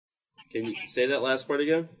Can you say that last part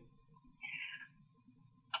again?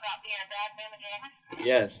 About being a bad mamma jamma?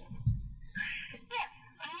 Yes. Yes,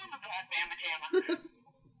 I am a bad mamma jamma.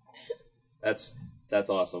 That's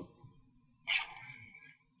awesome.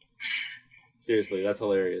 Seriously, that's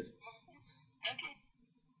hilarious.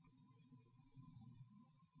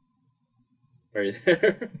 Okay. Are you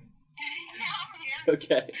there? Yeah, I'm here.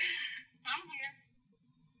 Okay. I'm here.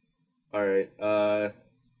 Alright,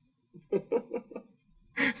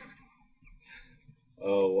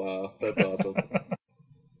 oh, wow. That's awesome. Don't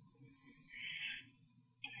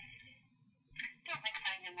make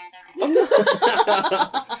fun of your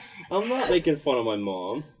mother. I'm not making fun of my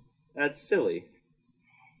mom. That's silly.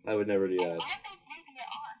 I would never do that. I think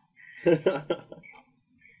maybe you are.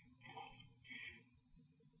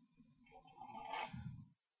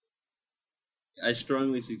 I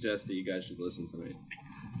strongly suggest that you guys should listen to me.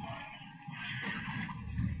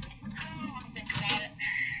 Think about it.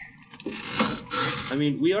 I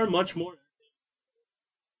mean, we are much more...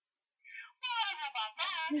 Well, I don't know about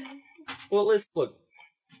that. Well, let's look.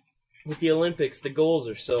 With the Olympics, the goals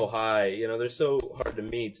are so high. You know, they're so hard to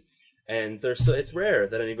meet. And it's rare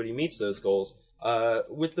that anybody meets those goals.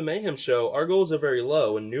 With the Mayhem Show, our goals are very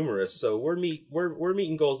low and numerous, so we're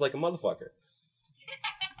meeting goals like a motherfucker.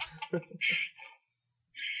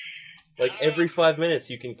 Like every 5 minutes,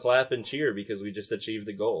 you can clap and cheer because we just achieved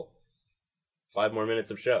the goal. 5 more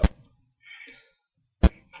minutes of show. Yeah, but you're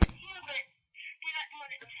not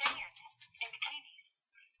doing it in sand, in bikinis.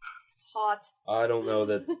 Hot. I don't know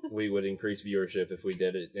that we would increase viewership if we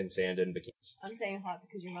did it in sand and bikinis. I'm saying hot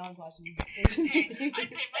because your mom's watching.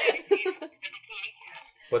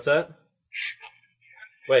 What's that?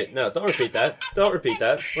 Wait, no, don't repeat that. Don't repeat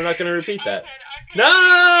that. We're not going to repeat that.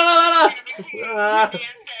 No! So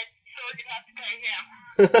we'd have to pay him.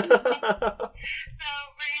 So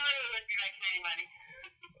we really wouldn't be making any money.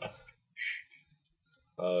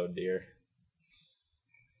 Oh, dear.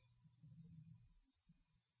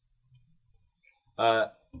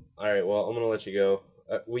 Alright, well, I'm going to let you go.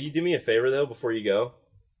 Will you do me a favor, though, before you go?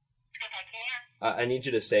 If I can. I need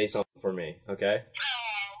you to say something for me, okay?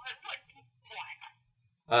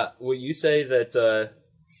 Will you say that,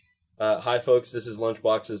 hi, folks, this is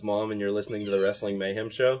Lunchbox's mom, and you're listening to the Wrestling Mayhem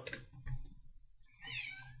Show? Can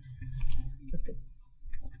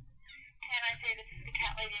I say this is the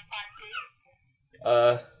Cat Lady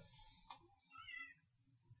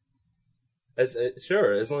in 5D?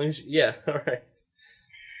 Sure, as long as yeah, alright.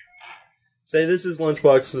 Say this is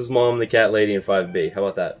Lunchbox's mom, the Cat Lady in 5B. How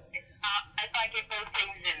about that? If I get both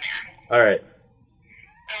things in there. Alright.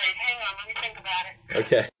 Alright, hang on, let me think about it.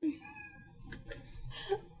 Okay.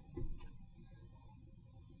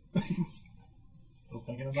 Still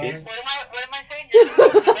thinking about it? What am I saying?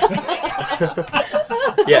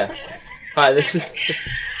 Yeah. Hi, this is...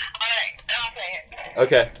 Alright, I'll say it.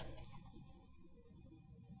 Okay.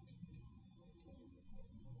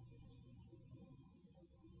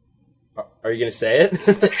 Are you going to say it? I didn't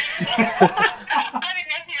know if you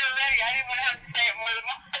were ready. I didn't want to have to say it more than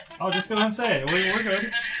once. Oh, just go ahead and say it. We're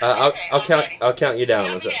good. I'll count you down.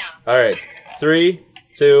 Count me down. All right. 3,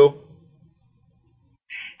 2.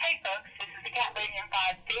 Hey folks, this is the Cat Lady in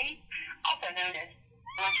 5B, also known as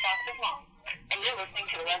Lunchbox's mom, and you're listening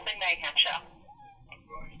to the Wrestling Mayhem Show.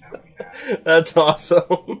 That's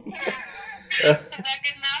awesome. Is that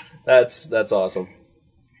good enough? That's awesome.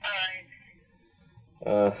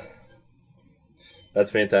 Alright. That's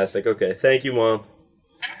fantastic. Okay, thank you, Mom. Alright,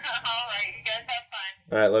 you guys have fun.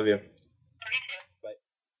 All right, love you. Me too. Bye.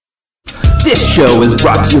 This show is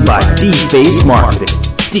brought to you by D-Face Marketing.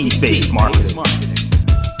 D-Face Marketing.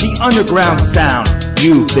 The underground sound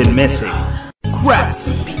you've been missing. Crass,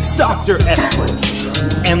 Dr. Esper,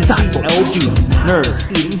 MCLD, Nerds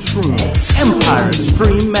Eating Shrooms, Empire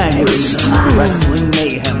Extreme Magazine, Wrestling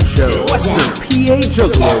Mayhem Show,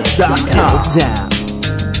 WesternPAJuggler.com.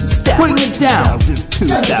 Putting it down since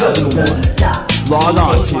 2001. Log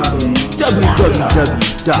on to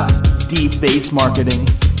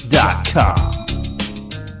www.dfacemarketing.com.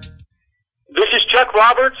 This is Chuck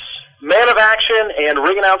Roberts, man of action and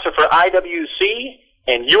ring announcer for IWC,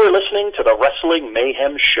 and you are listening to the Wrestling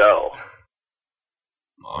Mayhem Show.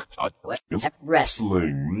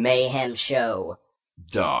 Wrestling Mayhem Show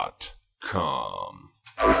 .com.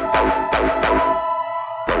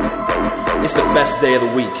 It's the best day of the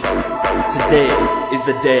week. Today is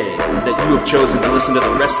the day that you have chosen to listen to the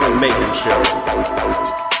Wrestling Mayhem Show.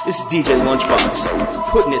 This is DJ Lunchbox,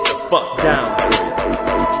 putting it the fuck down.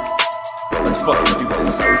 Let's fucking do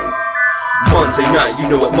this. Monday night, you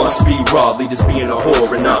know it must be Raw. Leaders being a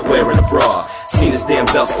whore and not wearing a bra. Seen his damn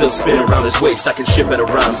belt still spinning around his waist. I can shit better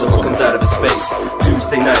rhymes than what comes out of his face.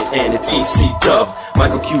 Tuesday night and it's EC Dub.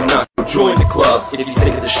 Michael Q not join the club. If he's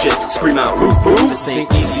sick of the shit, scream out boo boo. This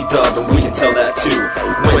ain't EC Dub and we can tell that too.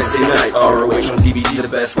 Wednesday night, ROH on DVD, the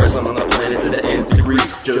best wrestling on the planet to the nth degree.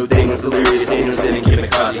 Joe Damon's Delirious, Dangerous, and Kim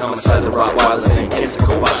Mikaze, Homicide, the Rottweilers, and Kenta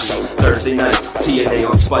Kobashi. Thursday night, TNA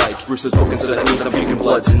on Spike. Bruce's broken, so that means I'm drinking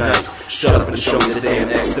blood tonight. Shut up and show me the damn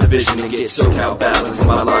X Division and get SoCal balance in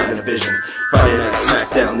my line of vision. Friday night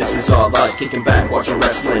SmackDown, this is all life. Kicking back, watching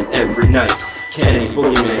wrestling every night. Kenny,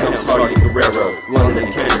 Boogeyman, Helms, Hardy, Guerrero,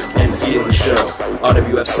 London, Kendrick, and Steel and Show.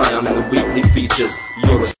 RWF Scion in the weekly features.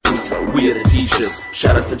 You're listening to We Are the Teachers.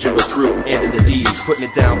 Shout out to Jimbo's crew and to the D's. Putting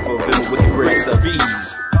it down for Vim with the greatest of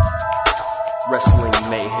ease. Wrestling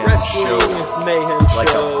Mayhem Show. Mayhem Like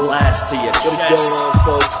Show. a blast to your What is chest. going on,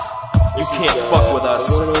 folks? You This can't is, fuck with us.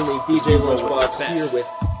 The one and only DJ roll with Lunchbox the here best. with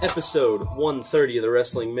episode 130 of the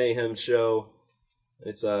Wrestling Mayhem Show.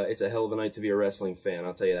 It's a hell of a night to be a wrestling fan.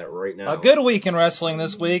 I'll tell you that right now. A good week in wrestling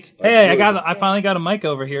this week. Hey, I finally got a mic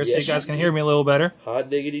over here, so Yes, you guys you can hear me a little better. Hot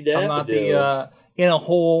diggity I'm not daffodils. the in a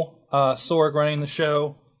hole Sorg running the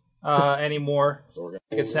show anymore.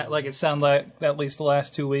 Like it sounded like at least the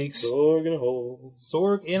last 2 weeks. Sorg in a hole.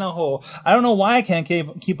 Sorg in a hole. I don't know why I can't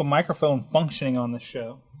keep a microphone functioning on this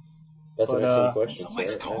show. That's an excellent question.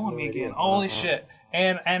 Somebody's sir. I have calling no me idea. again. Holy shit!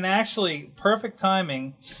 And actually, perfect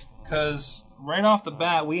timing, because right off the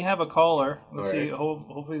bat we have a caller. Let's All see. right.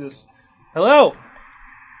 Hopefully this. Hello.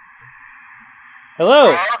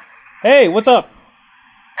 Hello. Hey, what's up?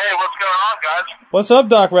 Hey, what's going on, guys? What's up,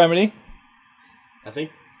 Doc Remedy? I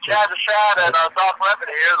think Chad the Shad and Doc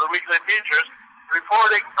Remedy here, the weekly features,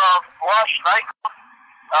 reporting from Blush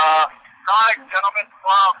Nightclub. Exotic Gentleman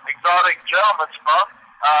Club, Exotic Gentleman's Club.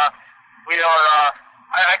 We are,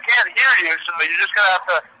 I can't hear you, so you're just going to have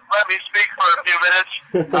to let me speak for a few minutes.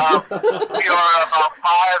 We are about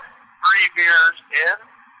 5 free beers in,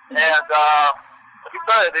 and let me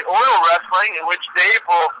tell you, the oil wrestling, in which Dave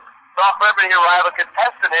will, Doc Remedy here will have a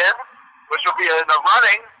contestant in, which will be in the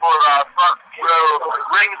running for front row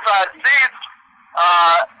ringside seats.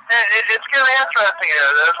 It's getting interesting here.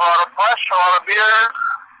 There's a lot of flesh, a lot of beer,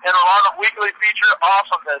 and a lot of weekly feature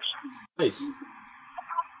awesomeness. nice.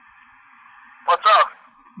 What's up?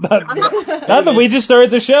 Nothing. We just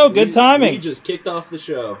started the show. Good timing. We just kicked off the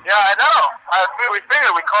show. Yeah, I know. We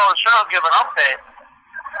figured we'd call the show and give an update.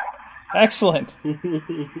 Excellent. So,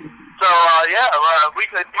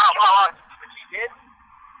 weekly feature.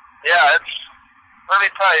 Yeah, it's, let me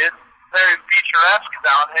tell you, it's very feature-esque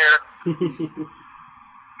down here.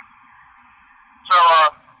 So,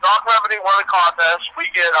 Doc Remedy won the contest. We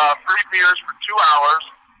get free beers for 2 hours,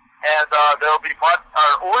 and there'll be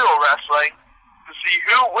oil wrestling to see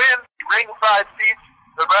who wins the ringside seats,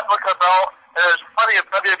 the replica belt, and there's plenty of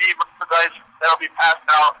WWE merchandise that'll be passed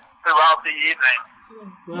out throughout the evening.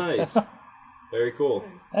 Nice. Very cool.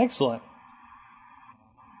 Excellent.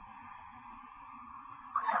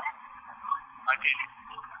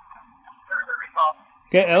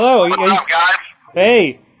 Okay, hello. What's up, guys?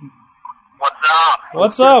 Hey, What's up?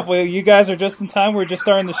 what's up? Well, you guys are just in time. We're just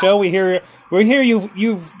starting the show. We hear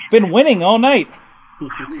you've been winning all night.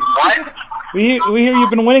 What? We hear you've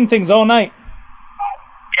been winning things all night.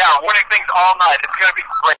 Yeah, winning things all night. It's going to be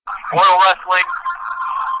great. Oil wrestling,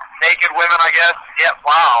 naked women, I guess. Yeah,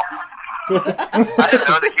 wow. I didn't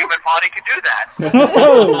know the human body could do that.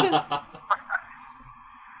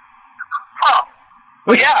 Huh.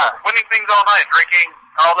 But yeah, winning things all night, drinking,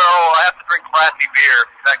 although I have to drink classy beer,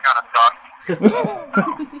 that kind of sucks.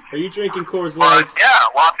 Are you drinking Coors But Light? yeah,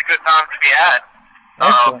 lots of good times to be had.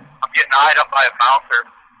 Excellent. I'm getting eyed up by a bouncer.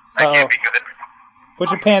 That Uh-oh. can't be good. Put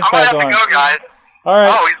your pants I'm going back to have on. to go, guys. All right.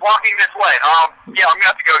 Oh, he's walking this way. Yeah, I'm going to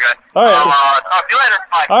have to go, guys. All right. Talk to you later.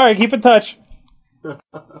 Bye. All right. Keep in touch.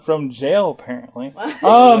 From jail, apparently.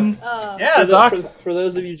 Yeah, For, Doc. for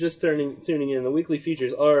those of you just tuning in, the weekly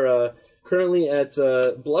features are currently at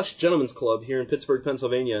Blush Gentlemen's Club here in Pittsburgh,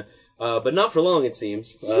 Pennsylvania, but not for long, it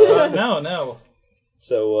seems. No.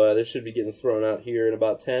 So they should be getting thrown out here in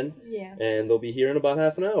about 10, Yeah. and they'll be here in about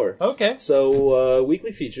half an hour. Okay. So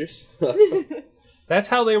weekly features. That's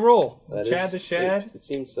how they roll. That Chad is- the Shad It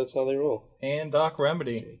seems that's how they roll. and Doc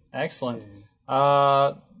Remedy. Excellent.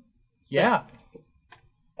 Yeah.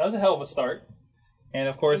 That was a hell of a start. And,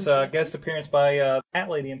 of course, guest appearance by Cat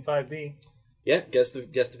Lady in 5B. Yeah, guest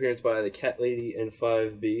appearance by the Cat Lady and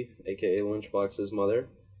 5B, aka Lunchbox's mother,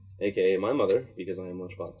 aka my mother, because I am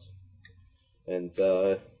Lunchbox. And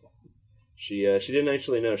she didn't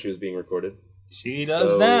actually know she was being recorded. She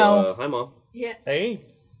does So, now. Hi, Mom. Yeah. Hey.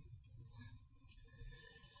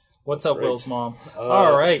 What's up, right. Will's mom?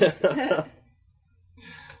 All right.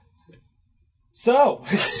 So,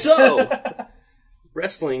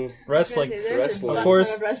 wrestling. Of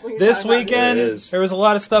course, this weekend there was a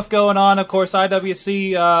lot of stuff going on. Of course,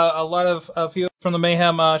 IWC, a few from the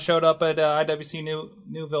Mayhem showed up at IWC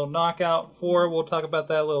Newville Knockout 4. We'll talk about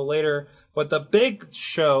that a little later. But the big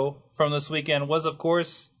show from this weekend was, of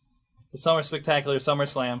course, the Summer Spectacular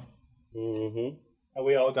SummerSlam. Mm-hmm. That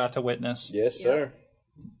we all got to witness. Yes, sir.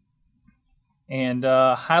 And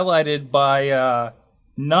highlighted by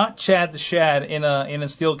not Chad the Shad in a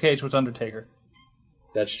steel cage with Undertaker.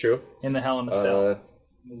 That's true. In the Hell in a Cell.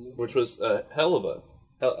 Which was a hell of a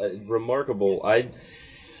remarkable.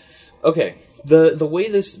 Okay, the way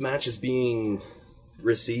this match is being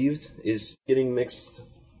received is getting mixed.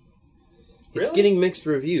 It's getting mixed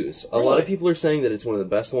reviews. A lot of people are saying that it's one of the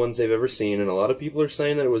best ones they've ever seen, and a lot of people are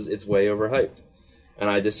saying that it's way overhyped. And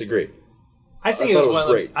I disagree. I think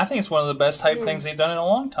it's one of the best hype things they've done in a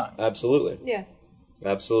long time. Absolutely. Yeah.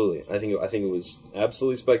 Absolutely. I think it was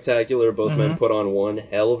absolutely spectacular. Both men put on one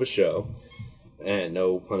hell of a show. And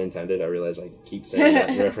no pun intended. I realize I keep saying that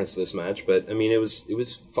in reference to this match, but I mean it was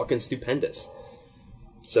fucking stupendous.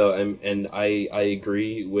 So I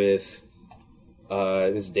agree with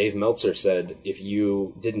as Dave Meltzer said, if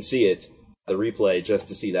you didn't see it, the replay just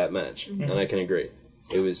to see that match. And I can agree.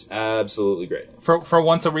 It was absolutely great. For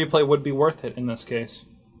once, a replay would be worth it in this case.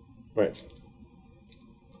 Right.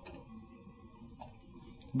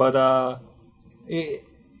 But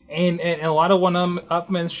and a lot of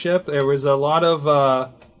one-upmanship. There was a lot of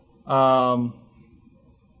a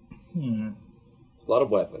lot of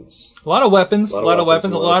weapons. A lot of weapons. A lot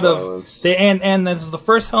of violence. And this is the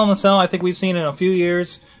first Hell in a Cell I think we've seen in a few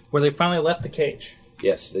years where they finally left the cage.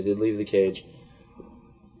 Yes, they did leave the cage.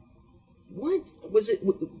 What was it?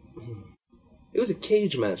 It was a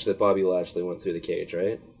cage match that Bobby Lashley went through the cage,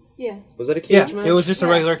 right? Yeah. Was that a cage match? It was just a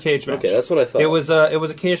regular cage match. Okay, that's what I thought. It was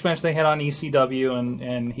a cage match they had on ECW,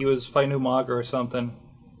 and he was fighting Umaga or something,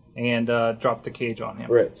 and dropped the cage on him.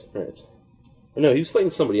 Right. No, he was fighting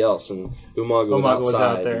somebody else, and Umaga was outside. Was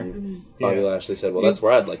out there. And Bobby Lashley said, "Well, that's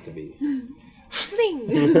where I'd like to be."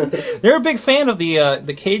 They're a big fan of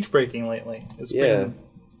the cage breaking lately. It's been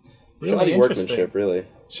really shoddy workmanship, really.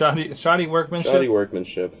 Shoddy workmanship. Shoddy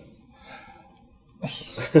workmanship.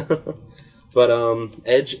 But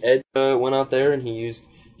Edge went out there and he used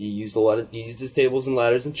his tables and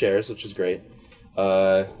ladders and chairs, which is great.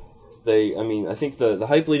 I think the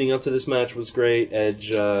hype leading up to this match was great.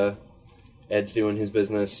 Edge doing his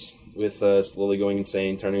business with slowly going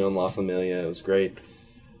insane, turning on La Familia. It was great.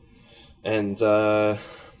 And the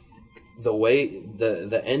way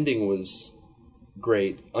the ending was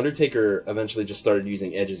great. Undertaker eventually just started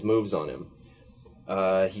using Edge's moves on him.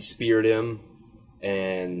 He speared him,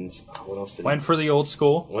 and what else did went for the old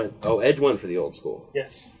school. Edge went for the old school.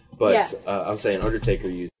 Yes, but I'm saying Undertaker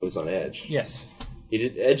used moves on Edge. Yes, he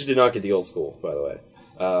did. Edge did not get the old school, by the way.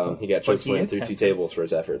 He got chokeslammed through two tables for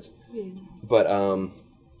his efforts. Yeah. But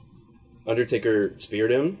Undertaker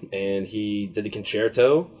speared him, and he did the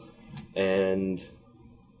concerto, and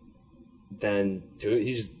then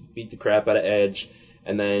he just beat the crap out of Edge,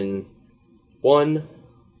 and then one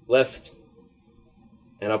left,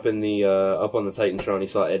 and up on the Titantron, he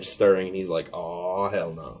saw Edge stirring, and he's like, "Oh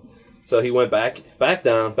hell no!" So he went back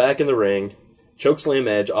down, back in the ring, chokeslam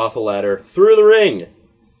Edge off a ladder, through the ring,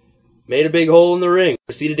 made a big hole in the ring,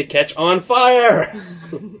 proceeded to catch on fire.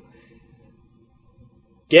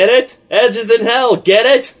 Get it? Edge is in hell. Get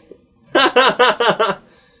it?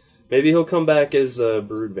 Maybe he'll come back as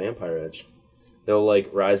Brood Vampire Edge. They'll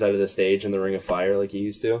rise out of the stage in the Ring of Fire like he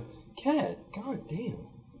used to. Cat, god damn.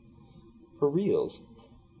 For reals.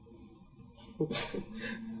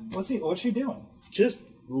 What's she doing? Just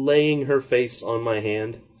laying her face on my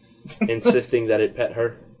hand, insisting that it pet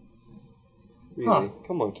her. Really? Huh.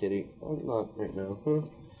 Come on, kitty. Not right now. Huh?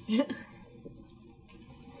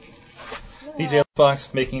 DJ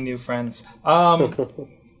Fox making new friends.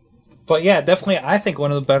 But yeah, definitely, I think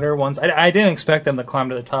one of the better ones. I didn't expect them to climb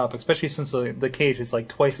to the top, especially since the cage is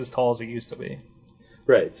twice as tall as it used to be.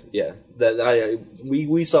 Right. Yeah.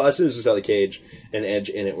 We saw as soon as we saw the cage and Edge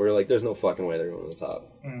in it, we were like, "There's no fucking way they're going to the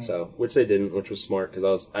top." Mm-hmm. So, which they didn't, which was smart because I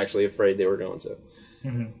was actually afraid they were going to,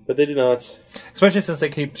 but they did not. Especially since they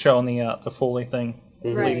keep showing the Foley thing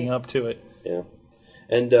leading up to it. Yeah,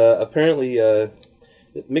 and apparently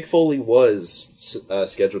Mick Foley was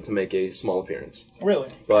scheduled to make a small appearance. Really?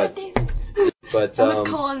 But I was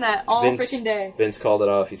calling that all freaking day. Vince called it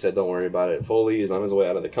off. He said, "Don't worry about it. Foley is on his way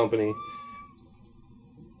out of the company."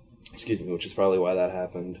 Excuse me, which is probably why that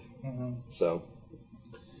happened. Mm-hmm. So,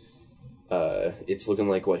 it's looking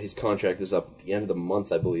like his contract is up at the end of the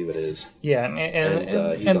month, I believe it is. Yeah,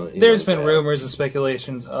 and there's been rumors and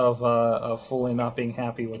speculations of Foley not being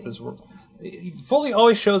happy with his role. Foley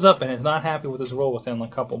always shows up and is not happy with his role within a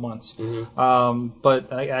couple months. Mm-hmm.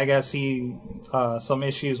 But I guess some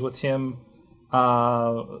issues with him.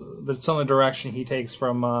 Some of the direction he takes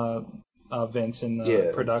from Vince in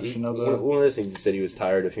the production of the. One of the things he said, he was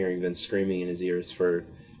tired of hearing Vince screaming in his ears for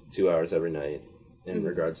 2 hours every night in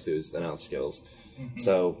regards to his announce skills. Mm-hmm.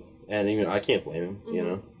 So, and even I can't blame him, you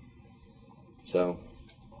know. So.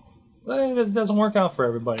 It doesn't work out for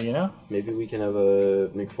everybody, you know? Maybe we can have a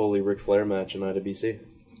Mick Foley-Ric Flair match in IWC.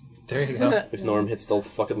 There you go. If Norm hits the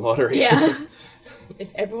fucking lottery. Yeah.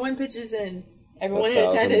 If everyone pitches in, everyone in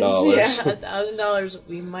attendance, $1,000,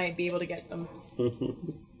 we might be able to get them.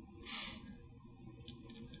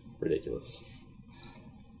 Ridiculous.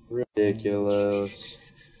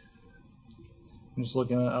 I'm just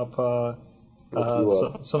looking up some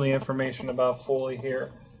of the information about Foley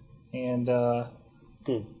here. And,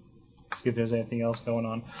 see if there's anything else going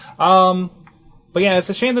on. But yeah, it's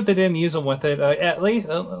a shame that they didn't use him with it. At least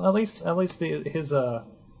his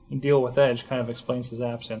deal with Edge kind of explains his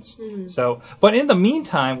absence. Mm-hmm. So, but in the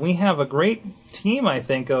meantime, we have a great team, I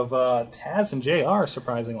think, of Taz and JR.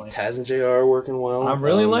 Surprisingly, Taz and JR are working well. I'm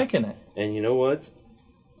really liking it. And you know what?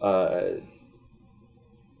 Grisham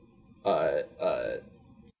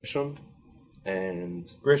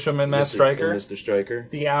and Matt Striker, Mr. Striker,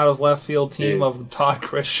 the out of left field team of Todd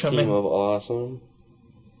Grisham, team of awesome.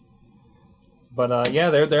 But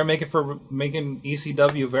yeah, they're making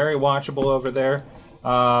ECW very watchable over there.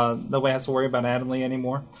 Nobody has to worry about Adam Lee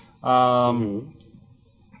anymore. And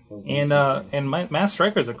Matt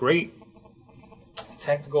Striker is a great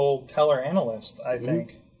technical color analyst. I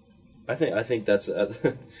think. I think that's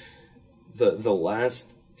the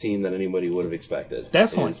last team that anybody would have expected.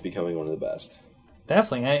 Definitely, is becoming one of the best.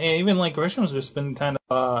 Definitely, and even like Grisham's just been kind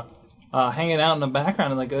of hanging out in the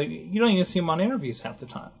background, and like you don't even see him on interviews half the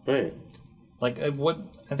time. Right. Like what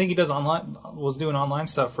I think he does was doing online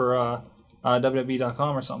stuff for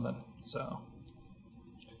WWE.com or something. So.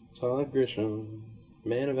 Todd Grisham,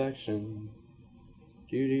 man of action.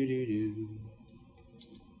 Do.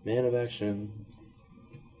 Man of action.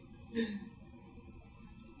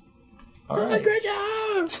 All right.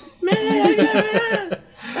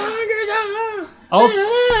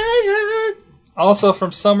 Also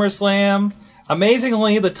from SummerSlam,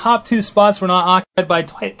 amazingly, the top two spots were not occupied by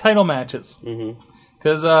title matches.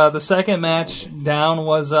 Because the second match down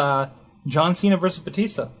was John Cena versus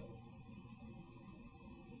Batista.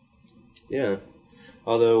 Yeah.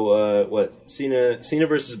 Although, Cena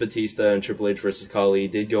versus Batista and Triple H versus Khali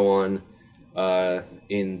did go on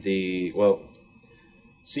in the,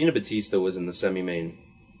 Cena Batista was in the semi-main,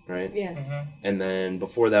 right? Yeah. Mm-hmm. And then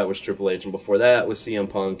before that was Triple H, and before that was CM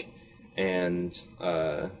Punk, and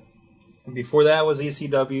before that was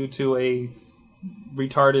ECW to a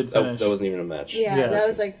retarded finish. That wasn't even a match. Yeah, that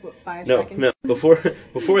was like 5 seconds. No, before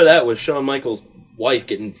that was Shawn Michaels' wife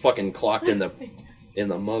getting fucking clocked in the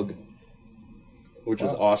mug, which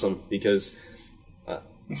was awesome because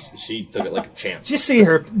she took it like a champ. Did you see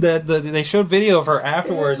her? They showed video of her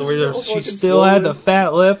afterwards where she still had the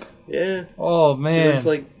fat lip. Yeah. Oh man. It's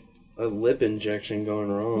like a lip injection going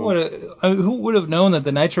wrong. Who would have known that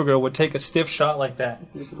the Nitro Girl would take a stiff shot like that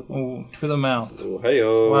to the mouth? Oh,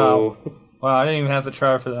 hey-oh. Wow! I didn't even have to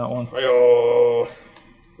try for that one. Hey-oh.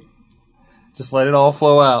 Just let it all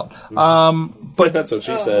flow out. But that's what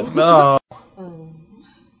she said. No.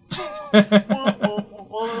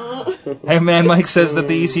 Hey man, Mike says that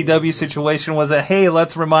the ECW situation was a hey,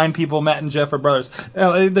 let's remind people Matt and Jeff are brothers.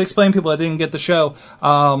 To explain people that didn't get the show.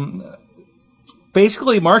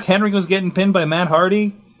 Basically, Mark Henry was getting pinned by Matt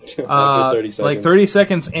Hardy. 30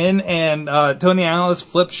 seconds in, and Tony Atlas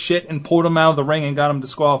flipped shit and pulled him out of the ring and got him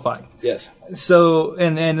disqualified. Yes. So,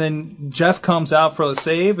 and then Jeff comes out for the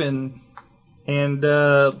save, and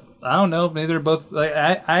I don't know, maybe they're both.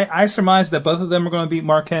 I surmise that both of them are going to beat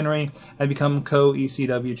Mark Henry and become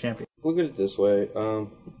co-ECW champion. Look at it this way: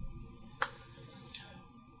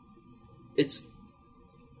 it's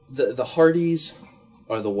the Hardys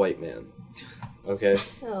are the white man. Okay,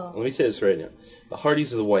 Let me say this right now: the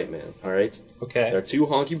Hardys are the white man. All right. Okay. They're two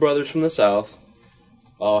honky brothers from the South,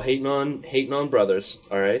 all hating on brothers.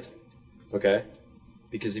 All right. Okay.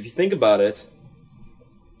 Because if you think about it,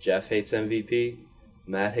 Jeff hates MVP.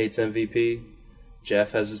 Matt hates MVP.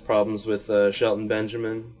 Jeff has his problems with Shelton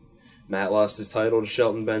Benjamin. Matt lost his title to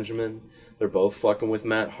Shelton Benjamin. They're both fucking with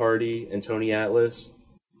Matt Hardy and Tony Atlas.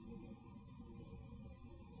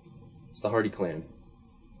 It's the Hardy clan.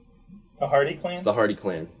 The Hardy clan? It's the Hardy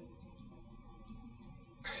clan.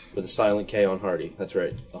 with a silent K on Hardy. That's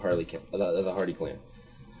right, the Hardy clan.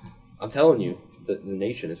 I'm telling you, the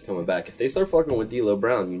Nation is coming back. If they start fucking with D'Lo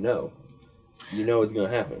Brown, you know it's gonna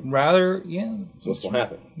happen. That's what's gonna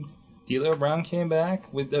happen. D'Lo Brown came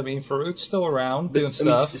back. Farouk's still around doing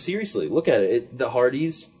stuff. Seriously, look at it. The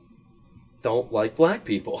Hardys don't like black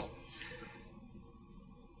people.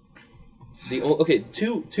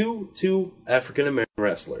 Two African American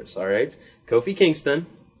wrestlers. All right, Kofi Kingston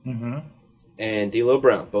and D'Lo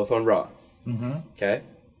Brown, both on Raw. Okay.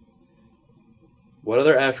 What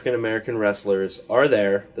other African American wrestlers are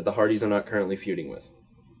there that the Hardys are not currently feuding with,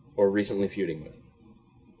 or recently feuding with?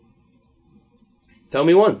 Tell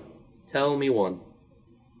me one. I don't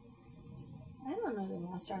know the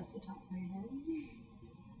roster off the top of my head.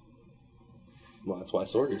 Well, that's why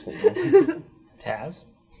Sorgy's thinking. Taz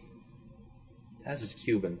is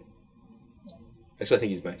Cuban. Actually, I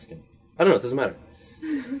think he's Mexican. I don't know. It doesn't matter.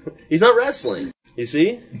 He's not wrestling. You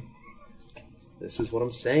see? This is what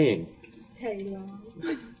I'm saying. Teddy Long.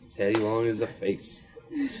 Teddy Long is a face.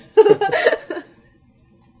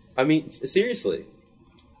 I mean, seriously.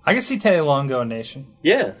 I can see Teddy Long going Nation.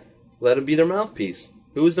 Yeah. Let him be their mouthpiece.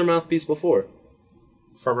 Who was their mouthpiece before?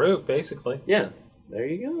 Farouk, basically. Yeah. There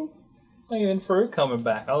you go. Well, even Farouk coming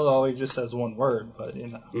back, although he just says one word, but you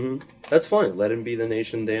know. Mm-hmm. That's fine. Let him be the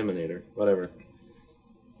Nation Dominator. Whatever.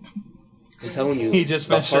 I'm telling you. He just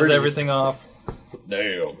finishes everything off.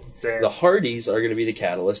 Damn. The Hardys are going to be the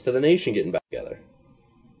catalyst to the Nation getting back together.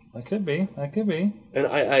 That could be. And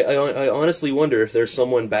I honestly wonder if there's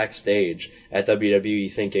someone backstage at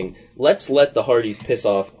WWE thinking, let's let the Hardys piss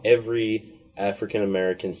off every African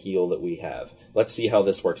American heel that we have. Let's see how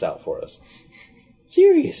this works out for us.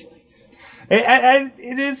 Seriously.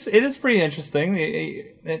 It is pretty interesting.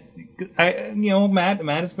 Matt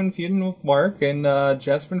has been feuding with Mark, and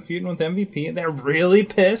Jeff's been feuding with MVP, and they're really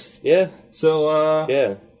pissed. Yeah. So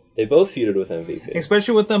yeah, they both feuded with MVP,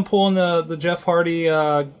 especially with them pulling the Jeff Hardy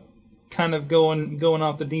kind of going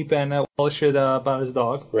off the deep end. That all shit about his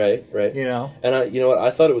dog. Right. You know. And you know what?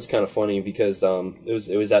 I thought it was kind of funny because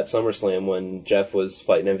it was at SummerSlam when Jeff was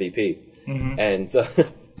fighting MVP, and.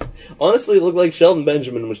 Honestly, it looked like Shelton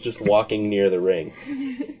Benjamin was just walking near the ring.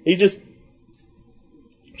 He just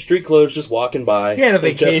street clothes, just walking by. He had a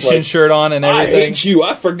vacation shirt on and everything. I hate you.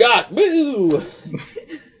 I forgot. Woo!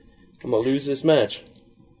 I'm gonna lose this match.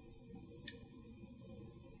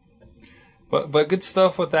 But good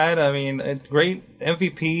stuff with that. I mean, it's great.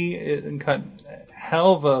 MVP cut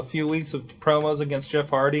hell of a few weeks of promos against Jeff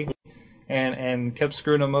Hardy, and kept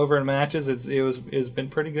screwing him over in matches. It's been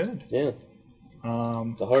pretty good. Yeah.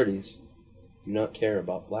 The Hardys do not care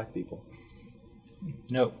about black people.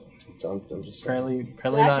 Nope. I'm just apparently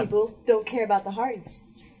black not. People don't care about the Hardys.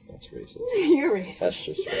 That's racist. You're racist. That's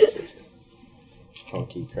just racist.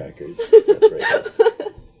 Honky crackers. That's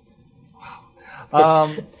racist.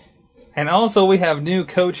 Wow. And also we have new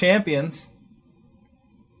co-champions,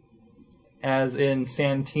 as in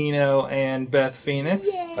Santino and Beth Phoenix.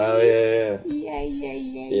 Yay. Oh yeah.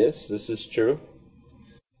 Yeah. Yes, this is true.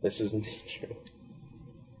 This is indeed true.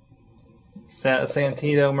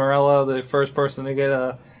 Santino Marella, the first person to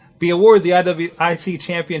get be awarded the IWIC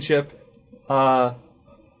championship,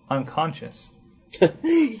 unconscious.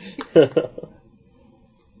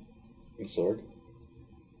 Sorg,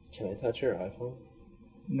 can I touch your iPhone?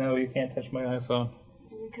 No, you can't touch my iPhone.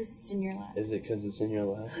 Because it's in your lap. Is it because it's in your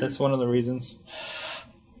lap? That's one of the reasons.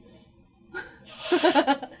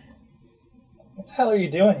 What the hell are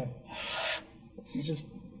you doing? You just...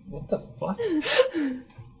 What the fuck?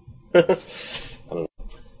 I don't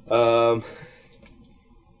know.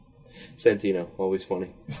 Santino, always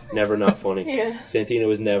funny. Never not funny. Yeah. Santino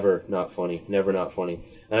is never not funny. Never not funny.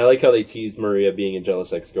 And I like how they teased Maria being a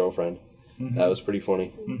jealous ex-girlfriend. That was pretty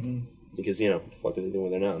funny. Because, what the fuck are they doing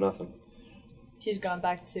with her now? Nothing. She's gone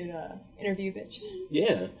back to interview bitch.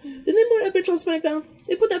 Yeah. Didn't they put that bitch on SmackDown?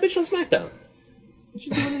 They put that bitch on SmackDown.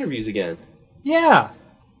 She's doing interviews again. Yeah.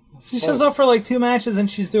 She shows up for like 2 matches and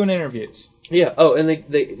she's doing interviews. Yeah. Oh, and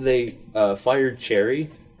they fired Cherry,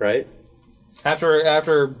 right?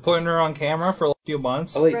 After putting her on camera for a few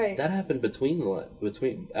months. Oh wait, Right. that happened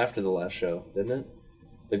after the last show, didn't it?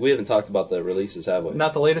 Like we haven't talked about the releases, have we?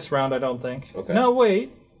 Not the latest round, I don't think. Okay. No,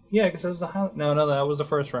 wait. Yeah, because that was the no, that was the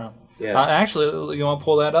first round. Yeah. Actually, you want to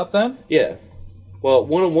pull that up then? Yeah. Well,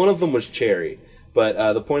 one of them was Cherry,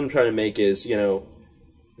 but the point I'm trying to make is,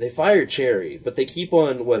 they fired Cherry, but they keep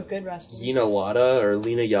on Good wrestler. Lena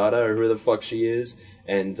Yada, or who the fuck she is,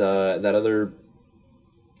 and that other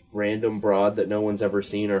random broad that no one's ever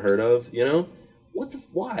seen or heard of.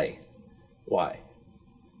 Why?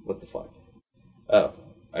 What the fuck? Oh,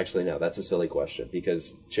 actually no, that's a silly question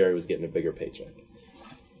because Cherry was getting a bigger paycheck.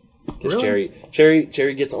 Because Really?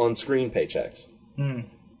 Cherry gets on-screen paychecks Hmm.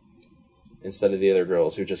 instead of the other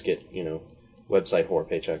girls who just get, website whore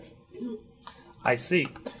paychecks. I see.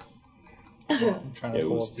 I'm trying to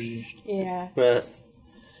pull up the... Yeah.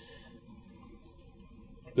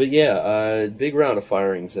 But yeah, big round of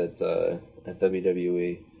firings at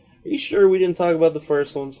WWE. Are you sure we didn't talk about the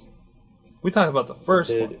first ones? We talked about the first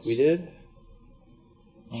ones. We did?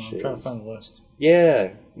 I'm trying to find the list.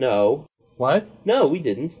 Yeah. No. What? No, we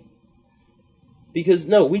didn't. Because,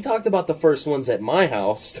 no, we talked about the first ones at my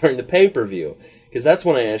house during the pay-per-view. Because that's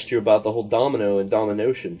when I asked you about the whole Domino and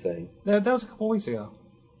Domination thing. That was a couple weeks ago.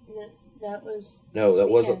 That was... No, that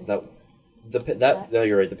wasn't... No,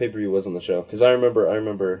 you're right. The pay-per-view was on the show. Because I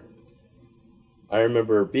remember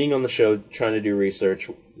being on the show trying to do research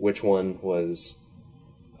which one was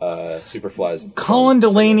Superfly's. Colin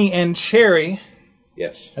Delaney and Cherry.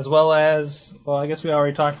 Yes. As well as, well, I guess we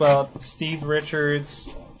already talked about Stevie Richards,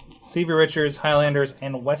 Highlanders,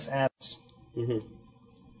 and Wes Adams. Mm-hmm.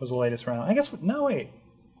 Was the latest round. I guess, no, wait.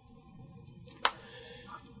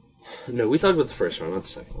 No, we talked about the first round, not the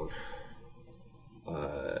second one.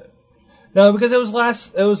 No, because it was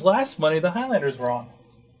last Monday the Highlanders were on.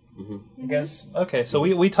 Mm-hmm. I guess. Okay, so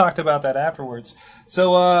we talked about that afterwards.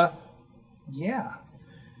 So, yeah.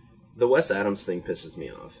 The Wes Adams thing pisses me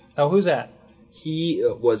off. Oh, who's that? He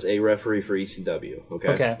was a referee for ECW.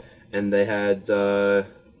 Okay. And they had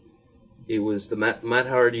it was the Matt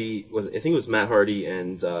Hardy was, I think it was Matt Hardy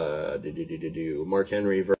and Mark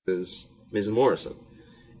Henry versus Miz and Morrison,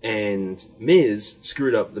 and Miz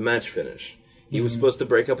screwed up the match finish. He was supposed to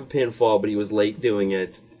break up a pinfall, but he was late doing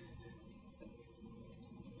it,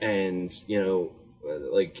 and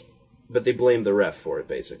but they blamed the ref for it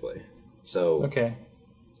basically. So okay.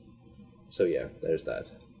 So yeah, there's that.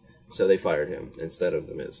 So they fired him instead of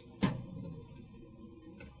the Miz.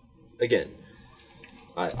 Again,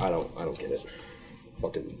 I don't get it.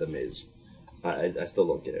 Fucking the Miz. I still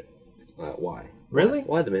don't get it. Why? Really?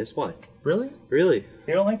 Why the Miz? Why? Really? Really?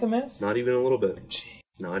 You don't like the Miz? Not even a little bit.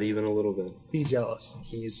 Not even a little bit. Be jealous.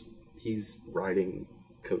 He's riding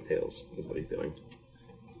coattails is what he's doing.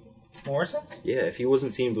 Morrison's? Yeah, if he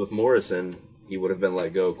wasn't teamed with Morrison, he would have been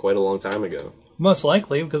let go quite a long time ago. Most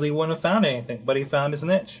likely, because he wouldn't have found anything, but he found his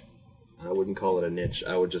niche. I wouldn't call it a niche.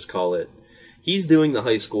 I would just call it... He's doing the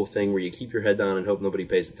high school thing where you keep your head down and hope nobody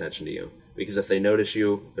pays attention to you. Because if they notice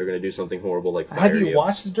you, they're going to do something horrible like fire you. Have you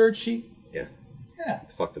watched the Dirt Sheet? Yeah. Yeah.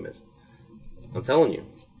 Fuck the Miz. I'm telling you.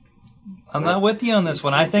 I'm not with you on this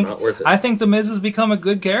one. I think not worth it. I think the Miz has become a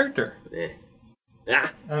good character.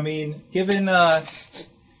 Ah. I mean, given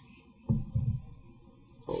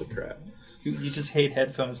Holy crap. You just hate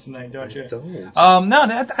headphones tonight, don't you? I don't. No,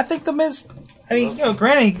 I think the Miz. I mean,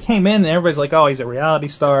 granted, he came in and everybody's like, "Oh, he's a reality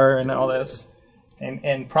star" and all this,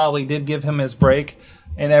 and probably did give him his break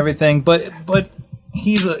and everything. But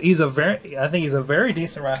he's a very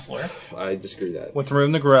decent wrestler. I disagree with that. With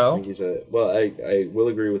room to grow. I think I will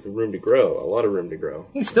agree with the room to grow. A lot of room to grow.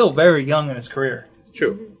 He's still very young in his career.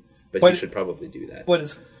 True, but he should probably do that. But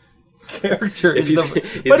his character is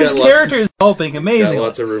is developing amazing.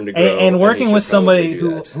 Lots of room to grow, and working with somebody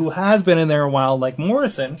who has been in there a while, like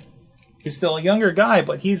Morrison, who's still a younger guy,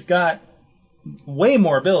 but he's got way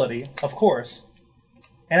more ability, of course.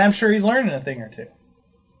 And I'm sure he's learning a thing or two.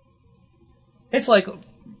 It's like,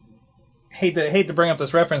 hate to bring up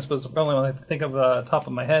this reference, but it's the only one I think of top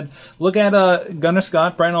of my head. Look at Gunnar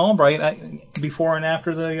Scott, Brent Albright, before and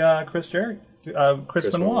after the Chris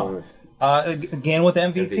Benoit. Again with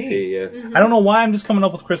MVP. Yeah. Mm-hmm. I don't know why I'm just coming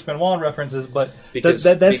up with Chris Benoit references, but because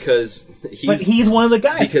he's one of the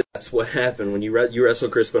guys. Because that's what happened when you wrestle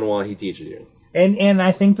Chris Benoit. He teaches you. And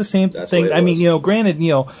I think the same thing. I mean, granted,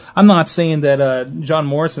 I'm not saying that John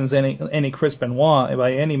Morrison's any Chris Benoit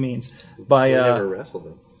by any means. He never wrestled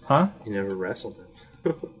him. Huh? He never wrestled him.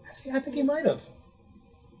 I think he might have.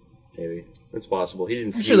 Maybe. It's possible. He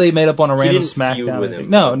didn't. I'm sure they made up on a random SmackDown. With him.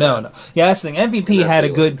 No. Yeah, that's the thing. MVP had a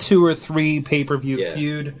good 2 or 3 pay-per-view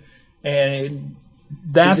feud, and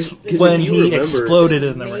that's when he exploded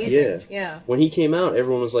in the ring. Yeah. When he came out,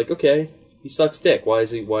 everyone was like, "Okay, he sucks dick. Why are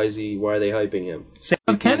they hyping him?" Same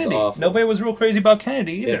with Kennedy. Nobody was real crazy about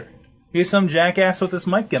Kennedy either. Yeah. He's some jackass with this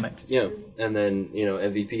mic gimmick. Yeah, and then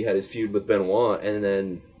MVP had his feud with Benoit,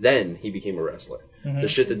 and then he became a wrestler. Mm-hmm. The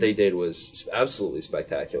shit that they did was absolutely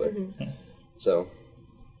spectacular. Mm-hmm. So,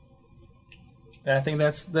 I think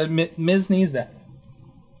that's the Miz needs that.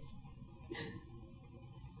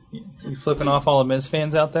 You flipping off all the Miz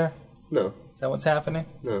fans out there? No. Is that what's happening?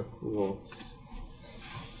 No. Well,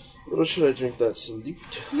 what should I drink that salute?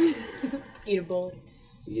 Eat a bullet.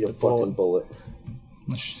 Eat a fucking bullet.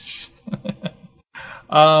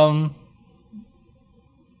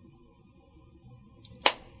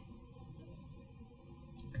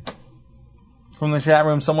 from the chat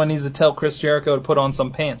room. Someone needs to tell Chris Jericho to put on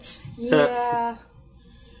some pants. Yeah.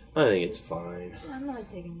 I think it's fine. I'm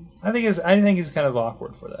not taking it. I think he's kind of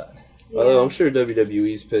awkward for that. Yeah. Although I'm sure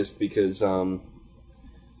WWE's pissed because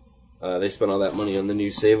they spent all that money on the new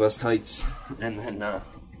Save Us tights, and then Where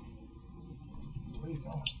are you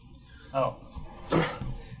going? Oh.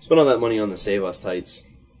 spent all that money on the Save Us tights,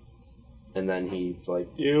 and then he's like,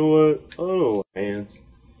 you know what? I don't like pants.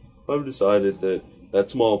 I've decided that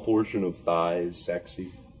small portion of thigh is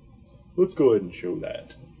sexy. Let's go ahead and show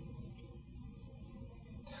that.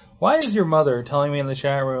 Why is your mother telling me in the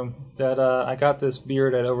chat room that I got this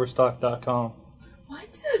beard at Overstock.com?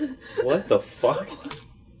 What? What the fuck?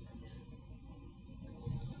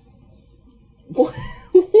 What?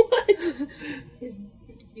 Is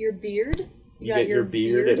your beard? You get your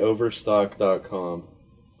beard at Overstock.com.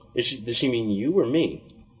 Does she mean you or me?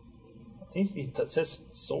 It says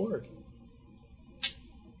sword.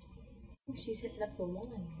 She's hitting up the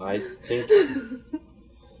woman. I think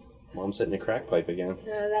Mom's hitting a crack pipe again.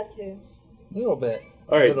 That too. A little bit.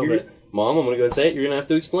 All right, bit. Mom, I'm going to go and say it. You're going to have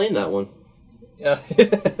to explain that one. Yeah.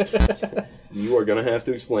 You are going to have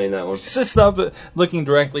to explain that one. Just stop looking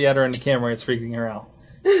directly at her in the camera. It's freaking her out.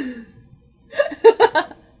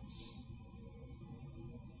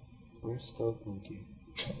 Where's Stealth Monkey?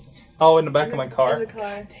 Oh, in the back of my car. In the car.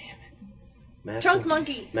 Damn it. Matt's Trunk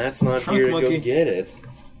monkey. Matt's not Trunk here to monkey. go get it.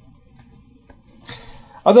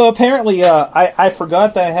 Although apparently I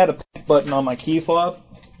forgot that I had a pick button on my key fob.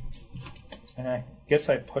 And I guess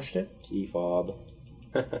I pushed it. Key fob.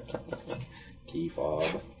 Key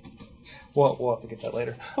fob. We'll have to get that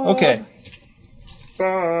later. Okay.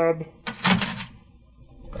 Fob.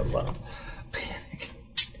 That was loud. Panic.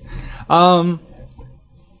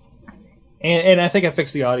 And I think I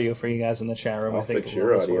fixed the audio for you guys in the chat room. I'll I think fix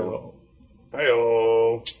your audio.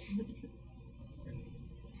 Hi-yo.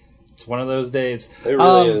 It's one of those days. It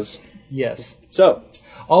really is. Yes. So.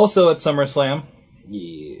 Also at SummerSlam.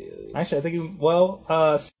 Yes. Actually, I think,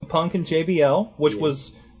 Punk and JBL, which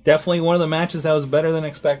was definitely one of the matches that was better than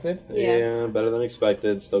expected. Yeah, better than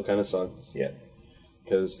expected. Still kind of sucked. Yeah.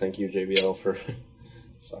 Because thank you, JBL, for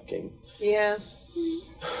sucking. Yeah.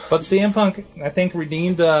 But CM Punk, I think,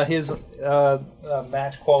 redeemed his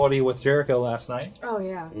match quality with Jericho last night. Oh,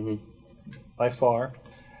 yeah. Mm-hmm. By far.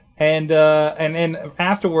 And then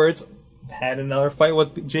afterwards, had another fight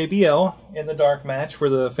with JBL in the dark match for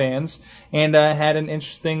the fans, and had an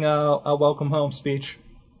interesting welcome home speech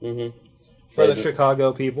for the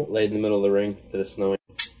Chicago people. Laid in the middle of the ring to the snowing.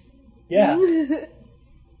 Yeah.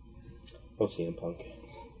 Oh, CM Punk.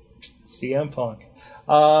 CM Punk.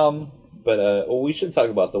 But we should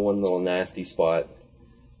talk about the one little nasty spot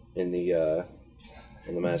in the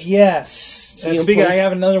match. Yes. And Punk, I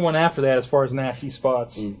have another one after that as far as nasty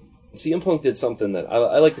spots. CM Punk did something that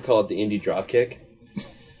I like to call it the indie dropkick,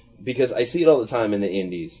 because I see it all the time in the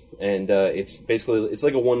indies, and it's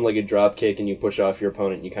like a one-legged dropkick, and you push off your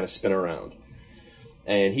opponent, and you kind of spin around.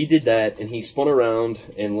 And he did that, and he spun around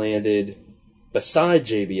and landed beside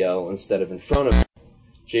JBL instead of in front of him.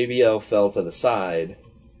 JBL fell to the side,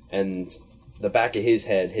 and the back of his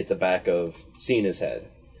head hit the back of Cena's head.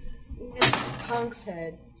 It's Punk's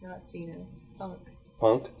head, not Cena. Punk.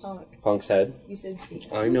 Punk? Punk. Punk's head? You said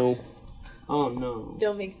Cena. I know. Oh, no.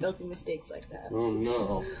 Don't make filthy mistakes like that. Oh,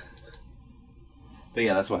 no. But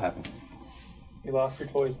yeah, that's what happened. You lost your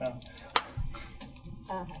toys now.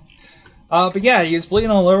 Uh-huh. But yeah, he was bleeding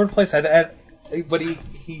all over the place. But he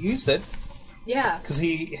used it. Yeah. Because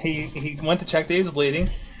he went to check that he was bleeding.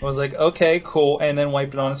 And was like, okay, cool, and then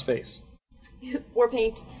wiped it on his face. War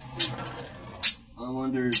paint. I'm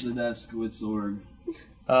under the desk with Sorg.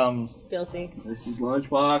 Filthy. This is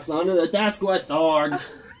Lunchbox under the desk with Sorg.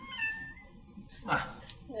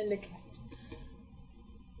 And a cat.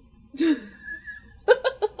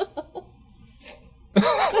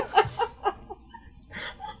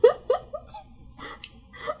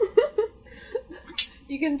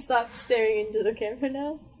 You can stop staring into the camera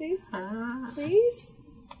now, please. Please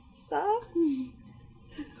stop.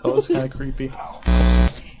 That was kind of creepy.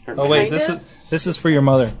 Oh wait, this is for your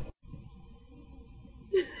mother.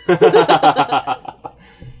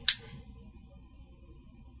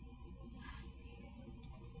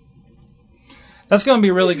 That's going to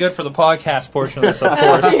be really good for the podcast portion of this, of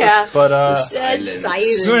course. Yeah. But Silence.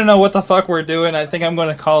 if you want to know what the fuck we're doing, I think I'm going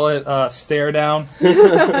to call it Stare Down. Check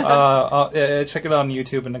it on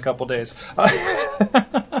YouTube in a couple days.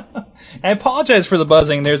 I apologize for the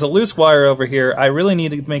buzzing. There's a loose wire over here. I really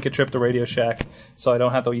need to make a trip to Radio Shack so I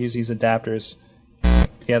don't have to use these adapters.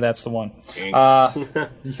 Yeah, that's the one. You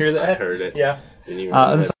hear that? I heard it. Yeah. Didn't even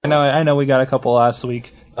know that. I know we got a couple last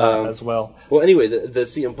week. as well. Well, anyway, the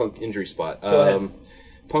CM Punk injury spot. Go ahead.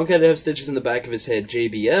 Punk had to have stitches in the back of his head.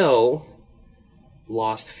 JBL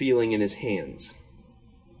lost feeling in his hands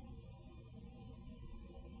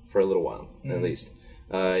for a little while, at least.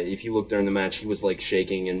 If you look during the match, he was like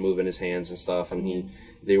shaking and moving his hands and stuff, and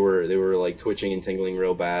they were like twitching and tingling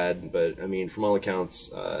real bad. But I mean, from all accounts,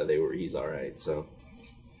 he's all right. So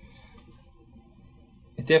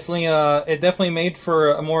it definitely made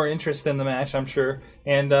for a more interest in the match, I'm sure,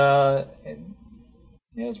 and it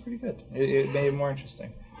was pretty good. It made it more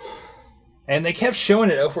interesting. And they kept showing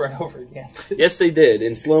it over and over again. Yes, they did.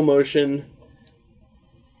 In slow motion.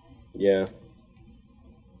 Yeah.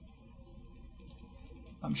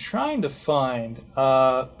 I'm trying to find...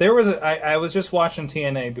 there was I was just watching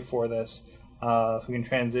TNA before this. If we can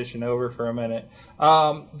transition over for a minute.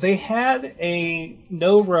 They had a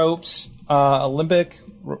no ropes Olympic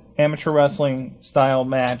amateur wrestling style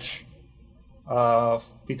match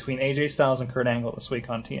between AJ Styles and Kurt Angle this week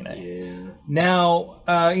on TNA. Yeah.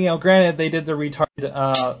 Now, granted, they did the retarded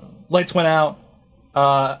lights went out,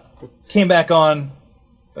 came back on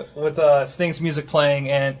with Sting's music playing,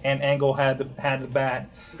 and Angle had the bat.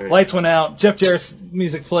 Right. Lights went out, Jeff Jarrett's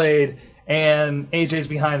music played, and AJ's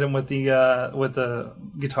behind him with the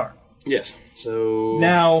guitar. Yes. So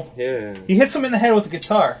now, yeah, he hits him in the head with the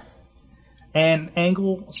guitar, and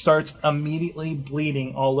Angle starts immediately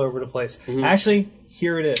bleeding all over the place. Mm-hmm. Actually,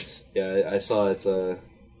 here it is. Yeah, I saw it.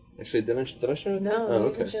 Actually, did I show it? No, oh, you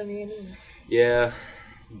okay. didn't show me any. Yeah,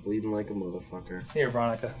 I'm bleeding like a motherfucker. Here,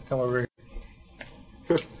 Veronica, come over here.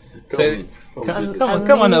 Come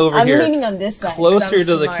on over I'm here. I'm leaning on this side. Closer I'm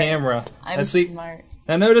to the smart. camera. I'm see, smart.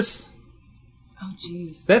 Now notice, Oh,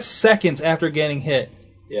 jeez. that's seconds after getting hit,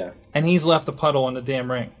 Yeah, and he's left the puddle in the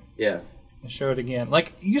damn ring. yeah. I'll show it again.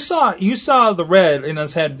 Like, you saw the red in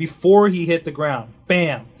his head before he hit the ground.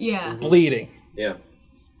 Bam. Yeah. Bleeding. Yeah.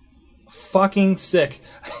 Fucking sick.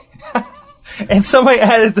 And somebody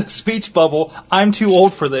added the speech bubble, I'm too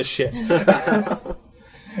old for this shit.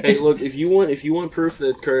 Hey, look, if you want proof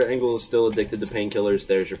that Kurt Angle is still addicted to painkillers,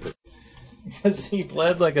 there's your proof. Because he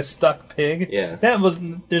bled like a stuck pig. Yeah.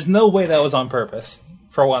 There's no way that was on purpose,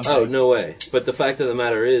 for one thing. Oh, no way. But the fact of the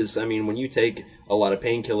matter is, I mean, when you take a lot of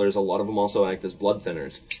painkillers, a lot of them also act as blood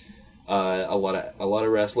thinners. A lot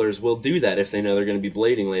of wrestlers will do that if they know they're going to be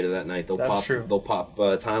bleeding later that night. They'll That's true. They'll pop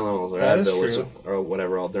Tylenols or That is Advil true. or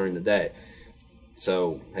whatever all during the day.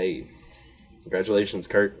 So, hey, congratulations,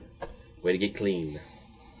 Kurt. Way to get clean.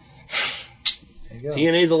 There you go.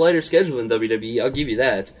 TNA's a lighter schedule than WWE, I'll give you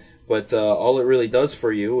that. But all it really does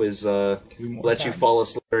for you is let you fall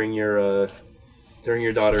asleep during your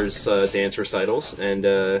daughter's dance recitals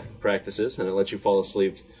and practices, and it lets you fall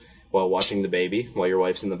asleep while watching the baby while your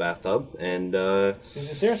wife's in the bathtub. And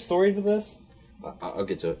Is there a story to this? I'll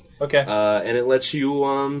get to it. Okay. And it lets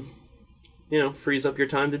you, frees up your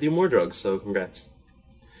time to do more drugs. So congrats.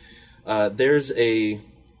 There's a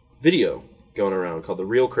video going around called The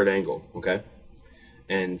Real Kurt Angle. Okay.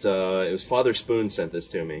 And it was Father Spoon sent this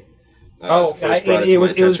to me. It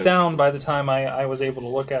was down by the time I was able to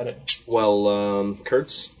look at it. Well,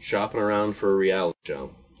 Kurt's shopping around for a reality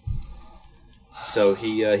show. So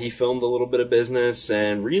he filmed a little bit of business,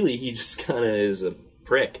 and really he just kind of is a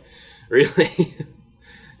prick. Really,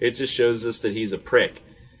 it just shows us that he's a prick.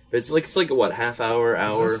 It's like a what, half hour?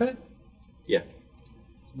 Is this it? Yeah.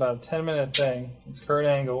 It's about a 10-minute thing. It's Kurt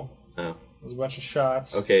Angle. Oh. There's a bunch of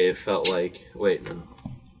shots. Okay, it felt like no.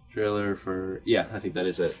 Trailer for I think that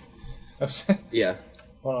is it. Yeah.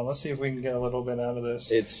 Hold on, let's see if we can get a little bit out of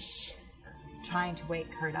this. It's trying to wake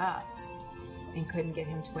Kurt up and couldn't get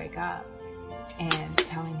him to wake up, and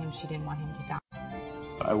telling him she didn't want him to die.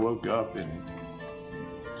 I woke up and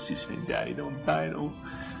she said, "Daddy, don't die, don't.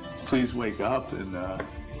 Please wake up." And that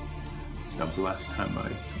was the last time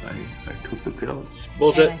I took the pills.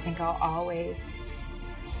 Bullshit. And I think I'll always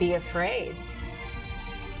be afraid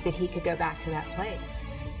that he could go back to that place.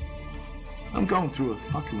 I'm going through a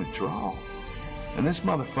fucking withdrawal. And this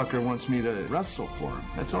motherfucker wants me to wrestle for him.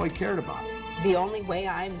 That's all he cared about. The only way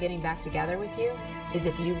I'm getting back together with you is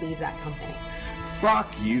if you leave that company.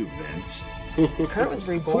 Fuck you, Vince. Kurt was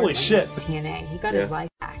reborn Holy in shit. TNA. He got his life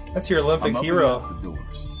back. That's your Olympic I'm hero. opening up the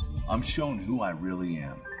doors. I'm showing who I really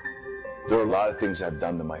am. There are a lot of things I've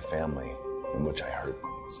done to my family in which I hurt.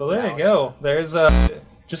 So there you go. There's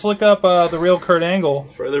just look up The Real Kurt Angle.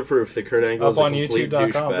 further proof that Kurt Angle up is a on complete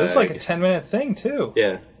YouTube.com. douchebag. This is like a 10-minute thing too.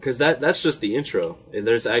 Yeah, because that's just the intro.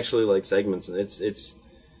 There's actually like segments, and it's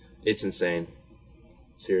insane.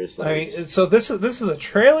 Seriously, I mean, so this is a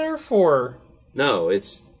trailer for. No,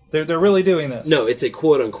 it's they're really doing this. No, it's a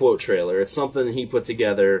quote unquote trailer. It's something he put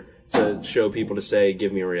together to show people to say,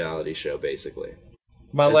 "Give me a reality show," basically.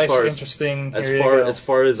 My as life's far as- interesting. As Here you far go. as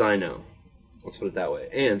far as I know, let's put it that way.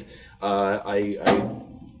 And I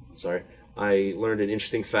learned an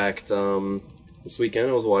interesting fact this weekend.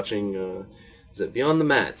 I was watching is it Beyond the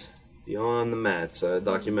Mat? Beyond the Mat, a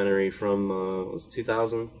documentary from was it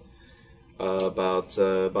 2000 about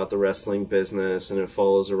the wrestling business, and it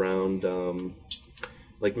follows around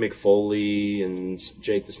like Mick Foley and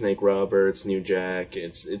Jake the Snake Roberts, New Jack.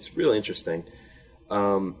 It's really interesting.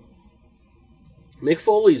 Mick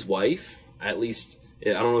Foley's wife, at least, I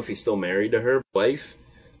don't know if he's still married to her wife,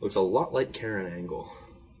 looks a lot like Karen Angle.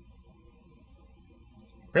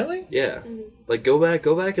 Really? Yeah. Like, go back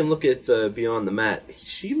and look at Beyond the Mat.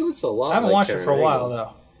 She looks a lot I haven't like watched Karen it for a while, Angle.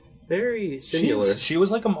 though. Very similar. She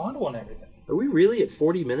was like a model and everything. Are we really at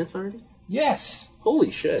 40 minutes already? Yes.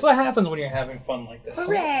 Holy shit. That's what happens when you're having fun like this.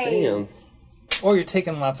 Hooray! Damn. Or you're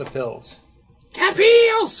taking lots of pills. Cat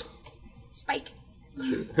pills! Spike.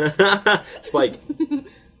 Spike.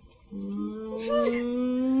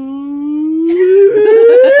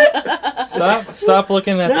 Stop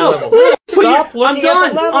looking at No. the levels. Stop looking I'm at the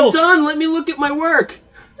done. levels. I'm done. Let me look at my work.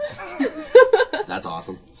 That's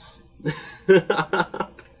awesome.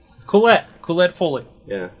 Colette Foley.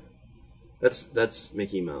 Yeah. That's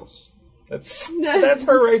Mickey Mouse. That's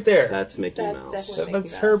her right there. That's Mickey That's Mouse. definitely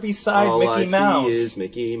That's Mickey her Mouse. beside All Mickey I Mouse see is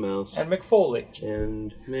Mickey Mouse. and Mick Foley.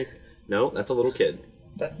 And Mick. No, that's a little kid.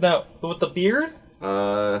 No, with the beard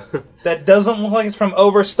That that doesn't look like it's from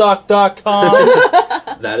Overstock.com.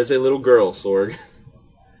 is a little girl, Sorg.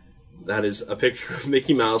 That is a picture of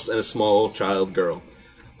Mickey Mouse and a small child girl.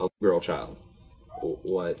 A girl child.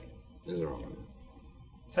 What is wrong?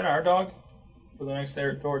 Is that our dog? Or the next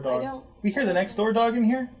door dog? I don't- We hear the next door dog in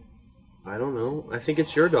here? I don't know. I think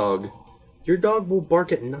it's your dog. Your dog will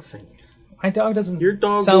bark at nothing. My dog doesn't Your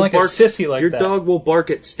dog sound will like bark, a sissy like your that. Your dog will bark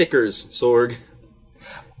at stickers, Sorg.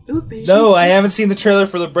 Look, baby, No, I haven't seen the trailer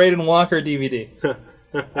for the Braden Walker DVD.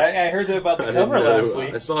 I heard about the cover last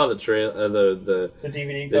week. I saw the the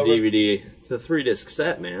DVD the cover. DVD. It's a 3-disc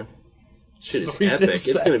set, man. Shit is 3-disc epic.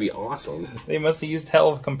 It's set. gonna be awesome. They must have used hell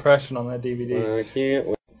of compression on that DVD. I can't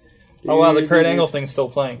wait. Oh wow, the Kurt Angle thing's still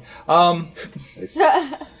playing. Do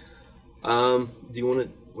you want to?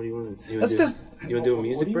 What do you want to? Let's just. You want to do a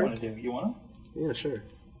music what do you break? want to do? You want to? Yeah, sure. You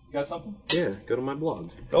got something? Yeah, go to my blog.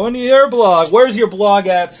 Go into your blog. Where's your blog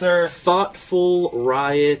at, sir?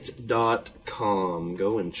 ThoughtfulRiot.com.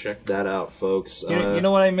 Go and check that out, folks. You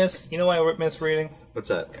know what I miss? You know what I miss reading? What's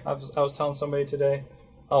that? I was telling somebody today.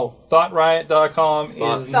 Oh, ThoughtRiot.com is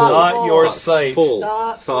Thoughtful. not your site.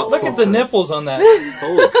 Thoughtful. Look at the nipples on that.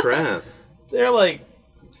 Holy crap. They're like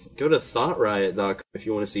Go to ThoughtRiot.com if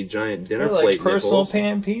you want to see giant dinner they're like plate personal nipples.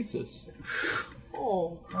 pan pizzas.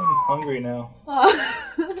 Oh. I'm hungry now.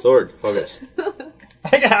 Sorg, focus.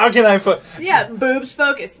 How can I put Yeah, boobs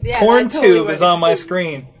focus. Yeah, Corn that totally tube is works. on my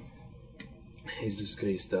screen? Jesus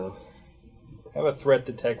Cristo. I have a threat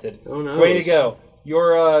detected. Oh no. Way to go.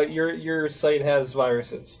 Your site has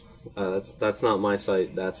viruses. That's not my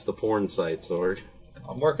site. That's the porn site, Sorg.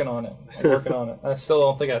 I'm working on it. I still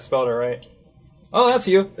don't think I spelled it right. Oh, that's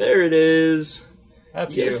you. There it is.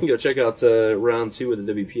 That's you you. guys can go check out round 2 of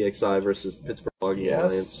the WPXI versus Pittsburgh Logging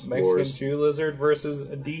Yes, Alliance Mexican Wars. Jew Lizard versus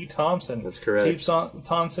D. Thompson. That's correct. Chief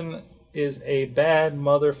Thompson is a bad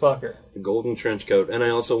motherfucker. The golden trench coat. And I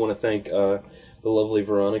also want to thank the lovely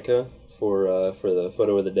Veronica for the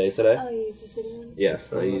photo of the day today. Oh, you used the city one? Yeah, I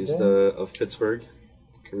Photo of the used day? of Pittsburgh.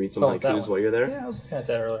 Can read some Oh, that haikus one. while you're there. Yeah, I was looking at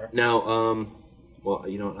that earlier. Now, well, I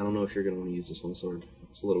don't know if you're going to want to use this one, Sword.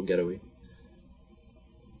 It's a little ghetto-y.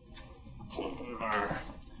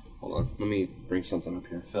 Hold on, let me bring something up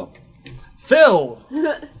here. Phil!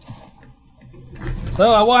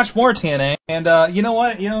 So I watched more TNA, and you know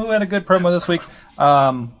what? You know who had a good promo this week?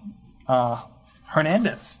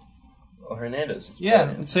 Hernandez. Oh, Hernandez. Yeah,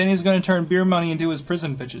 and saying he's going to turn beer money into his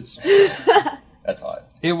prison pitches. That's hot.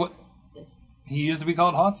 He used to be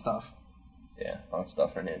called Hot Stuff. Yeah, Hot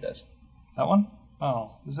Stuff Hernandez. That one?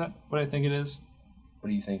 Oh, is that what I think it is? What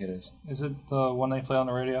do you think it is? Is it the one they play on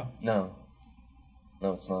the radio? No.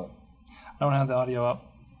 No, it's not. I don't have the audio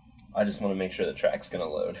up. I just want to make sure the track's going to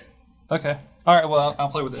load. Okay. Alright, well, I'll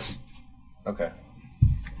play with this. Okay.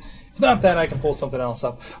 If not that, I can pull something else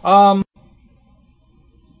up. But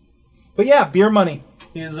yeah, Beer Money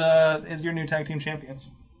is your new tag team champions.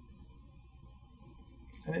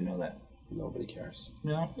 I didn't know that. Nobody cares.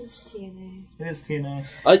 No? It's TNA. It is TNA.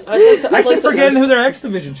 I keep forgetting who their X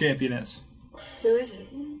Division champion is. Who is it?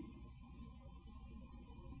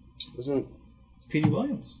 Wasn't... It's Petey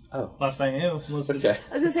Williams. Oh. Last I knew. Okay.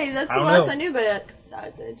 I was gonna say that's I the don't last know. I knew, but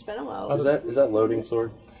it's been a while. Is that loading,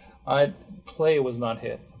 Sword? Play was not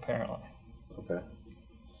hit, apparently. Okay.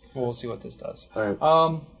 We'll see what this does. All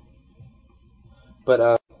right.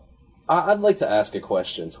 But I'd like to ask a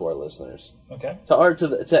question to our listeners. Okay.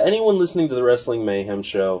 To anyone listening to the Wrestling Mayhem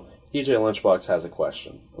show, DJ Lunchbox has a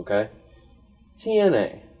question. Okay.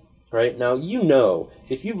 TNA, right now,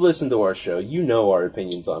 if you've listened to our show, you know our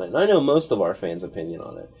opinions on it, and I know most of our fans' opinion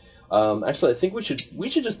on it. Actually, I think we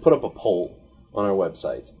should just put up a poll on our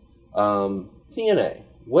website. TNA,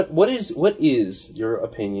 what is your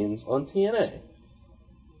opinions on TNA?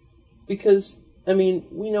 Because I mean,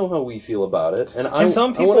 we know how we feel about it, and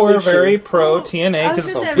some people are very pro TNA. I was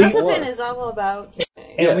going to say, WrestleFan is all about TNA.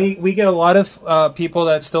 And we get a lot of people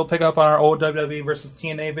that still pick up on our old WWE versus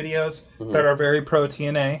TNA videos that are very pro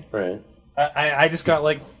TNA. Right. I just got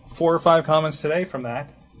like 4 or 5 comments today from that.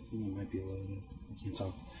 It might be a little bit. I can't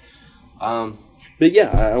tell. But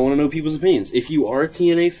yeah, I want to know people's opinions. If you are a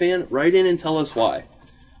TNA fan, write in and tell us why.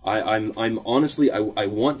 I'm honestly, I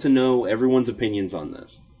want to know everyone's opinions on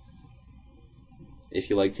this. If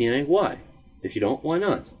you like TNA, why? If you don't, why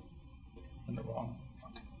not? In the wrong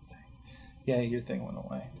fucking thing. Yeah, your thing went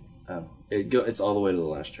away. Oh, it's all the way to the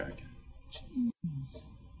last track. Jeez.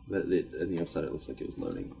 On the upside, it looks like it was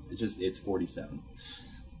loading. It's 47.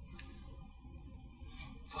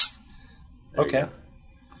 Okay.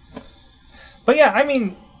 But yeah, I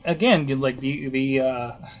mean, again, like the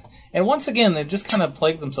and once again, they just kind of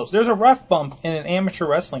plague themselves. There's a ref bump in an amateur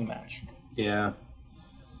wrestling match. Yeah.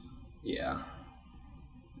 Yeah.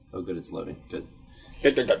 Oh, good, it's loading. Good.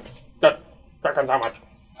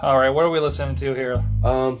 All right, what are we listening to here?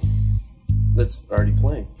 That's already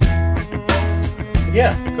playing.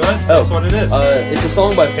 Yeah, go ahead. That's what it is. It's a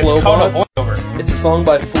song by Flowbots. It's a song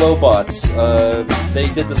by Flowbots. They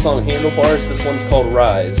did the song Handlebars. This one's called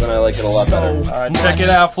Rise, and I like it a lot better. Check it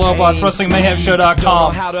out, Flowbots,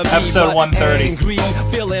 WrestlingMayhemShow.com, episode 130.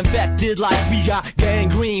 Feel infected like we got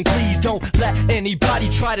gangrene. Please don't let anybody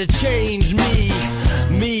try to change me.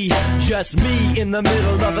 Me, just me, in the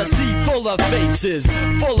middle of a sea full of faces,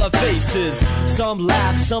 full of faces. Some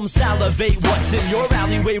laugh, some salivate. What's in your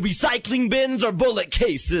alleyway? Recycling bins or bullet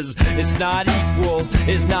cases? It's not equal,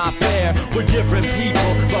 it's not fair. We're different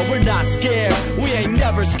people, but we're not scared. We ain't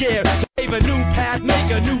never scared to pave a new path,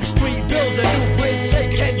 make a new street, build a new bridge.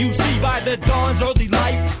 Say, can you see by the dawn's early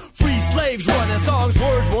light? Free slaves running songs,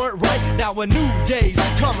 words weren't right. Now a new day's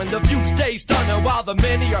coming, the few stay stunning while the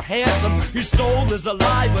many are handsome. Your soul is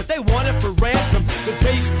alive, but they want it for ransom. The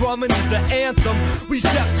bass drumming is the anthem. We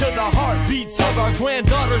step to the heartbeats of our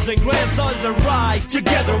granddaughters and grandsons and rise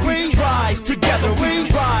together. We rise together.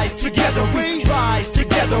 We rise together. We rise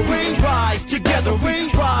together. We rise together. We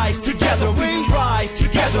rise together. We rise together. We rise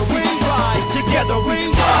together. We rise together. We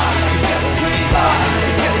rise together. We rise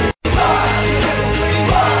together. We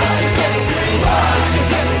rise together. We rise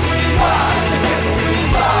together. We rise together. We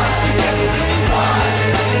rise together. We rise.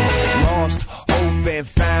 Lost hope and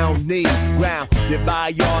found need, grounded by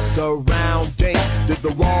your surroundings. Did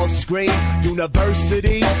the walls scream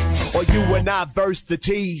universities, or you and I verse the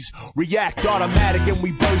T's? React automatic and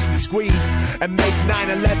we burst and squeeze and make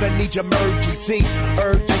 9/11 each emergency.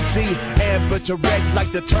 Urgency, amber to red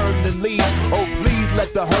like the turning leaves. Oh, please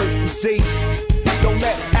let the hurt cease. Don't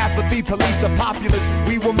let apathy police the populace.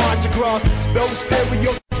 We will march across those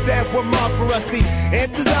stereotypes that were marked for us. The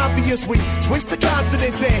answer's obvious. We switch the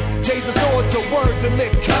consonants and change the sword to words and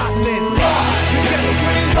lift continents. Rise together,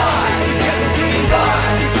 we rise together, we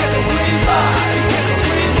rise together, we rise together,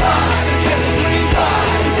 we rise together, we rise together, we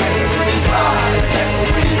rise together,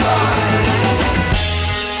 we rise.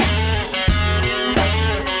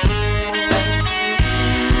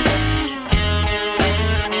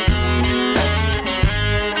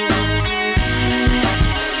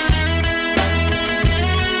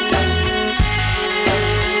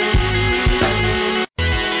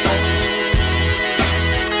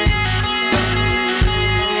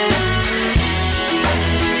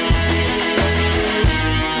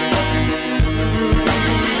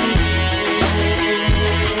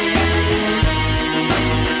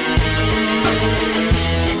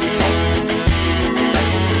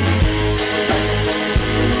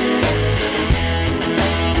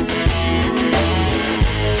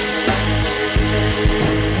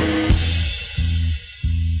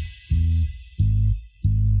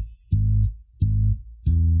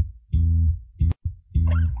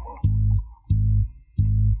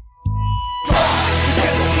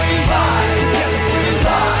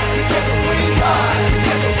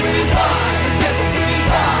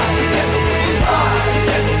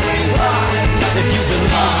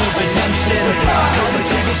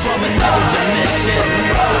 From another dimension.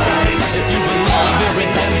 If you believe in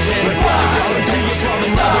redemption,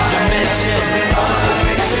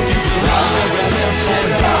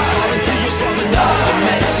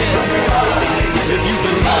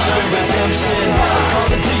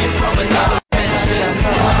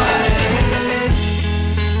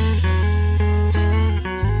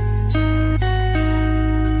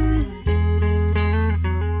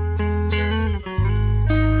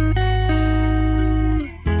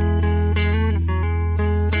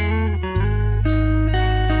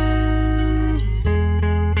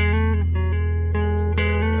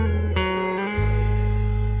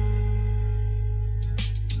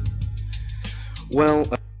 Well,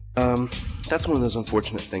 that's one of those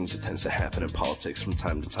unfortunate things that tends to happen in politics from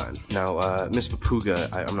time to time. Now, Miss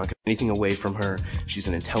Papuga, I'm not going to take anything away from her. She's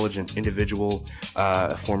an intelligent individual,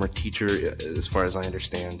 a former teacher, as far as I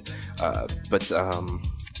understand. But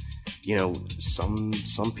you know, some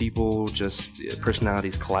people just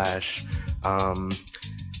personalities clash.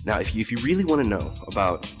 Now, if you really want to know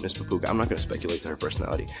about Miss Papuga, I'm not going to speculate to her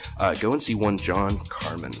personality. Go and see one John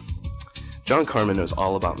Carmen. John Carmen knows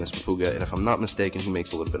all about Miss Papuga, and if I'm not mistaken, he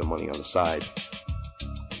makes a little bit of money on the side.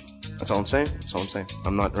 That's all I'm saying.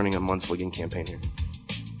 I'm not running a mudslinging campaign here.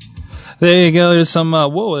 There you go. There's some,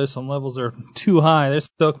 there's some levels that are too high. There's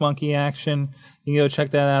Stoke Monkey action. You can go check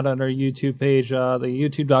that out on our YouTube page, the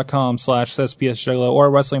youtube.com/SPSJuggalo or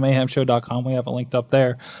WrestlingMayhemShow.com. We have it linked up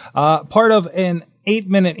there. Part of an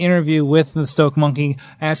 8-minute interview with the Stoke Monkey,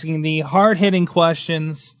 asking the hard-hitting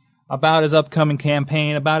questions about his upcoming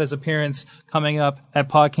campaign, about his appearance coming up at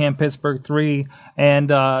PodCamp Pittsburgh 3, and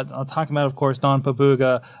talking about, of course, Don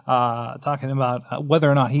Papuga, talking about whether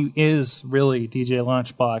or not he is really DJ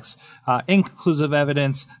Lunchbox. Inconclusive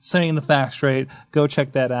evidence, setting the facts straight. Go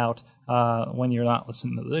check that out when you're not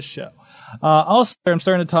listening to this show. Also, I'm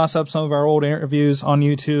starting to toss up some of our old interviews on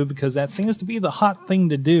YouTube because that seems to be the hot thing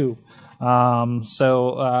to do.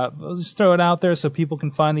 So we'll just throw it out there so people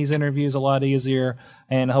can find these interviews a lot easier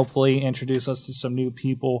and hopefully introduce us to some new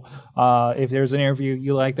people. If there's an interview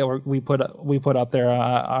you like that we put up there,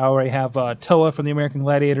 I already have Toa from the American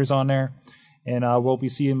Gladiators on there, and we'll be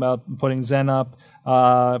seeing about putting Zen up.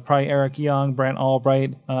 Probably Eric Young, Brent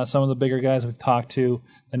Albright, some of the bigger guys we've talked to.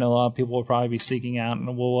 I know a lot of people will probably be seeking out,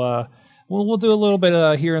 and we'll do a little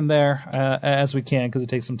bit here and there as we can because it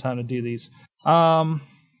takes some time to do these.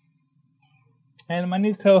 And my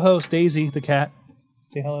new co-host, Daisy the cat.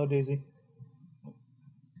 Say hello, Daisy.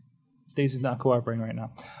 Daisy's not cooperating right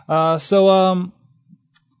now. So I'm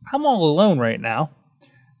all alone right now.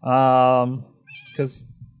 Because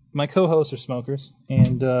my co-hosts are smokers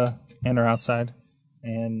and are outside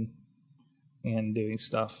and doing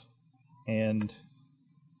stuff. And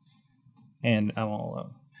I'm all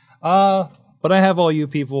alone. But I have all you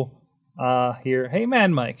people here. Hey,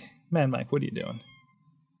 Mad Mike, what are you doing?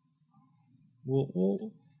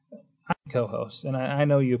 I'm co-host, and I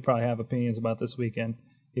know you probably have opinions about this weekend,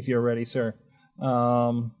 if you're ready, sir.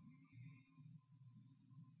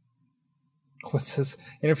 What's this?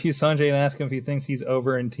 Interview Sanjay and ask him if he thinks he's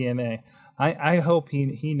over in TNA. I hope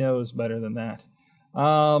he knows better than that.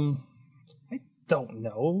 I don't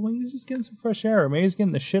know. He's just getting some fresh air. Maybe he's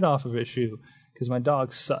getting the shit off of his shoe, because my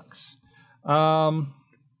dog sucks.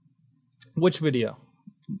 Which video?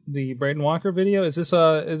 The Braden Walker video? Is this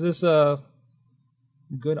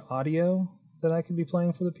good audio that I could be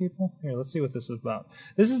playing for the people? Here, let's see what this is about.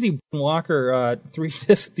 This is the Walker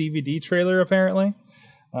 3-disc DVD trailer, apparently.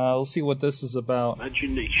 We'll see what this is about.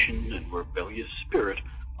 Imagination and rebellious spirit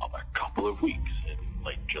of a couple of weeks in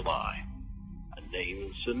late July. A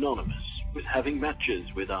name synonymous with having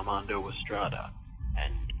matches with Armando Estrada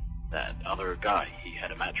and that other guy he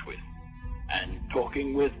had a match with, and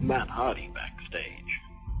talking with Matt Hardy backstage.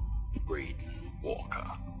 Braden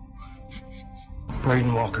Walker.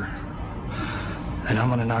 Braden Walker, and I'm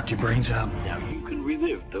gonna knock your brains out. Now you can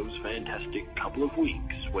relive those fantastic couple of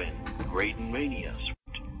weeks when Braden Mania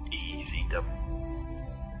swept ECW.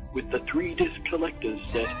 With the 3-disc collector's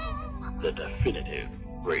set, the definitive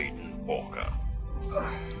Braden Walker.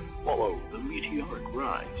 Follow the meteoric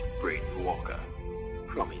rise of Braden Walker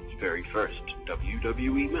from his very first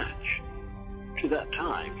WWE match to that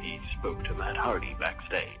time he spoke to Matt Hardy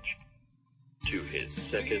backstage, to his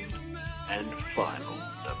second and final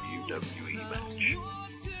WWE match.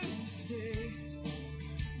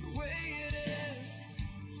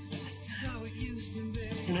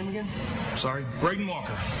 Your name again? Sorry, Braden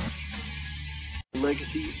Walker.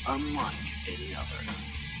 Legacy unlike any other.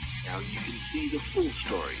 Now you can see the full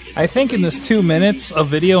story. I think in this 2 minutes of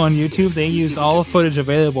video on YouTube, they used all the footage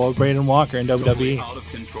available of Braden Walker in WWE. Out of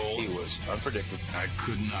control. He was unpredictable. I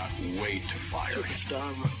could not wait to fire him.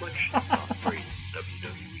 Star reflection of Braden's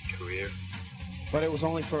WWE career. But it was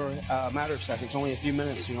only for a matter of seconds, only a few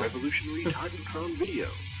minutes, you know. Revolutionary Titantron video.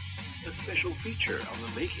 A special feature on the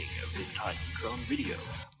making of his Titantron video.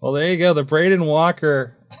 Well, there you go, the Braden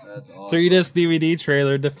Walker awesome. 3-disc DVD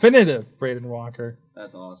trailer, definitive Braden Walker.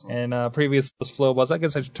 That's awesome. And previous was Flowbuzz. I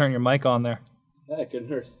guess I should turn your mic on there. Yeah, it couldn't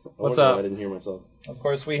hurt. What's up? I didn't hear myself. Of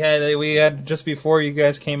course, we had just before you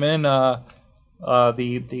guys came in the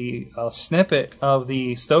snippet of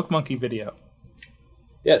the Stoke Monkey video.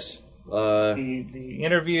 Yes. The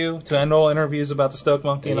interview to end all interviews about the Stoke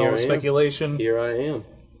Monkey and all the speculation. Here I am,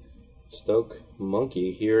 Stoke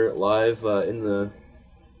Monkey, here live in the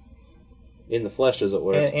In the flesh, as it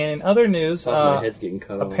were. And in other news, my head's getting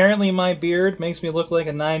cut off. apparently my beard makes me look like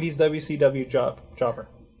a 90s WCW jobber.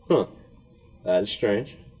 Huh. That is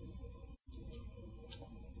strange.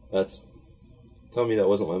 Tell me that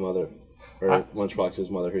wasn't my mother. Or Lunchbox's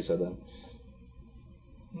mother who said that.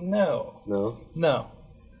 No. No? No.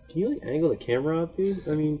 Can you, like, angle the camera up, dude?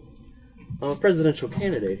 I mean, I'm a presidential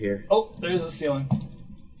candidate here. Oh, there's the ceiling.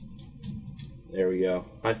 There we go.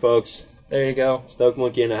 Hi, folks. There you go. Stoke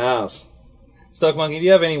Monkey in the house. Stoke Monkey, do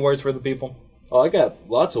you have any words for the people? Oh, I got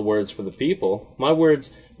lots of words for the people. My words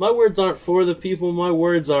aren't for the people. My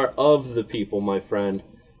words are of the people, my friend.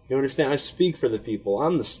 You understand? I speak for the people.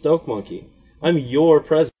 I'm the Stoke Monkey. I'm your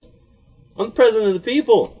president. I'm the president of the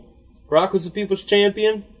people. Brock was the people's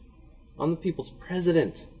champion. I'm the people's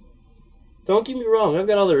president. Don't get me wrong. I've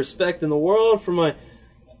got all the respect in the world for my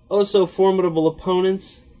oh-so-formidable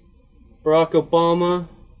opponents. Barack Obama,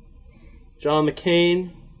 John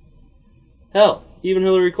McCain. Hell, even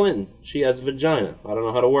Hillary Clinton. She has a vagina. I don't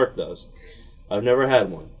know how to work those. I've never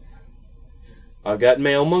had one. I've got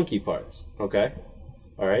male monkey parts. Okay?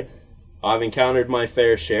 Alright? I've encountered my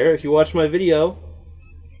fair share. If you watch my video,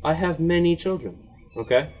 I have many children.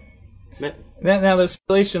 Okay? Now there's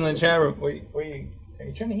speculation in the chat room. Are you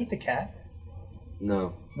trying to eat the cat?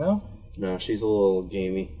 No. No? No, she's a little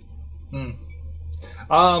gamey.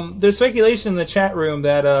 There's speculation in the chat room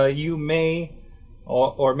that you may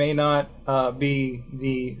or may not be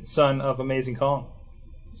the son of Amazing Kong.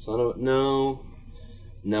 No.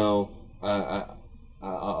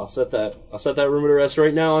 I'll set that rumor to rest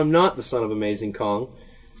right now. I'm not the son of Amazing Kong.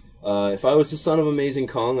 If I was the son of Amazing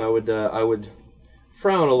Kong, I would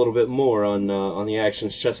frown a little bit more on the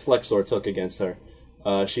actions Chess Flexor took against her.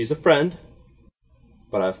 She's a friend,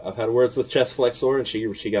 but I've had words with Chess Flexor, and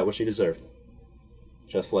she got what she deserved.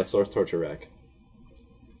 Chess Flexor torture rack.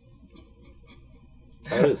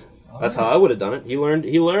 That is. That's how I would have done it. He learned.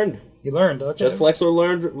 He learned. Okay. Chess Flexor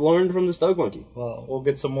learned from the Stoke Monkey. Well, we'll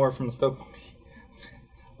get some more from the Stoke Monkey.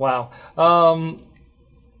 Wow.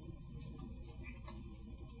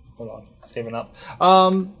 Hold on, saving up.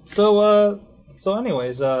 So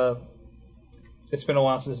anyways, it's been a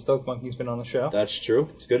while since Stoke Monkey's been on the show. That's true.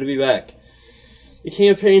 It's good to be back. The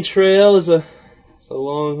campaign trail is a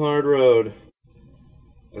long, hard road.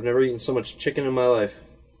 I've never eaten so much chicken in my life.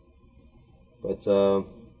 But,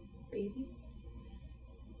 babies?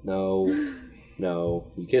 No,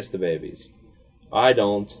 you kiss the babies. I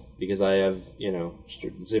don't, because I have,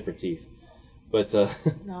 zipper teeth. But,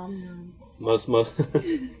 Nom. most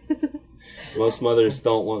mothers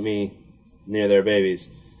don't want me near their babies,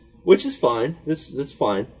 which is fine. That's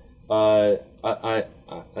fine.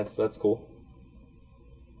 That's cool.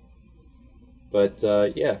 But,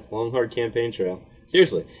 yeah, long, hard campaign trail.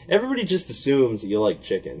 Seriously, everybody just assumes that you like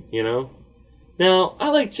chicken, Now, I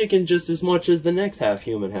like chicken just as much as the next half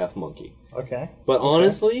human, half monkey. Okay. But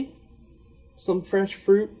honestly, some fresh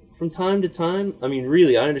fruit from time to time. I mean,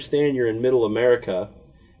 really, I understand you're in middle America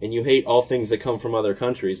and you hate all things that come from other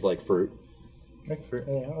countries like fruit. Like fruit,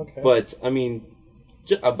 yeah, okay. But, I mean,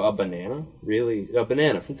 a banana? Really? A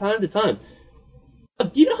banana from time to time. Do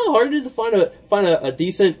you know how hard it is to find a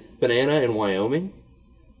decent banana in Wyoming?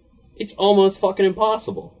 It's almost fucking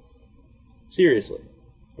impossible. Seriously.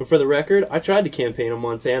 And for the record, I tried to campaign in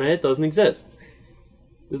Montana. It doesn't exist.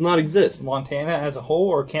 It does not exist. Montana as a whole,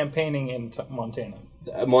 or campaigning in Montana?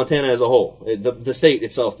 Montana as a whole. The state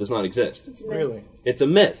itself does not exist. Really? It's a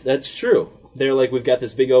myth. That's true. They're like, we've got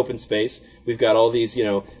this big open space. We've got all these,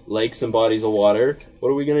 lakes and bodies of water. What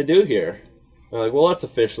are we going to do here? They're like, well, lots of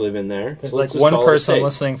fish live in there. There's so like one person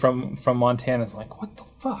listening from Montana is like, what the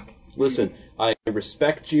fuck? Listen, I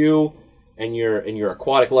respect you and your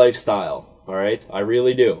aquatic lifestyle. All right, I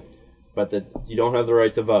really do, but you don't have the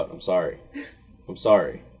right to vote. I'm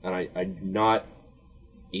sorry, and I do not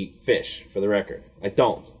eat fish. For the record, I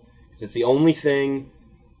don't. It's the only thing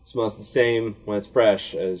that smells the same when it's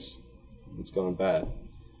fresh as it's gone bad.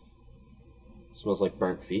 It smells like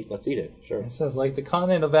burnt feet. Let's eat it. Sure. It says like the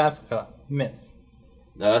continent of Africa myth.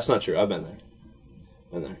 No, that's not true. I've been there.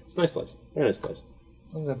 It's a nice place. Very nice place.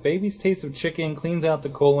 There's a baby's taste of chicken cleans out the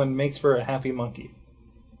colon, makes for a happy monkey.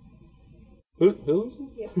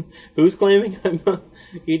 Who's claiming I'm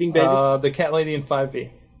eating babies? The cat lady in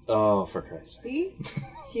 5B. Oh, for Christ's sake. See?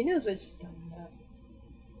 She knows what she's talking about.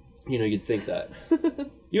 You'd think that.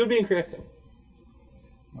 You would be incorrect,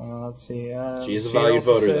 though. Let's see. She is a valued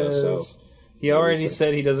voter, though, so... He already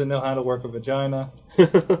said he doesn't know how to work a vagina.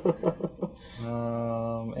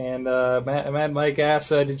 And Mad Mike asks,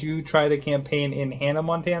 did you try to campaign in Hannah,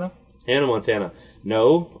 Montana? Hannah, Montana.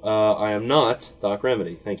 No, I am not Doc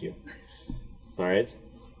Remedy. Thank you. All right.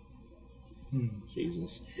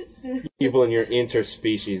 Jesus. People in your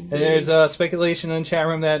interspecies. And there's speculation in the chat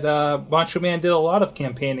room that Macho Man did a lot of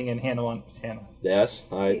campaigning in Hannah, Montana. Yes,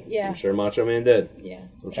 Yeah. I'm sure Macho Man did. Yeah.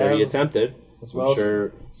 I'm sure he attempted. As well I'm sure.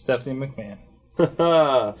 as Stephanie McMahon.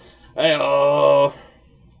 Hey-oh.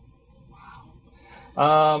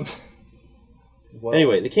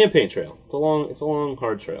 Anyway, the campaign trail. It's a long,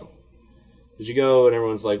 hard trail. Because you go and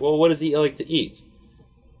everyone's like, well, what does he like to eat?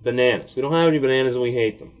 Bananas. We don't have any bananas and we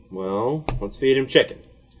hate them. Well, let's feed him chicken.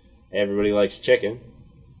 Everybody likes chicken.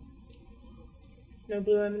 No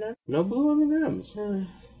blue M&Ms? No blue M&Ms.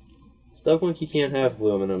 Stoke Monkey can't have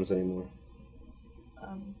blue M&Ms anymore.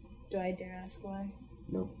 Do I dare ask why?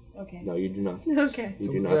 No. Okay. No, you do not. Okay.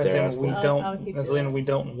 You do not dare ask why. I'll keep As in, we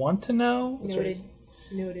don't want to know. Noted.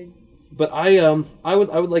 But I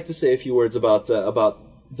would like to say a few words about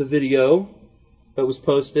the video that was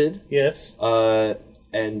posted. Yes.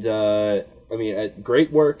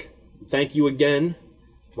 Great work. Thank you again,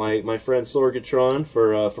 my friend Sorgatron,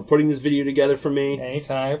 for putting this video together for me.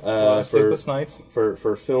 Anytime. Sleepless nights.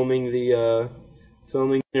 For filming the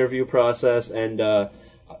interview process, and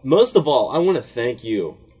most of all, I want to thank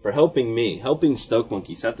you for helping Stoke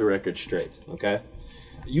Monkey set the record straight. Okay.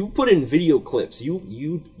 You put in video clips. You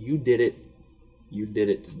did it. You did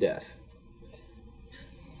it to death.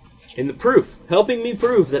 In the proof, helping me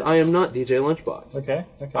prove that I am not DJ Lunchbox. Okay.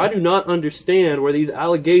 I do not understand where these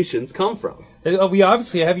allegations come from. We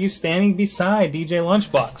obviously have you standing beside DJ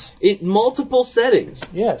Lunchbox. In multiple settings.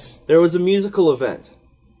 Yes. There was a musical event.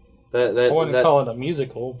 I wouldn't call it a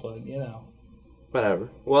musical, but you know. Whatever.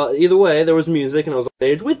 Well, either way, there was music, and I was on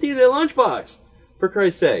stage with DJ Lunchbox. For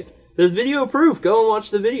Christ's sake. There's video proof. Go and watch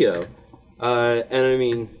the video. There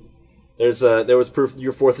was proof of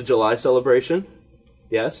your 4th of July celebration.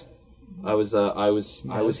 Yes. I was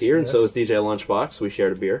here, and so was DJ Lunchbox. We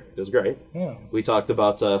shared a beer. It was great. Yeah. We talked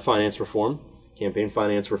about finance reform, campaign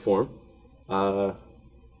finance reform,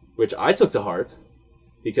 which I took to heart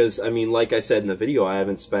because like I said in the video, I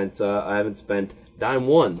haven't spent dime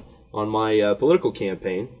one on my political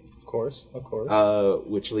campaign. Of course.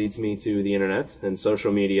 Which leads me to the internet and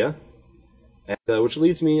social media, and which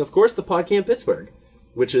leads me, of course, to PodCamp Pittsburgh,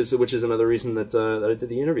 which is another reason that I did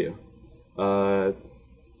the interview.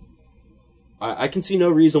 I can see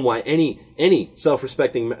no reason why any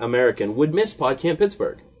self-respecting American would miss PodCamp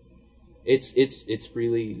Pittsburgh. It's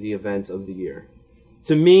really the event of the year.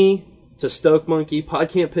 To me, to Stoke Monkey,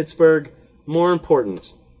 PodCamp Pittsburgh, more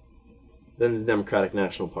important than the Democratic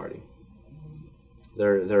National Party.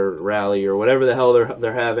 Their rally or whatever the hell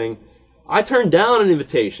they're having. I turned down an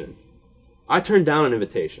invitation.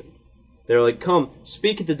 They're like, come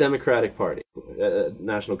speak at the Democratic Party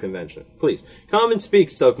National Convention, please come and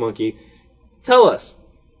speak, Stoke Monkey. Tell us.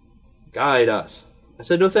 Guide us. I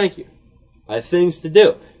said, no, thank you. I have things to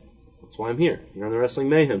do. That's why I'm here. You're on the Wrestling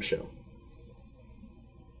Mayhem show.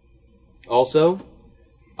 Also,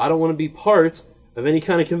 I don't want to be part of any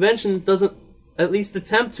kind of convention that doesn't at least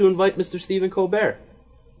attempt to invite Mr. Stephen Colbert.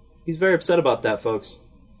 He's very upset about that, folks.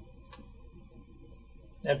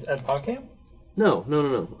 At PodCamp? No.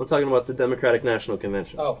 I'm talking about the Democratic National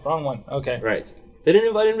Convention. Oh, wrong one. Okay. Right. They didn't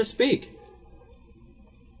invite him to speak.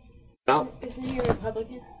 Isn't he a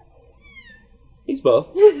Republican? He's both.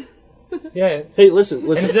 Yeah. Hey, listen.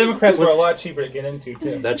 And the Democrats were a lot cheaper to get into,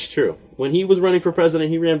 too. That's true. When he was running for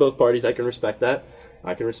president, he ran both parties. I can respect that.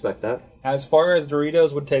 As far as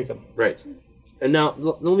Doritos would take him. Right. And now,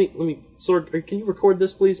 let me, Sorg, can you record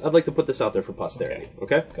this, please? I'd like to put this out there for posterity.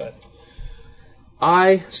 Okay? Good.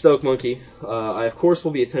 I, Stoke Monkey, I of course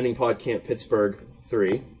will be attending PodCamp Pittsburgh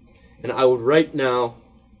 3, and I would right now,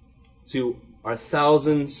 to our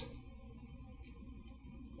thousands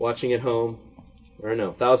watching at home, or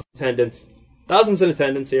no, thousands in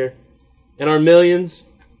attendance here, and our millions,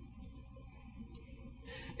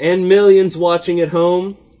 and millions watching at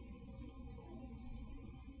home,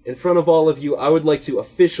 in front of all of you, I would like to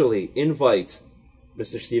officially invite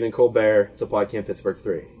Mr. Stephen Colbert to PodCamp Pittsburgh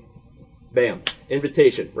 3. Bam.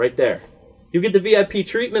 Invitation, right there. You get the VIP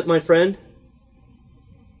treatment, my friend.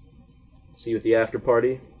 See you at the after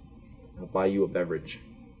party. I'll buy you a beverage.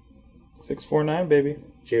 649, baby.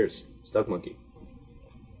 Cheers. Stoke Monkey.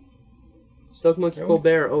 Stoke Monkey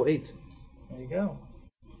Colbert 08. There you go.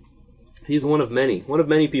 He's one of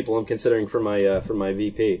many people I'm considering for my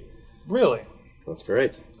VP. Really? That's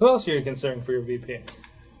great. Who else are you considering for your VP?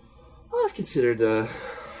 I've considered,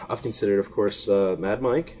 of course, Mad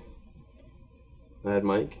Mike.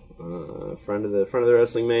 Friend of the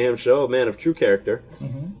Wrestling Mayhem show, a man of true character.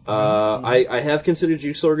 Mm-hmm. I have considered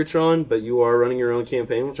you, Sorgatron, but you are running your own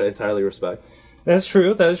campaign, which I entirely respect. That's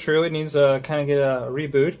true. That is true. It needs to kind of get a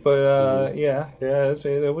reboot, but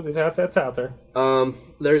that's out there.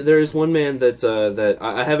 There is one man that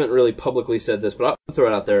I haven't really publicly said this, but I'll throw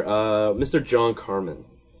it out there. Mr. John Carmen.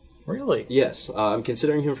 Really? Yes, I'm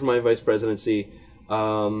considering him for my vice presidency,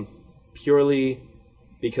 purely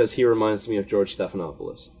because he reminds me of George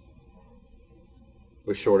Stephanopoulos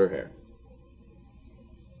with shorter hair.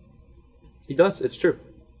 He does. It's true.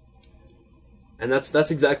 And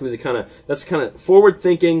that's exactly the kind of forward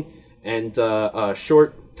thinking and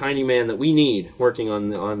short, tiny man that we need working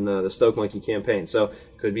on the Stoke Monkey campaign. So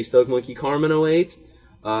could be Stoke Monkey Carmen 08,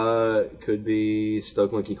 could be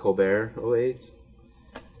Stoke Monkey Colbert 08.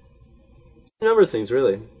 A number of things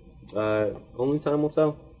really. Only time will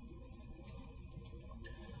tell.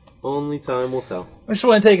 Only time will tell. I just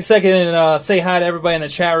want to take a second and say hi to everybody in the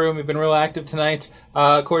chat room. We've been real active tonight.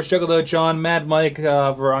 Of course, Juggalo John, Mad Mike,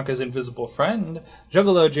 Veronika's invisible friend,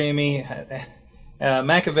 Juggalo Jamie,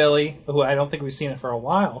 Machiavelli, who I don't think we've seen it for a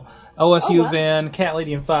while, OSU Van, Cat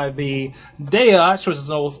Lady and 5B, Dayosh, which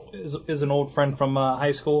is an old friend from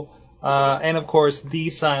high school, and of course,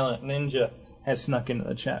 The Silent Ninja has snuck into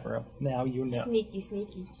the chat room. Now you know. Sneaky.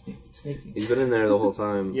 He's been in there the whole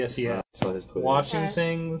time. Yes, he has. Saw his Twitter. Watching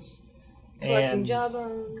things. Collecting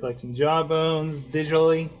and collecting jawbones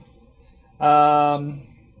digitally.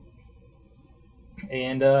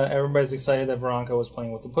 And everybody's excited that Veronica was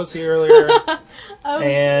playing with the pussy earlier.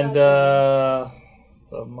 And the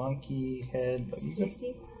monkey head.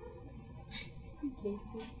 Tasty.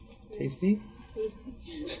 Tasty?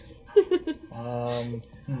 Tasty.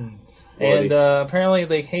 And apparently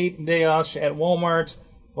they hate Dayosh at Walmart.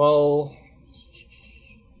 Well,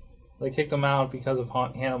 they kicked him out because of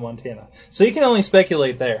Hannah Montana. So you can only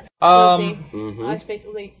speculate there. I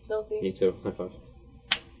speculate filthy. Me too. High five.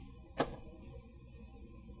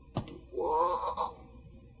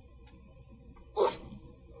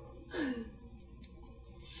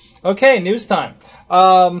 Okay, news time.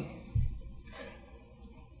 I'm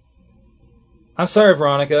sorry,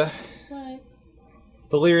 Veronica. What?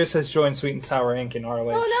 Delirious has joined Sweet and Sour Inc. in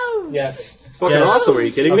ROH. Oh no! Yes. It's fucking awesome. Are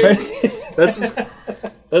you kidding me?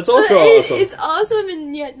 That's also awesome. It's awesome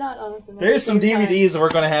and yet not awesome. There's some DVDs that we're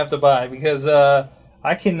going to have to buy because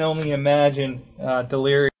I can only imagine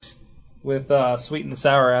Delirious with Sweet and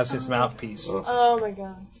Sour as his mouthpiece. Oh my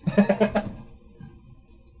god.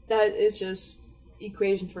 That is just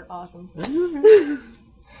equation for awesome.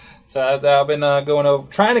 So I've been going over,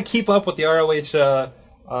 trying to keep up with the ROH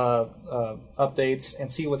updates and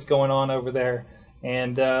see what's going on over there,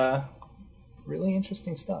 and really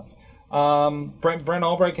interesting stuff. Brent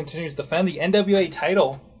Albright continues to defend the NWA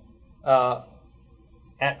title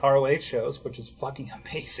at ROH shows, which is fucking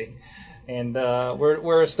amazing. And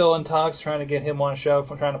we're still in talks trying to get him on a show,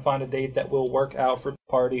 trying to find a date that will work out for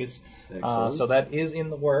parties. So that is in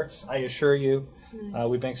the works, I assure you. Nice.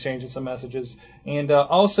 We've been exchanging some messages. And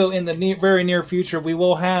also in the very near future, we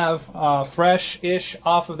will have fresh-ish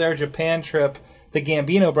off of their Japan trip, the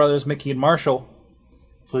Gambino brothers, Mickey and Marshall.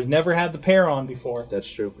 So we've never had the pair on before. That's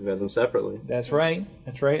true. We've had them separately. That's right.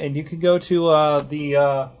 And you can go to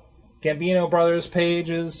the Gambino brothers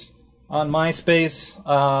pages on MySpace.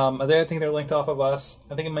 I think they're linked off of us.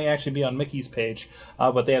 I think it may actually be on Mickey's page.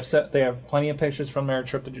 But they have plenty of pictures from their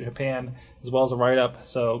trip to Japan, as well as a write-up.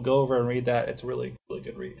 So go over and read that. It's a really, really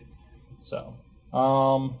good read. So,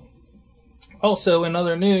 also in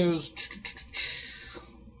other news,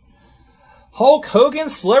 Hulk Hogan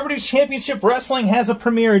Celebrity Championship Wrestling has a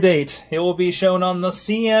premiere date. It will be shown on the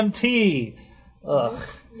CMT. Ugh.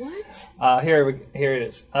 What? Here it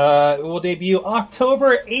is. It will debut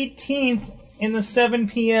October 18th in the 7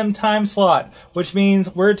 p.m. time slot, which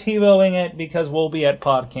means we're TiVoing it because we'll be at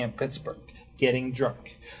PodCamp Pittsburgh getting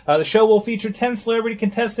drunk. The show will feature 10 celebrity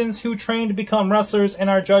contestants who train to become wrestlers and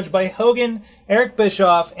are judged by Hogan, Eric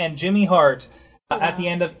Bischoff, and Jimmy Hart at the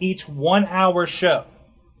end of each 1-hour show.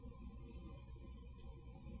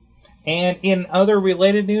 And in other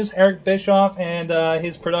related news, Eric Bischoff and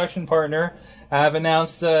his production partner have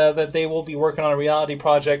announced that they will be working on a reality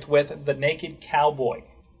project with the Naked Cowboy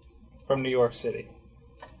from New York City.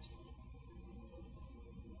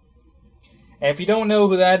 And if you don't know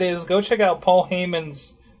who that is, go check out Paul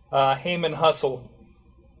Heyman's Heyman Hustle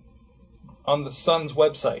on the Sun's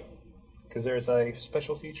website, because there's a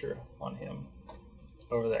special feature on him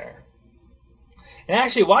over there. And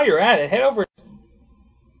actually, while you're at it, head over,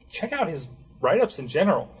 check out his write-ups in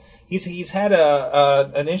general. He's had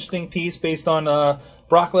an interesting piece based on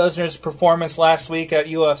Brock Lesnar's performance last week at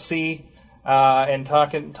UFC, and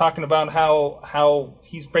talking about how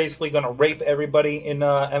he's basically going to rape everybody in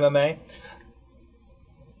MMA.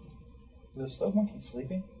 Is the Stoke Monkey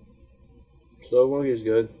sleeping? Stoic Monkey's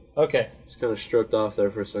good. Okay. Just kind of stroked off there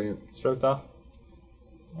for a second. Stroked off.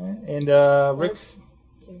 All right. And Rick.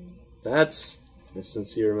 That's a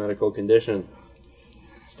sincere medical condition.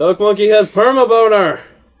 Stoic Monkey has permaboner.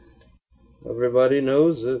 Everybody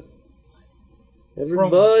knows it.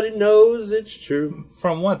 Everybody knows it's true.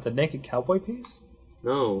 From what? The Naked Cowboy piece?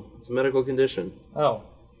 No, it's a medical condition. Oh.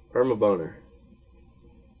 Permaboner.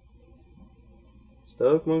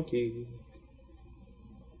 Stoic Monkey.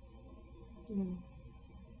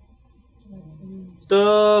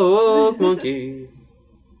 Stoic Monkey.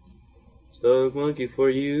 Stoic Monkey for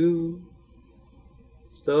you.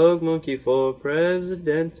 Stoic Monkey for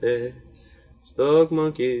Presidente. Stoic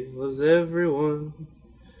Monkey loves everyone.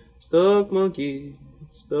 Stoic Monkey,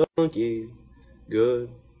 good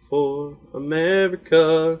for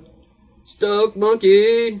America. Stoic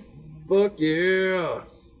Monkey, fuck yeah.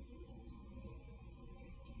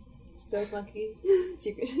 Stoic Monkey,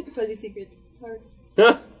 secret, fuzzy secret heart.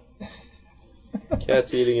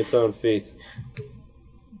 Cat's eating its own feet.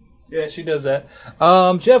 Yeah, she does that.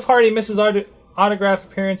 Jeff Hardy misses autograph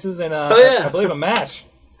appearances in I believe a match.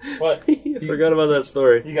 What? I forgot about that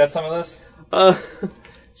story. You got some of this?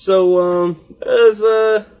 So, as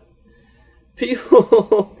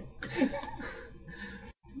people...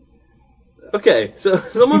 Okay, so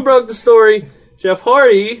someone broke the story. Jeff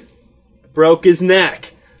Hardy broke his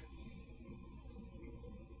neck.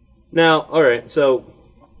 Now, alright, so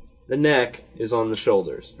the neck is on the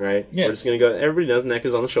shoulders, right? Yes. We're just going to go... Everybody knows neck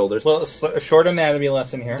is on the shoulders. Well, it's a short anatomy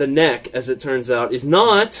lesson here. The neck, as it turns out, is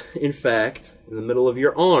not, in fact, in the middle of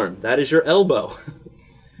your arm. That is your elbow.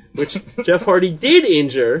 Which Jeff Hardy did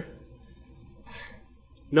injure,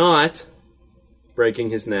 not breaking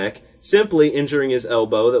his neck, simply injuring his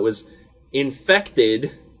elbow that was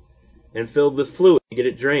infected and filled with fluid to get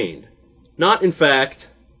it drained. Not, in fact,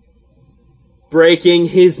 breaking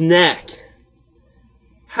his neck.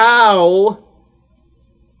 How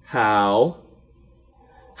do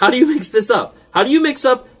you mix this up? How do you mix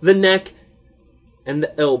up the neck and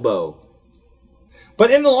the elbow?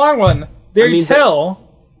 But in the long run,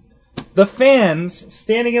 the fans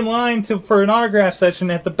standing in line for an autograph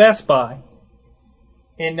session at the Best Buy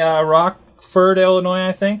in Rockford, Illinois,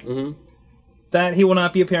 I think, that he will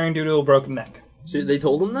not be appearing due to a broken neck. So they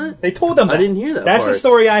told him that? They told him that. I didn't hear that That's part. the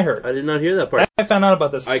story I heard. I did not hear that part. I found out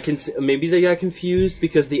about this. I can see, maybe they got confused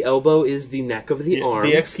because the elbow is the neck of the arm.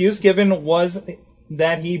 The excuse given was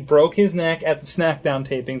that he broke his neck at the Snackdown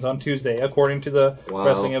tapings on Tuesday, according to the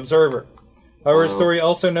Wrestling Observer. However, the story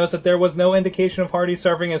also notes that there was no indication of Hardy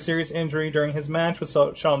suffering a serious injury during his match with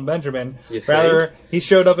Sean Benjamin. Rather, he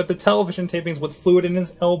showed up at the television tapings with fluid in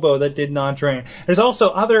his elbow that did not drain. There's also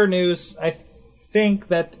other news, I think,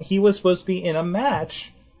 that he was supposed to be in a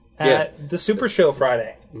match at the Super Show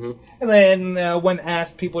Friday. And then when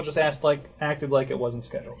asked, people just acted like it wasn't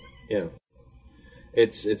scheduled. Yeah.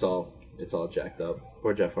 It's all jacked up.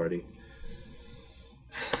 Poor Jeff Hardy.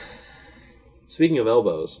 Speaking of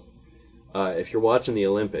elbows, if you're watching the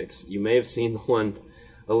Olympics, you may have seen the one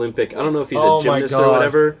Olympic. I don't know if he's a gymnast or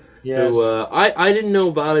whatever. Yes. Who I didn't know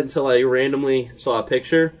about it until I randomly saw a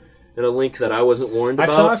picture and a link that I wasn't warned about.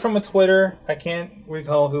 I saw it from a Twitter. I can't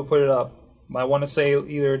recall who put it up. I want to say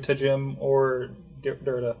either to Jim or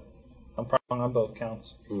Dirta. I'm probably wrong on both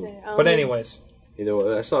counts. But anyways. Either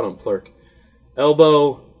way, I saw it on Plurk.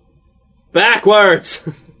 Elbow backwards!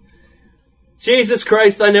 Jesus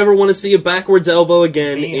Christ, I never want to see a backwards elbow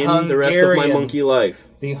again in the rest of my monkey life.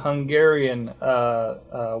 The Hungarian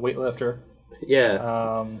weightlifter.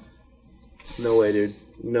 Yeah. No way, dude.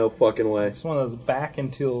 No fucking way. It's one of those back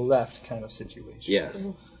and to the left kind of situations. Yes.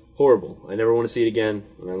 Horrible. I never want to see it again.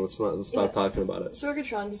 Let's stop talking about it.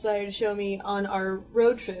 Sorgatron decided to show me on our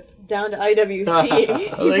road trip down to IWC.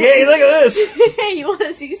 I was like, hey, look at this! Hey, you want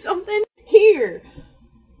to see something? Here!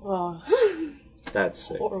 Oh. That's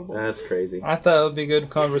sick. Horrible. That's crazy. I thought it would be a good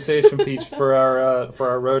conversation piece for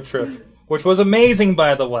our road trip, which was amazing,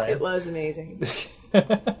 by the way. It was amazing.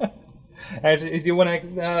 Actually, do you want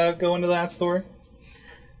to go into that story?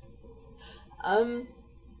 I'm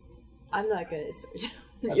not good at storytelling.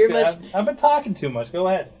 You're much. I've been talking too much. Go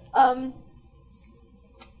ahead.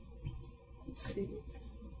 Let's see.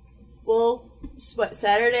 Well,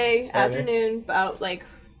 Saturday afternoon, about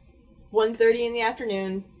 1:30 in the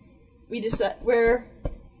afternoon, we're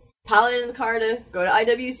piloting in the car to go to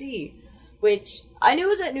IWC, which I knew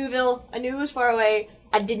was at Newville. I knew it was far away.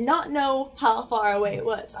 I did not know how far away it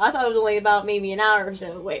was. I thought it was only about maybe an hour or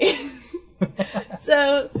so away.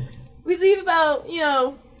 So we leave about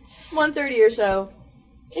 1:30 or so.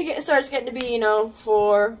 It starts getting to be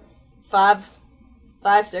 4, 5,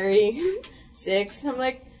 5:30, 6. I'm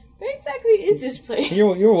like, where exactly is this place? You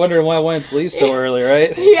were wondering why I wanted to leave so early,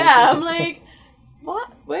 right? Yeah, I'm like,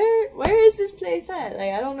 what? Where is this place at?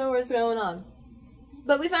 Like, I don't know what's going on.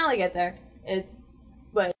 But we finally get there.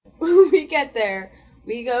 But when we get there,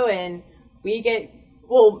 we go in,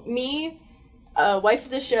 me, wife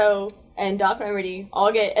of the show, and Doc Remedy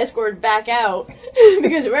all get escorted back out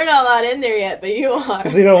because we're not allowed in there yet, but you are.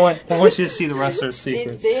 Because they don't want you to see the wrestlers'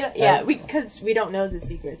 secrets. Because we don't know the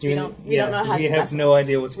secrets. We don't know how to We have no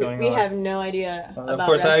idea what's going on. We have no idea about Of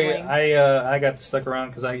course, wrestling. I got stuck around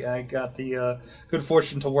because I got the good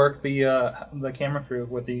fortune to work the camera crew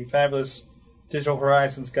with the fabulous Digital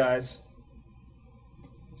Horizons guys.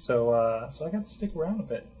 So I got to stick around a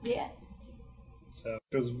bit. Yeah. So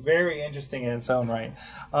it was very interesting in its own right.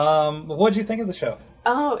 What did you think of the show?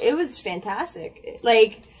 Oh, it was fantastic.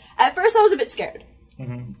 Like, at first I was a bit scared.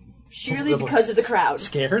 Mm-hmm. Surely because of the crowd.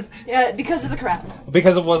 Scared? Yeah, because of the crowd.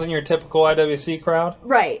 Because it wasn't your typical IWC crowd?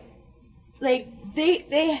 Right. Like,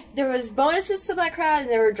 there was bonuses to that crowd and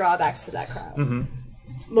there were drawbacks to that crowd.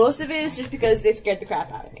 Mm-hmm. Most of it is just because they scared the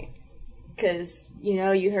crap out of me. Because,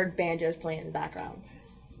 you heard banjos playing in the background.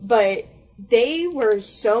 But they were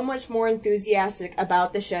so much more enthusiastic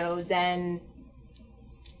about the show than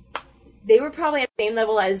they were probably at the same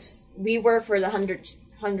level as we were for the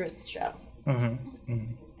 100th show. Mm-hmm.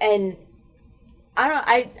 Mm-hmm. And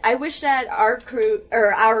I wish that our crew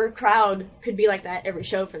or our crowd could be like that every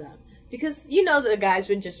show for them, because the guys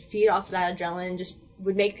would just feed off that adrenaline, just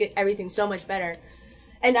would make everything so much better.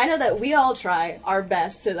 And I know that we all try our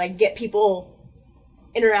best to get people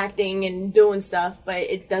interacting and doing stuff, but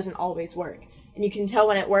it doesn't always work. And you can tell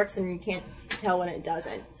when it works and you can't tell when it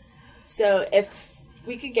doesn't. So if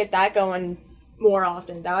we could get that going more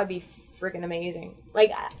often, that would be freaking amazing.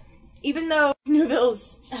 Even though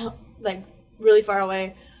Newville's really far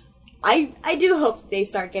away, I do hope they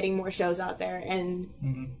start getting more shows out there and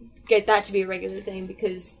get that to be a regular thing,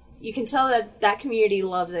 because you can tell that community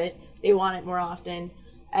loves it. They want it more often.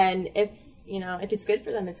 And if it's good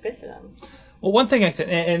for them, it's good for them. Well, one thing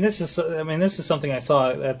this is something I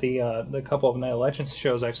saw at the couple of night elections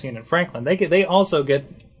shows I've seen in Franklin. They also get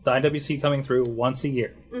the IWC coming through once a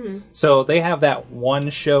year, so they have that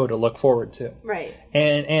one show to look forward to. Right.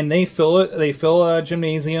 And they fill it. They fill a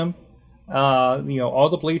gymnasium, all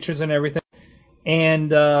the bleachers and everything,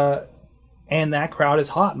 and that crowd is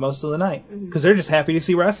hot most of the night because they're just happy to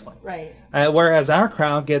see wrestling. Right. Whereas our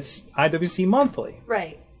crowd gets IWC monthly.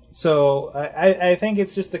 Right. So I think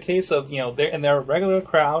it's just the case of they're a regular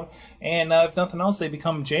crowd, and if nothing else, they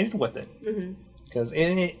become jaded with it. Because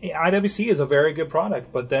IWC is a very good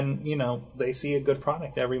product, but then they see a good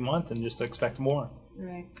product every month and just expect more,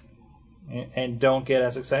 right? And don't get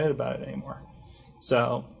as excited about it anymore.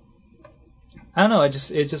 So I don't know. It's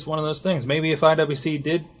just one of those things. Maybe if IWC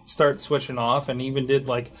did start switching off and even did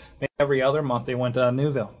maybe every other month they went to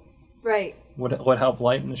Newville, right? Would help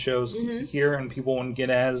lighten the shows here, and people wouldn't get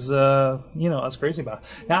as as crazy about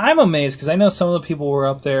it. Now I'm amazed because I know some of the people who were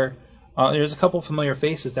up there. There's a couple familiar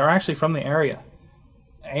faces. They're actually from the area,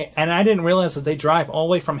 and I didn't realize that they drive all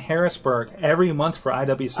the way from Harrisburg every month for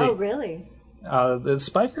IWC. Oh, really? The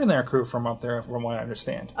Spiker and their crew from up there, from what I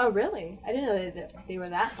understand. Oh, really? I didn't know that they were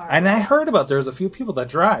that far. And I heard about there's a few people that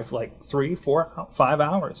drive 3, 4, 5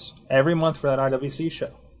 hours every month for that IWC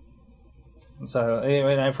show. So,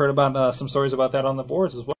 and I've heard about some stories about that on the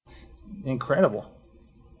boards as well. Incredible.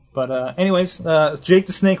 But anyways, Jake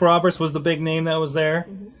the Snake Roberts was the big name that was there.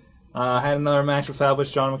 Had another match with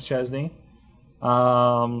Fabulous John McChesney.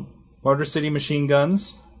 Motor City Machine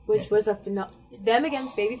Guns. Which was them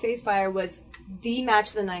against Babyface Fire was the match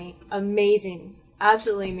of the night. Amazing.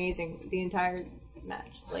 Absolutely amazing. The entire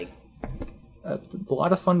match. A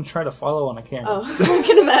lot of fun to try to follow on a camera. Oh, I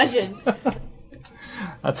can imagine.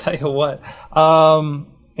 I'll tell you what.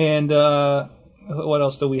 And what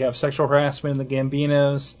else do we have? Sexual Harassment in the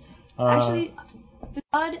Gambinos. Actually,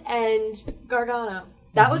 Todd and Gargano.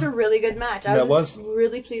 That was a really good match. I was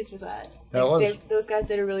really pleased with that. Those guys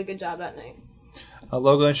did a really good job that night.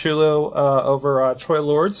 Logo and Shulo over Troy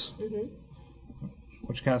Lords,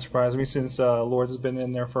 which kind of surprised me since Lords has been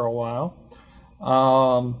in there for a while.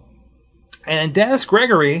 And Dennis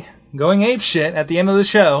Gregory going apeshit at the end of the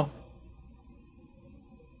show.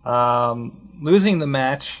 Losing the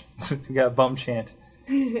match. We got a bum chant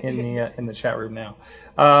in the chat room now.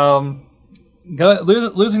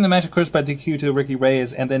 Losing the match, of course, by DQ to Ricky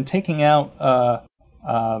Reyes, and then taking out.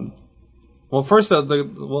 First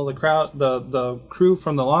the crowd, the crew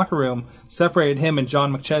from the locker room separated him and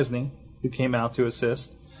John McChesney, who came out to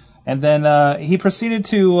assist, and then he proceeded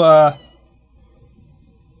to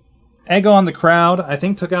egg on the crowd. I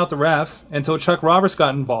think took out the ref until Chuck Roberts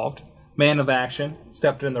got involved. man of action,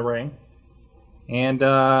 stepped in the ring, and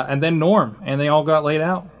then Norm, and they all got laid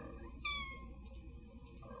out.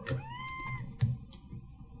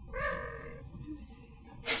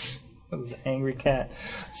 That was an angry cat.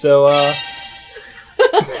 So,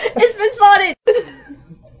 it's been funny.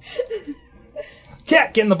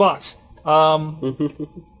 Cat, get in the box.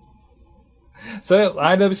 So,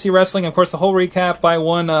 IWC Wrestling, of course, the whole recap by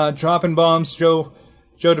one Dropping Bombs, Joe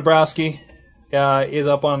Dabrowski, is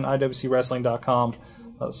up on IWCWrestling.com.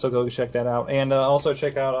 So go check that out. And also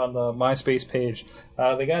check out on the MySpace page.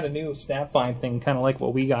 They got a new Snapvine thing, kind of like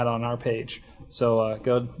what we got on our page. So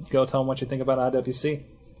go tell them what you think about IWC.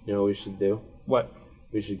 You know what we should do? What?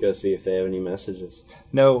 We should go see if they have any messages.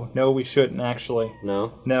 No, we shouldn't, actually.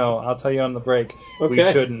 No? No, I'll tell you on the break. Okay.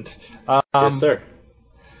 We shouldn't. Yes, sir.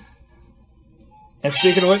 And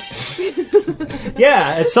speaking of which,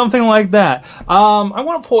 yeah, it's something like that. I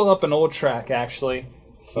want to pull up an old track, actually.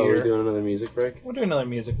 Oh, we're doing another music break? We'll do another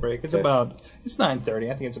music break. It's Okay. it's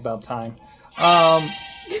 9:30. I think it's about time.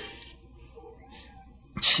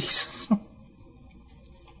 Jesus.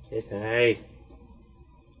 Hey.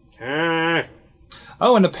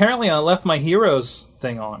 Oh, and apparently I left my Heroes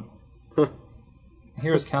thing on.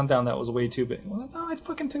 Heroes Countdown, that was way too big. Well, no, I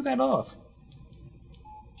fucking took that off.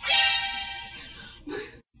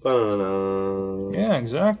 Yeah,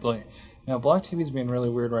 exactly. Now, Black TV's being really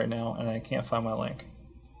weird right now, and I can't find my link.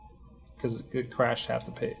 Because it crashed half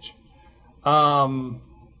the page.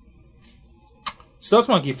 Stuck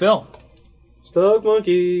Monkey, Phil. Stuck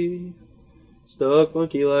Monkey. Stuck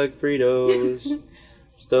Monkey like Fritos.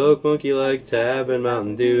 Stuck Monkey like Tab and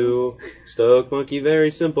Mountain Dew. Stuck Monkey,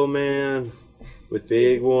 very simple man. With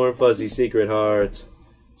big, warm, fuzzy secret heart.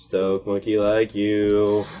 Stuck Monkey like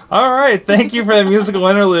you. All right, thank you for that musical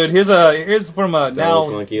interlude. Here's from a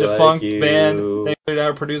now defunct band. Thank you to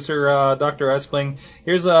our producer, Dr. Espling.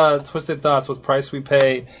 Here's Twisted Thoughts with Price We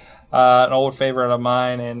Pay, an old favorite of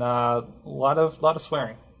mine, and a lot of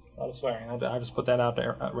swearing. A lot of swearing. I just put that out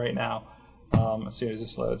there right now. As soon as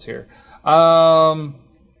this loads here.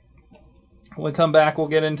 When we come back, we'll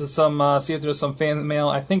get into some, see if there's some fan mail.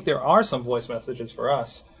 I think there are some voice messages for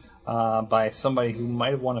us by somebody who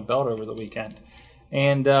might have won a belt over the weekend.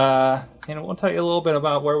 And we'll tell you a little bit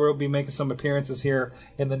about where we'll be making some appearances here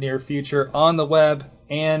in the near future on the web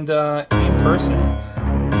and in person.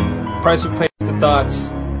 Price We Pay the Thoughts.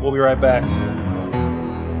 We'll be right back.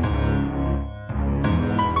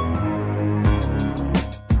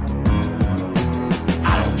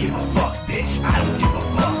 I don't give a fuck, bitch. I don't give a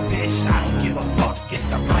fuck, bitch. I don't give a fuck. It's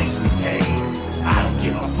the price we pay. I don't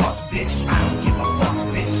give a fuck, bitch. I don't give a fuck,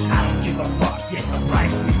 bitch. I don't give a fuck. It's the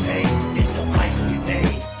price we pay. It's the price we pay.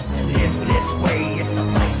 To live this way, it's the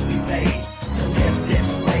price we pay. To live this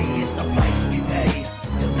way, it's the price we pay.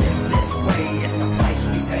 To live this way, it's the price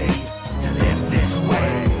we pay. To live this way.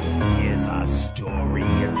 Here's our story.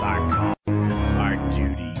 It's our call, our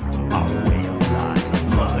duty, our way of life.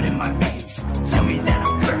 Blood in my veins. Tell me that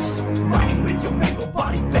I'm cursed. Riding with your mangled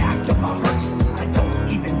body back of my hearse. I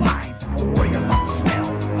don't even mind or worry about the smell.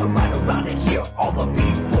 I ride around and hear all the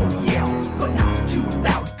people yell, but not too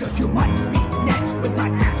loud, cause you might be next. With my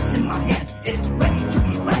axe in my hand, it's ready to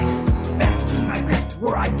be flexed. Back to my grave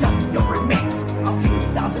where I dump your remains. A few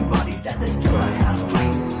thousand bodies that this killer has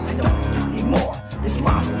claimed. I don't count anymore. This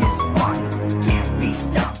lost is fun. Can't be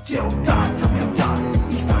stopped till God tell me I'm done.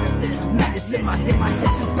 He started this madness in my head, my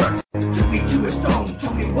senses burnt. Took me to his throne,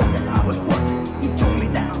 told me what that I was worth. He told me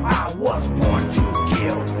that I was born to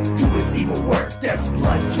kill. Do his evil work, there's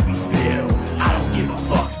blood to be spilled. I don't give a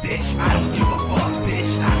fuck, bitch. I don't give a fuck,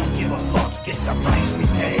 bitch. I don't give a fuck. It's the price we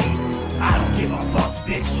pay. I don't give a fuck,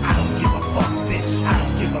 bitch. I don't give a fuck, bitch. I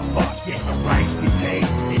don't give a fuck. It's the price we pay.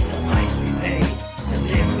 It's the price we pay. To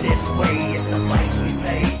live this way, it's the price we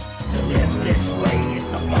pay. To live this way, it's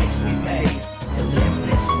the price we pay. To live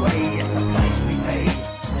this way, it's the price we pay.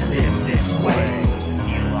 To live this way,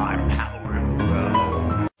 feel our power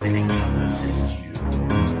grow. It encompasses you.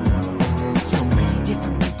 So many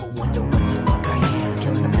different people wonder what the fuck I am.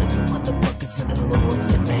 Killing a million motherfuckers in the Lord's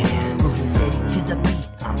demand. Moving steady to the beat,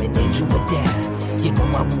 I'm an angel with death. You know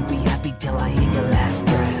I won't be happy till I hear your last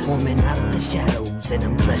breath. Forming out of the shadows and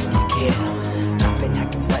I'm dressed to kill. Chopping,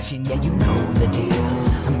 hacking, slashing, yeah you know the deal.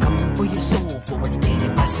 I'm coming for your soul for it's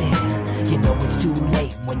tainted by sin. You know it's too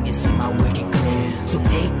late when you see my wicked grin. So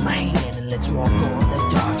take my hand and let's walk on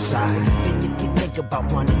the dark side. Even if you think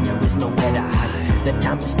about running, there is nowhere to hide. The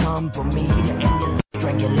time has come for me to end your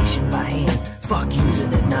strangulation by hand. Fuck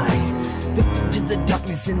using a knife. Victim to the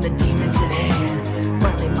darkness and the demons at hand.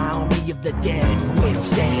 Finally my army of the dead will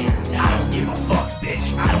stand. I don't give a fuck,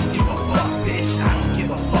 bitch. I don't give a fuck, bitch. I don't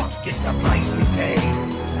give a fuck. It's the price we pay.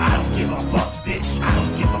 I don't give a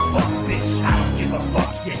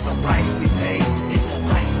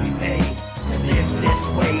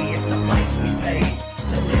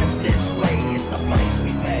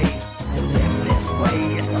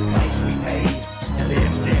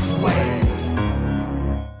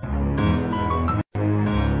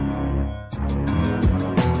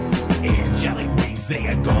they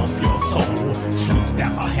engulf your soul. Swoop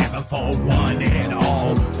down for heaven for one and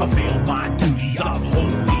all. Fulfill my duties of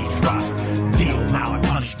holy trust. Deal now a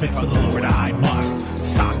punishment for the Lord I must.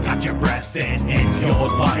 Suck out your breath and end your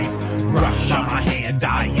life. Brush on my hand,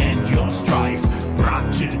 I end your strife.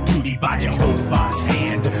 Brought to duty by Jehovah's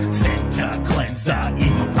hand. Sent to cleanse the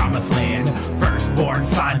evil promised land. Firstborn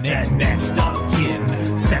son and next of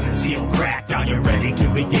kin. 7 seal cracked, are you ready to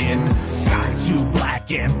begin? Sky's too black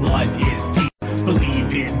and blood is deep.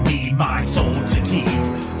 Believe in me, my soul to keep.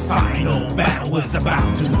 Final battle is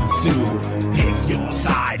about to ensue. Pick your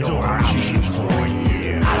side or I'll choose for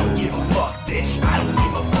you. I don't give a fuck, bitch. I don't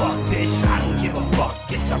give a fuck, bitch. I don't give a fuck.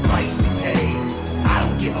 It's the price we pay. I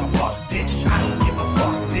don't give a fuck, bitch. I don't give a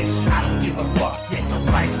fuck, bitch. I don't give a fuck. It's the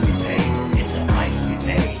price we pay. It's the price we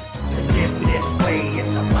pay. To live this way, it's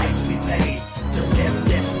the price we pay. To live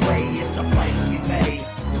this way, it's the price we pay.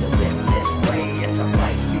 To live this way, it's the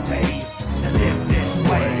price we pay. To live this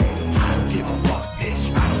way. I don't give a fuck, bitch.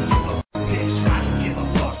 I don't give a fuck, bitch. I don't give a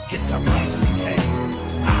fuck. It's the price we pay.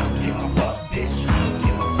 I don't give a fuck, bitch. I don't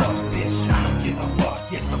give a fuck, bitch. I don't give a fuck.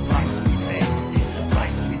 It's the price we pay. It's the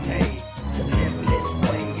price we pay. To live this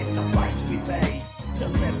way, it's the price we pay. To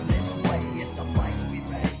live this way, it's the price we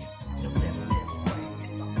pay. To live this way,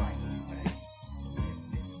 it's the price we pay.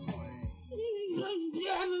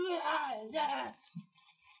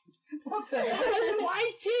 What's that?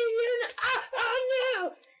 White tea unicorn. Oh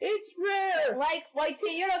no, it's rare. Like white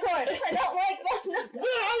tea unicorn. I don't like that.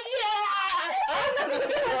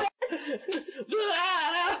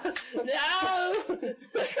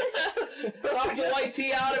 Knock the white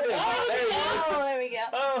tea out of it. There we go.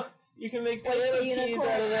 Oh, you can make banana teas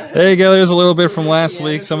out of that. There you go. There's a little bit from last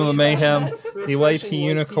week. Some of the mayhem. The white tea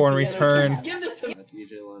unicorn return.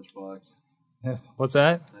 DJ Lunchbox. What's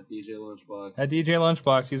that? Not DJ Lunchbox. At DJ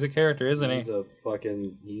Lunchbox. He's a character, isn't he?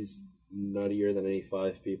 He's nuttier than any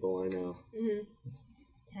 5 people I know.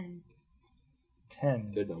 10.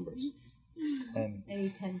 10. Good numbers. 10. Any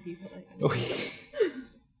 10 people.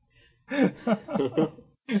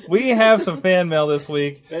 We have some fan mail this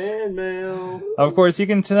week. Fan mail. Of course, you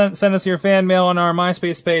can send us your fan mail on our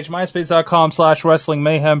MySpace page, myspace.com/Wrestling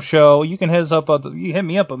Mayhem Show. You can hit us up. You hit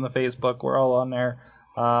me up on the Facebook. We're all on there.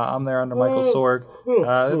 I'm there under Michael Sorg.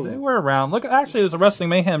 We're around. Look, actually, there's a Wrestling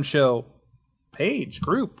Mayhem Show page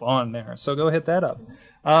group on there, so go hit that up.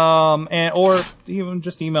 Or even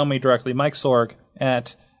just email me directly, MikeSorg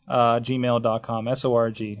at gmail.com.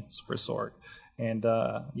 SORG for Sorg. And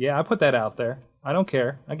yeah, I put that out there. I don't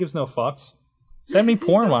care. I gives no fucks. Send me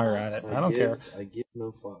porn while you're at it. I don't care. I give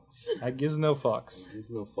no fucks. I gives no fucks. I gives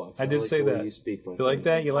no fucks. I did like say the way that. You speak, my you like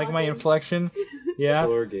friend. that? You like my inflection? Yeah.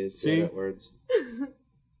 Sorg is See? good at words.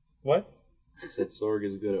 What? I said Sorg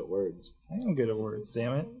is good at words. I am good at words.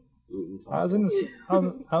 Damn it. I was in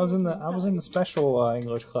the special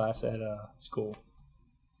English class at school.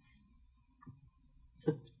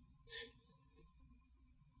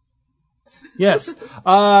 Yes.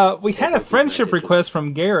 We had a friendship request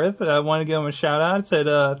from Gareth. I want to give him a shout out. It said,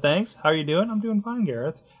 thanks. How are you doing? I'm doing fine,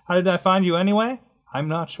 Gareth. How did I find you anyway? I'm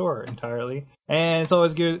not sure entirely. And it's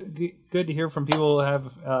always good to hear from people who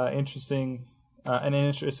have an interest in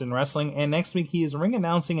wrestling. And next week he is ring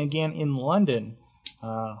announcing again in London.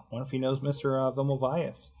 Wonder if he knows Mr.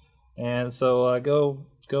 Vilmovias. And so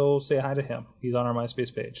go say hi to him. He's on our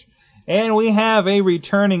MySpace page. And we have a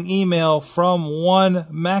returning email from one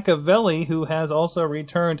Machiavelli, who has also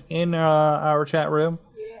returned in our chat room.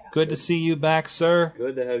 Yeah. Good to see you back, sir.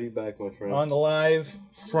 Good to have you back, my friend. On the live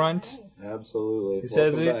front. Absolutely. He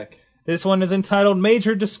says this one is entitled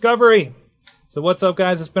Major Discovery. So what's up,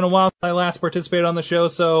 guys? It's been a while since I last participated on the show,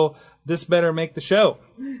 so this better make the show.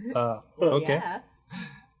 Okay. Yeah.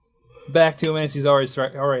 Back 2 minutes, he's already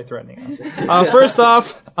threatening us. First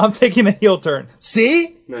off, I'm taking a heel turn.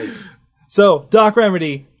 See? Nice. So, Doc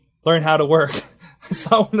Remedy, learn how to work. I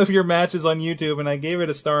saw one of your matches on YouTube, and I gave it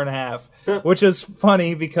a 1.5 stars, which is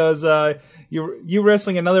funny because you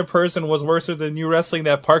wrestling another person was worse than you wrestling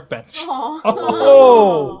that park bench.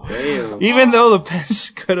 Oh! Damn. Even though the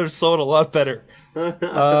bench could have sold a lot better.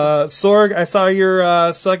 Sorg, I saw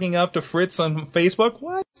you're sucking up to Fritz on Facebook.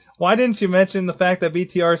 What? Why didn't you mention the fact that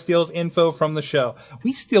BTR steals info from the show?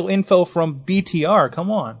 We steal info from BTR.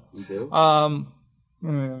 Come on. You do?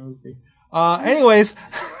 Anyways,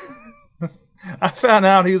 I found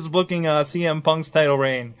out he was booking CM Punk's title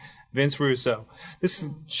reign. Vince Russo. This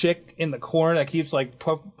chick in the corner that keeps like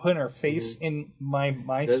putting her face in my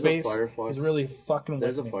space is really fucking with me.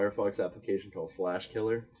 There's a Firefox application called Flash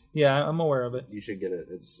Killer. Yeah, I'm aware of it. You should get it.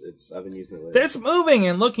 It's. I've been using it lately. It's moving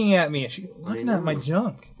and looking at me. She's looking at my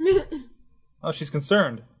junk. Oh, she's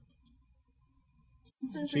concerned.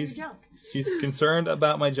 Concerned for your junk. She's concerned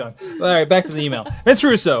about my junk. All right, back to the email. Vince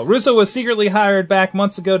Russo. Russo was secretly hired back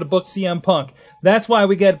months ago to book CM Punk. That's why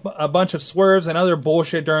we get a bunch of swerves and other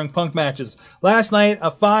bullshit during Punk matches. Last night,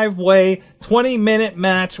 a 5-way, 20-minute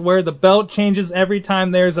match where the belt changes every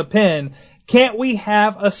time there's a pin. Can't we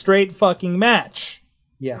have a straight fucking match?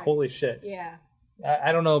 Yeah, holy shit. Yeah.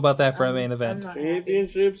 I don't know about that for a main event.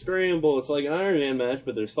 Championship Scramble. It's like an Iron Man match,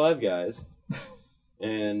 but there's 5 guys.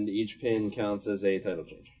 And each pin counts as a title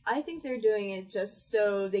change. I think they're doing it just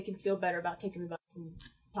so they can feel better about taking the belt from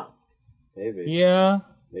Punk. Maybe. Yeah.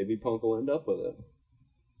 Maybe Punk will end up with it.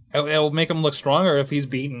 It'll make him look stronger if he's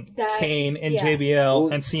beaten Kane and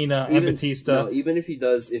JBL and Cena and Batista. No, even if he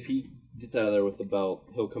gets out of there with the belt,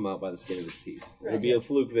 he'll come out by the skin of his teeth. It'll be a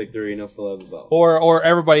fluke victory, and he'll still have the belt. Or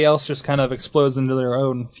everybody else just kind of explodes into their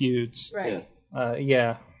own feuds. Right.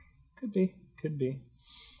 Yeah. Could be.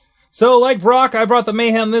 So, like Brock, I brought the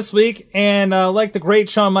mayhem this week, and like the great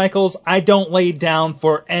Shawn Michaels, I don't lay down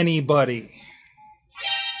for anybody.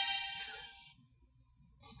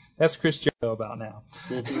 That's Chris Jericho about now.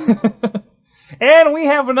 And we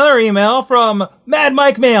have another email from Mad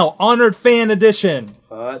Mike Mail, Honored Fan Edition.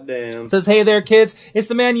 Hot damn. It says, hey there, kids. It's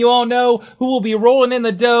the man you all know who will be rolling in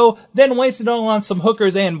the dough, then waste it all on some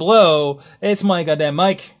hookers and blow. It's my goddamn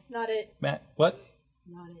Mike. Not it. Matt, what?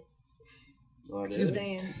 Not it. Not Just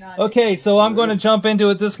saying. Not Okay, so I'm going to jump into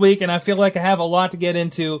it this week, and I feel like I have a lot to get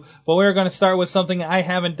into, but we're going to start with something I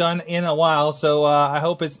haven't done in a while, so I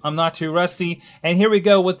hope I'm not too rusty. And here we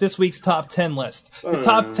go with this week's top 10 list. The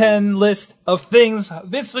top 10 list of things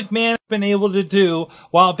Vince McMahon has been able to do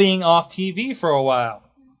while being off TV for a while.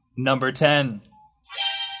 Number 10.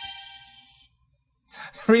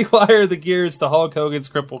 Rewire the gears to Hulk Hogan's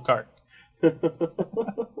cripple cart.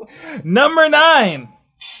 Number 9.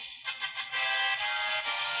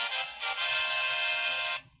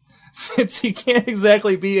 Since he can't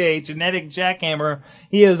exactly be a genetic jackhammer,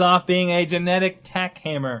 he is off being a genetic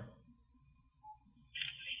tackhammer.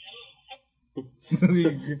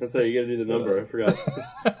 That's how you gotta do the number, I forgot.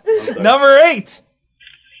 Number 8!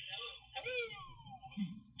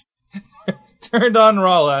 Turned on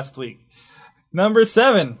Raw last week. Number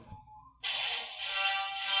 7.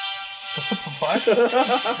 What the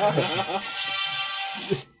fuck?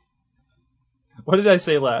 What did I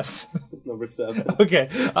say last? Number 7. Okay.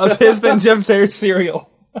 Pissed and Jeff Jarrett cereal.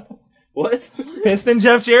 What? Pissed and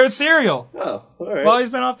Jeff Jarrett cereal. Oh, alright. While he's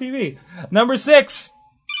been off TV. Number 6.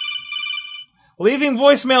 Leaving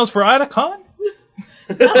voicemails for Ida Khan?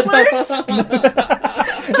 That works?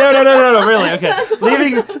 No, really, okay.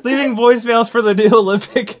 Leaving voicemails for the new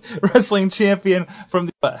Olympic wrestling champion from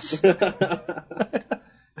the US.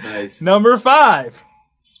 Nice. Number 5.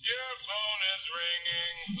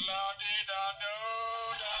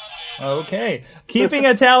 Okay. Keeping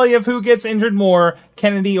a tally of who gets injured more,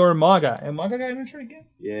 Kennedy or Maga. And Maga got injured again?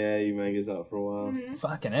 Yeah, Umaga's out for a while.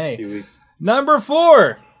 Fucking A. 2 weeks. Number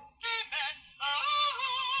 4.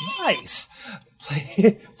 Nice.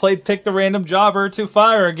 Played Pick the Random Jobber to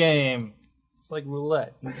Fire game. It's like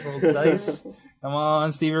roulette. You roll the dice. Come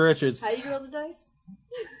on, Stevie Richards. How do you roll the dice?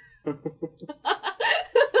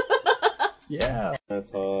 Yeah. That's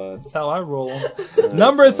hot. That's how I roll them.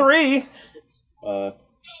 Number 3.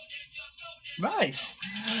 Nice.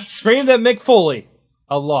 Screamed at Mick Foley.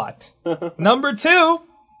 A lot. Number 2.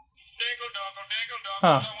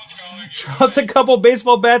 Dropped a couple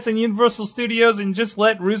baseball bats in Universal Studios and just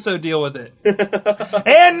let Russo deal with it.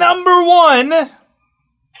 And number 1.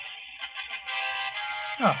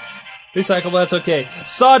 Oh, recycle, that's okay.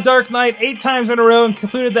 Saw Dark Knight 8 times in a row and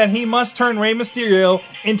concluded that he must turn Rey Mysterio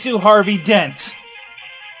into Harvey Dent.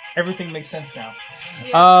 Everything makes sense now.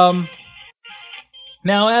 Yeah.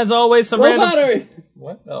 Now, as always, some random...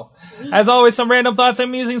 What? Oh. As always, some random thoughts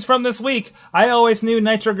and musings from this week. I always knew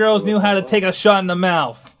Nitro Girls knew how to take a shot in the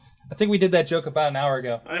mouth. I think we did that joke about an hour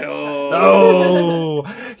ago. Oh!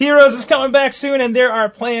 Heroes is coming back soon, and there are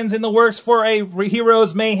plans in the works for a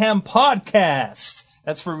Heroes Mayhem podcast.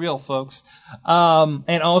 That's for real, folks.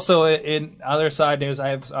 And also, in other side news, I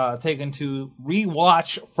have taken to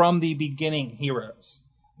rewatch from the beginning Heroes.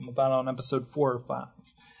 I'm about on episode 4 or 5.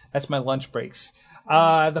 That's my lunch breaks.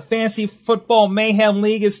 The Fantasy Football Mayhem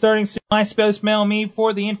League is starting soon. MySpace mail me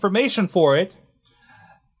for the information for it.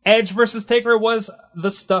 Edge versus Taker was the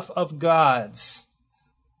stuff of gods.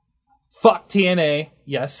 Fuck TNA.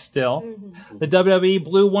 Yes, still. Mm-hmm. The WWE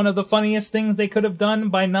blew one of the funniest things they could have done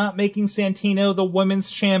by not making Santino the women's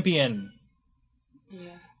champion.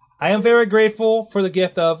 Yeah. I am very grateful for the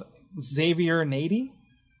gift of Xavier Nady.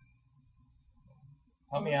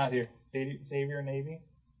 Help me out here. Xavier Navy?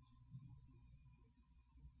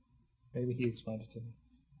 Maybe he explained it to me.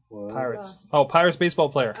 What? Pirates. Oh, Pirates baseball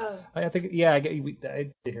player. Oh. I think, I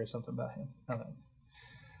did hear something about him.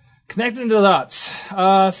 Connecting the dots.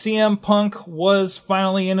 CM Punk was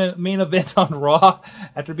finally in a main event on Raw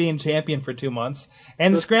after being champion for 2 months.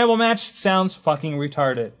 And the Scramble match sounds fucking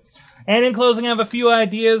retarded. And in closing, I have a few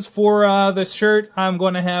ideas for the shirt I'm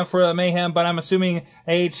going to have for Mayhem, but I'm assuming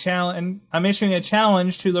I'm issuing a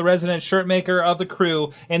challenge to the resident shirt maker of the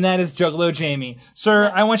crew, and that is Juggalo Jamie.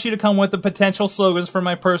 Sir, I want you to come with the potential slogans for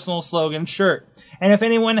my personal slogan shirt. And if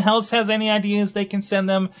anyone else has any ideas, they can send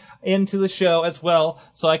them into the show as well,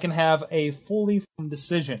 so I can have a fully formed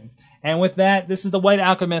decision. And with that, this is the White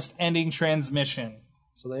Alchemist ending transmission.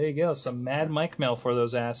 So there you go, some Mad Mike mail for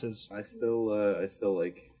those asses.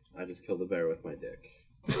 I just killed a bear with my dick.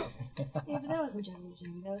 Yeah, but that wasn't Juggalo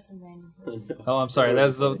Jamie. That was some random person. Oh, I'm sorry.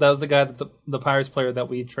 That was the guy, the Pirates player that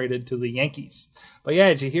we traded to the Yankees. But yeah,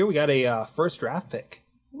 did you hear we got a first draft pick?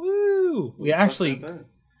 Woo! We actually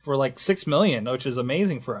for like $6 million, which is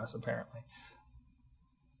amazing for us apparently.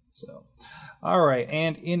 So, all right.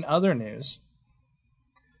 And in other news,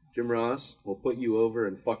 Jim Ross will put you over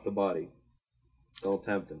and fuck the body. Don't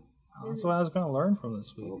tempt him. Oh, that's what I was going to learn from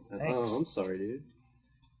this week. Thanks. Oh, I'm sorry, dude.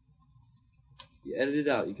 You edit it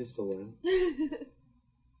out. You can still learn.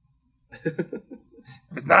 If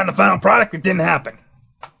it's not in the final product, it didn't happen.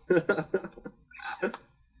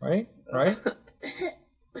 Right?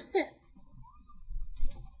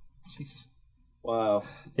 Jesus. Wow.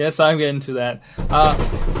 Yes, I'm getting to that.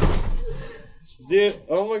 Dude,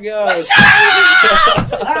 oh my god.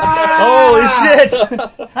 Holy shit!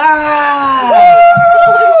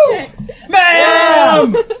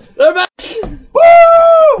 Man! They're back!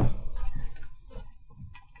 Woo!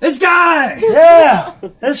 This guy! Yeah!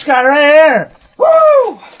 This guy right here!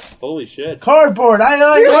 Woo! Holy shit. Cardboard! I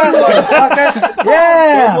like that, motherfucker!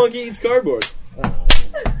 Yeah! Monkey eats cardboard.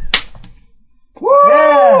 Woo!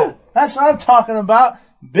 Yeah! That's what I'm talking about,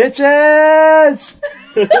 bitches!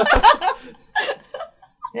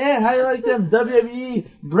 Yeah, how you like them WWE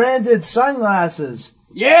branded sunglasses?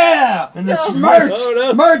 Yeah! And this merch!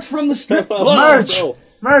 Merch from the strip club!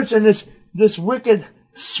 Merch, and this wicked,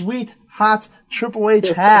 sweet, hot Triple H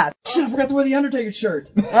hat. Shit, I forgot to wear the Undertaker shirt.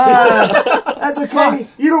 That's okay.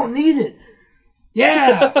 You don't need it.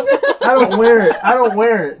 Yeah! I don't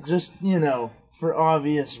wear it. Just, for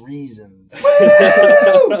obvious reasons.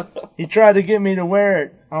 He tried to get me to wear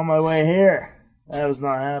it on my way here. That was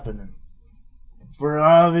not happening. For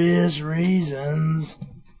obvious reasons.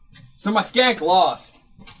 So my skank lost.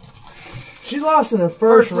 She lost in her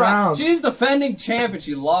first round. She's defending champ and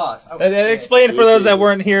she lost. Explain for those that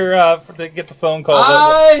weren't here to get the phone call.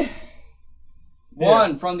 I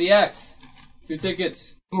won from the X. 2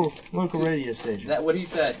 tickets. Ooh, local radio station. That what he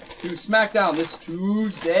said. To SmackDown this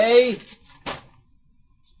Tuesday.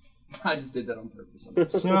 I just did that on purpose.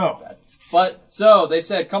 So they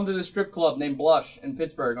said, come to this strip club named Blush in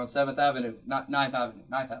Pittsburgh on 7th Avenue, not 9th Avenue,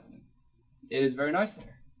 9th Avenue. It is very nice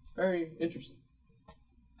there. Very interesting.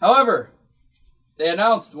 However, they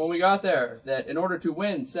announced when we got there that in order to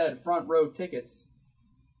win said front row tickets,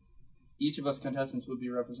 each of us contestants would be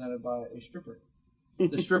represented by a stripper.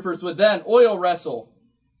 The strippers would then oil wrestle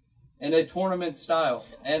in a tournament style,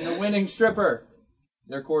 and the winning stripper,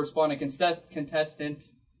 their corresponding contestant,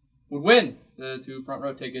 would win the 2 front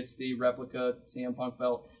row tickets, the replica CM Punk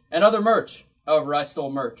belt, and other merch. However, I stole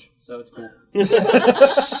merch, so it's cool.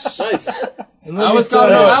 Nice.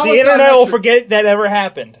 The internet will forget that ever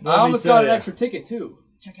happened. I almost got an extra ticket, too.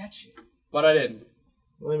 Check that shit. But I didn't.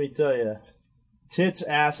 Let me tell you, tits,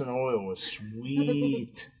 ass, and oil was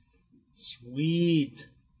sweet. Sweet.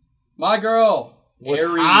 My girl was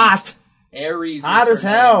Aries. hot. Aries. Hot as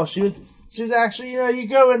hell. She was actually, you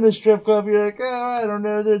go in the strip club, you're like, oh, I don't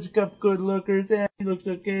know, there's a couple good lookers. Yeah, she looks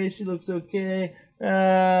okay.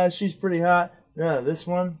 She's pretty hot. No, this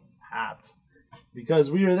one, hot. Because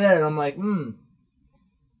we were there, and I'm like, Now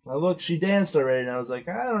look, she danced already, and I was like,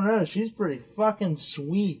 I don't know, she's pretty fucking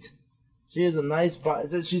sweet. She has a nice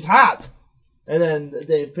body. She's hot. And then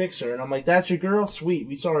they pics her, and I'm like, that's your girl? Sweet.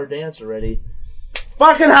 We saw her dance already.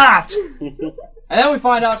 Fucking hot! And then we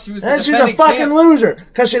find out she was the and she's defending a fucking champ loser,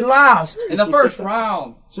 because she lost. in the first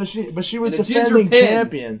round. But she was And a ginger defending pin.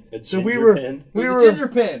 champion. A So we ginger were pin. It was a ginger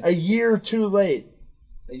pin. a year too late.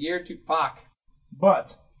 A year to fuck.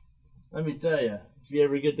 But let me tell you, if you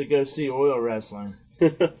ever get to go see oil wrestling,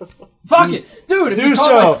 Fuck it. Dude, if Do you call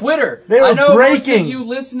so. my Twitter, They were I know most of breaking. you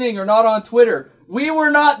listening are not on Twitter. We were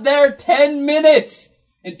not there 10 minutes.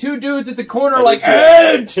 And 2 dudes at the corner I like,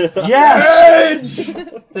 did see that. Edge! Yes!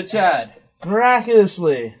 Edge! To Chad.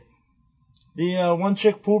 miraculously, The one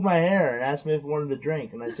chick pulled my hair and asked me if I wanted a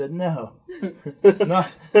drink, and I said no,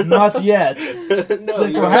 not yet. No,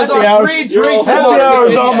 like, you're happy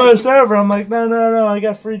hour's almost over. I'm like, no, I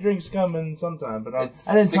got free drinks coming sometime, but I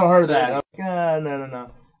didn't tell her that. I'm like,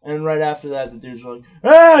 no. And right after that, the dudes were like,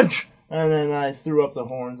 Edge! And then I threw up the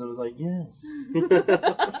horns. I was like, yes,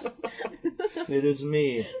 it is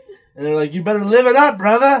me. And they're like, you better live it up,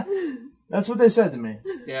 brother. That's what they said to me.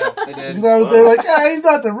 Yeah, they did. Because they're like, he's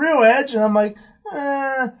not the real Edge. And I'm like,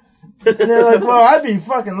 And they're like, well, I'd be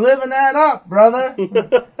fucking living that up, brother.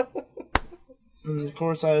 And of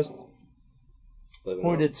course I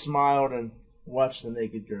pointed, smiled, and watched the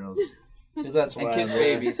naked girls. Because that's why and kiss I'm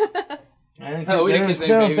babies. No, we didn't kiss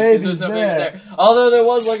any babies because there's no babies there. Although there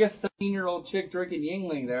was like a 13-year-old chick drinking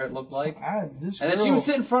Yingling there, it looked like. And then she was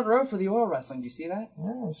sitting front row for the oil wrestling. Do you see that?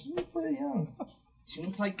 Yeah, she was pretty young. She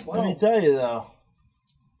looked like 12. Let me tell you, though.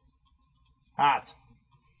 Hot.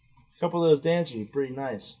 A couple of those dancers are pretty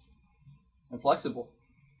nice. And flexible.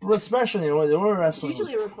 But especially the oil wrestling.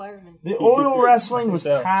 Usually a requirement. The oil wrestling was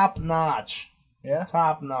top notch. Yeah,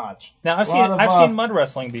 top notch. Now I've seen mud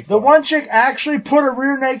wrestling before. The one chick actually put a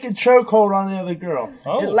rear naked chokehold on the other girl.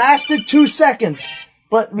 Oh. It lasted 2 seconds,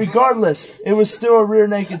 but regardless, it was still a rear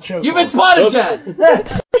naked chokehold. You've been spotted, Chad.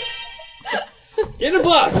 Get in the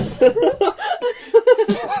box.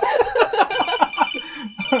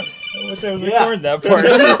 I wish I was recording that part.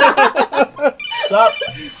 Sup?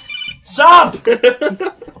 Sup?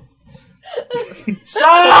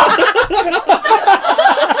 Sup?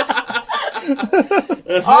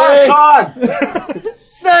 Archon!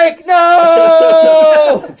 Snake,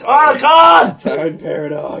 no! Archon! Time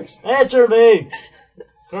paradox. Answer me,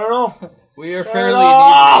 Colonel. We are fairly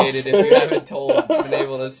inebriated if you haven't been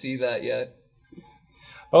able to see that yet.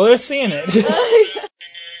 Oh, they're seeing it.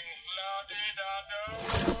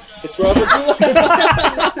 It's Robert.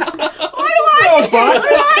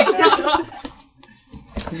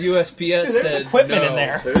 USPS Dude, says equipment no. in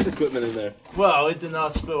there. There's equipment in there. Well, it did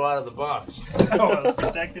not spill out of the box. Oh, it was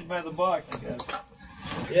protected by the box, I guess.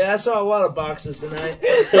 Yeah, I saw a lot of boxes tonight.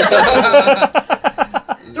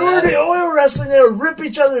 During the oil wrestling, they would rip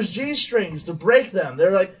each other's G-strings to break them.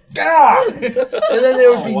 They're like, ah! And then they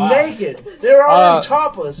would be naked. They were already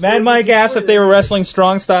topless. Mad Mike asked if they were wrestling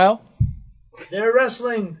strong style. They were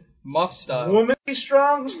wrestling muff style. Woman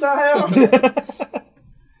strong style.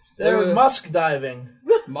 They were musk diving.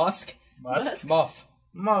 Musk? Musk? Muff.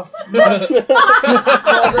 Muff. Musk. Well,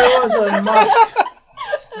 there was a musk.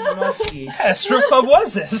 Musky. What kind of strip club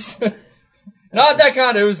was this? Not that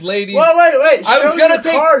kind. It was ladies. Well, wait. I was Show gonna your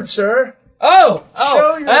take card, sir. Oh,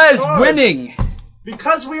 Show your that is card. winning.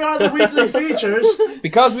 Because we are the weekly features.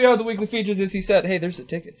 Because we are the weekly features, as he said. Hey, there's the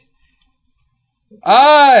tickets.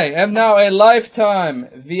 I am now a lifetime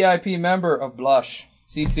VIP member of Blush.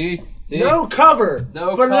 See? No cover.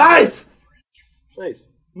 No for cover. life. Nice.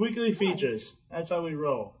 Weekly features. That's how we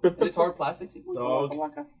roll. It's hard plastic. Dog.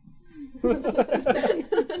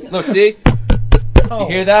 Look, see? You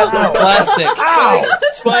hear that? Ow. Plastic. Ow!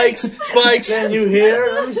 Spikes. Can you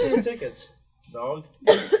hear? Let me see the tickets. Dog.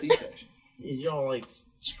 C-section. You don't like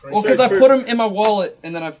scratch. Well, because I put them in my wallet,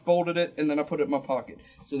 and then I folded it, and then I put it in my pocket.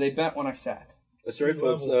 So they bent when I sat. That's right,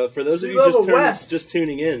 folks. For those of Sea you level west. just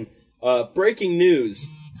tuning in, breaking news.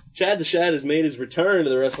 Chad the Shad has made his return to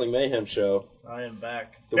the Wrestling Mayhem Show. I am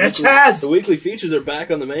back. The weekly features are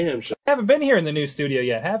back on the Mayhem Show. I haven't been here in the new studio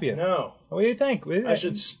yet, have you? No. What do you think? I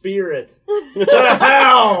should spear it. To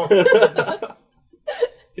hell! You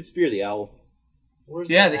could spear the owl. Where's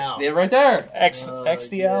Yeah, the owl? they're right there.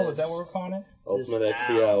 XDL, is that what we're calling it? Ultimate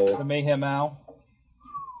XD Owl. The Mayhem Owl.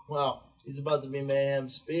 Well, he's about to be mayhem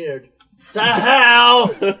speared. To hell!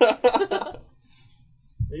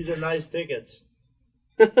 These are nice tickets.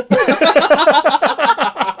 They're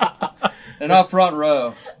not front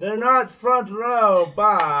row. They're not front row,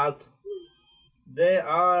 but they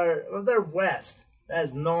are. Well, they're west.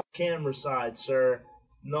 That's non-camera side, sir.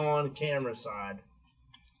 Non-camera side.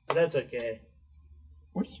 But that's okay.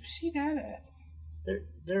 Where do you see that at?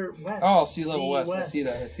 They're west. Oh, sea level Sea west.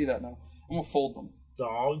 I see that now. I'm gonna fold them.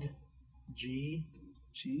 Dog. G.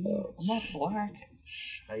 I'm not black.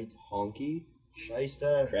 Shite. Honky.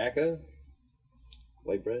 Shyster. Cracker.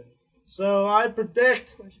 White bread. So I predict,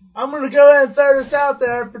 I'm going to go ahead and throw this out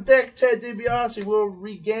there. I predict Ted DiBiase will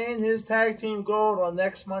regain his tag team gold on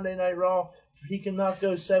next Monday Night Raw. He cannot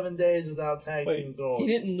go 7 days without tag team gold. He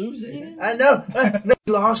didn't lose it. I know. No,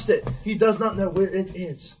 he lost it. He does not know where it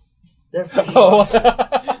is. Therefore,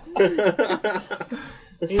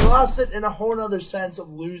 he lost it in a whole other sense of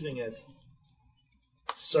losing it.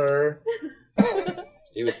 Sir.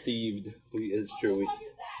 It was thieved. It's true.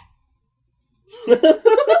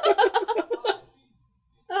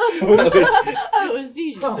 It was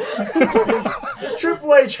Bijou. This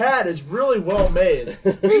Triple H hat is really well made.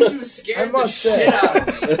 Bijou scared the shit out of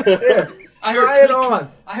me. Here, I heard try it click, on.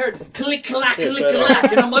 I heard click clack, and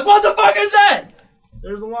I'm like, what the fuck is that?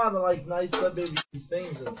 There's a lot of like nice baby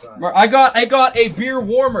things inside. I got a beer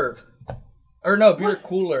warmer. Or no, beer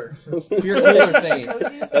cooler. Beer cooler thingy.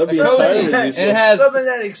 That would be entirely useless. And it has something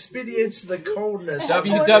that expedites the coldness.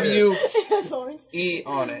 WWE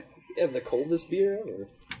on it. You have the coldest beer ever.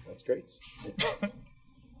 That's great.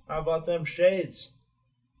 How about them shades?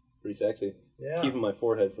 Pretty sexy. Yeah. Keeping my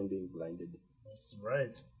forehead from being blinded. That's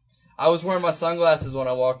right. I was wearing my sunglasses when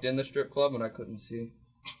I walked in the strip club and I couldn't see.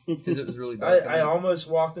 Because it was really dark. I almost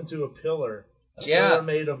walked into a pillar. Yeah.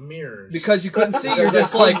 Made of mirrors. Because you couldn't see. You're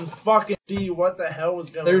just like... couldn't fucking see what the hell was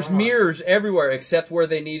going on. There's mirrors everywhere except where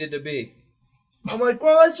they needed to be. I'm like,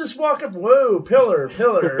 well, let's just walk up. Whoa, pillar,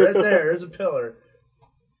 right there. There's a pillar.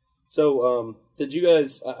 So, did you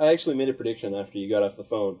guys... I actually made a prediction after you got off the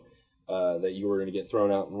phone that you were going to get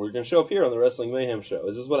thrown out and we were going to show up here on the Wrestling Mayhem show.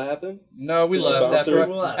 Is this what happened? No, we left. After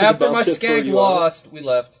my skank lost, we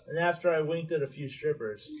left. And after I winked at a few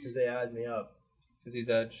strippers because they eyed me up. Because he's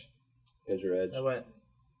Edge. Because you're Edge. I went,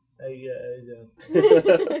 hey, yeah.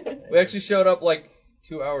 We actually showed up like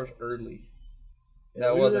 2 hours early. Yeah,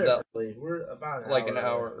 that wasn't that early. We're about an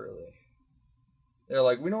hour early. They're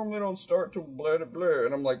like, we normally don't start till blah, blah, blah.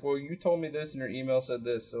 And I'm like, well, you told me this and your email said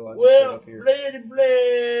this, so I just showed up here.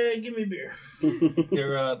 Blah, give me beer.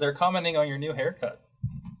 They're commenting on your new haircut.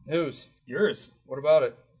 Whose? Yours. What about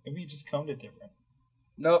it? Maybe you just combed it different.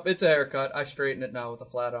 Nope, it's a haircut. I straighten it now with a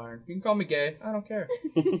flat iron. You can call me gay. I don't care.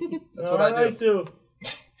 That's what I I do.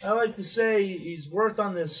 I like to say he's worked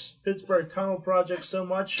on this Pittsburgh tunnel project so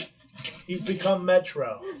much, he's become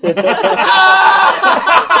Metro.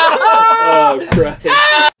 Oh, Christ.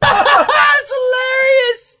 That's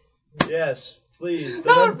hilarious! Yes, please.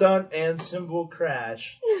 Dun and cymbal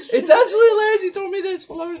crash. It's actually hilarious. He told me this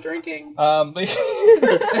while I was drinking. And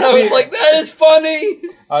I was like, that is funny.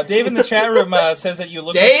 Dave in the chat room says that you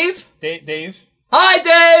look Dave? Like... Dave? Hi,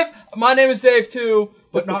 Dave! My name is Dave, too.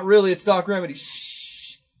 But not really. It's Doc Remedy.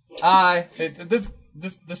 Shh. Hi. This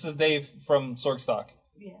is Dave from Sorgstock.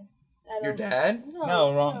 Yeah. Your dad?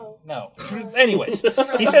 No, wrong. No. Anyways,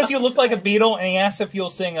 he says you look like a Beatle, and he asks if you'll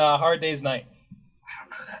sing Hard Day's Night. I don't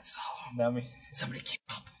know that song. Somebody keep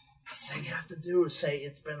up. All you have to do is say,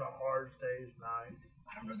 it's been a hard day's night.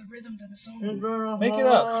 I don't know the rhythm to the song. Make it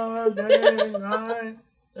up.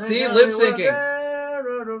 See, lip syncing.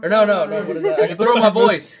 Or no. What is that? I can throw my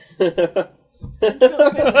voice.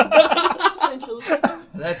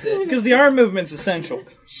 That's it. Because the arm movement's essential.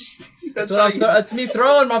 That's me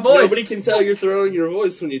throwing my voice. Nobody can tell you're throwing your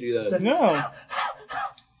voice when you do that. No.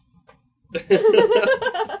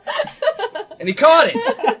 And he caught it.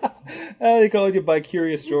 They called you by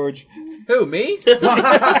Curious George. Who, me?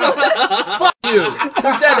 Fuck you.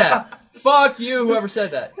 Who said that? Fuck you, whoever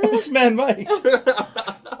said that. This man, Mike.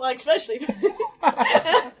 Well, especially.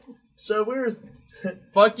 So we were...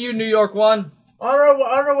 Fuck you, New York one. On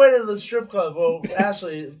our way to the strip club, well,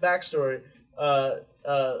 Ashley, backstory,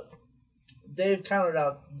 Dave counted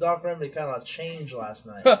out, Doc Remedy counted out change last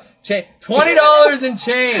night. $20 in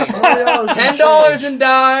change. $10 in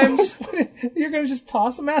dimes. You're going to just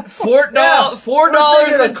toss them at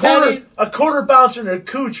 $4 in pennies. A quarter bounce and a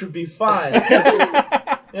cooch would be fine.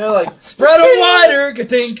 Like, spread them wider.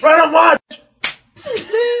 Ka-tink. Spread them wider.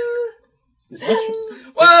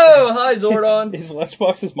 Whoa, hi Zordon. Is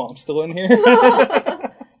Lunchbox's mom still in here?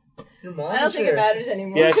 Your mom I don't think it matters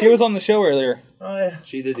anymore. Yeah, she was on the show earlier. Oh, yeah.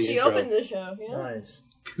 She did the She intro. opened the show, yeah. Nice.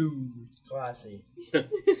 Cool. Classy. So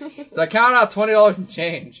I counted out $20 in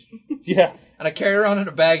change. Yeah. And I carried around in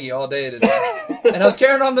a baggie all day today. And I was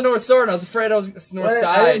carrying on the North Shore, and I was afraid I was north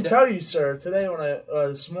side. I didn't tell you, sir. Today, when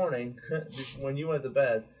this morning, when you went to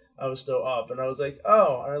bed, I was still up, and I was like,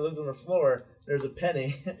 oh, and I looked on the floor. There's a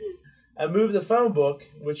penny. I moved the phone book,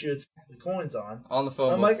 which you had set the coins on. On the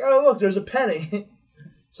phone I'm book. like, oh, look, there's a penny.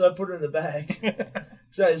 So I put it in the bag.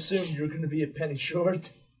 Because I assumed you were going to be a penny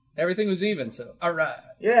short. Everything was even, so all right.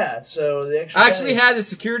 Yeah, so the extra I actually penny, had the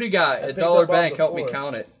security guy at picked Dollar up off Bank the help me floor.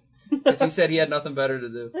 count it. Because he said he had nothing better to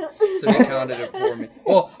do. So he counted it for me.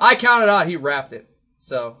 Well, I counted out, he wrapped it.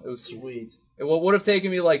 So it was sweet. It would have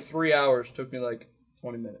taken me like 3 hours. It took me like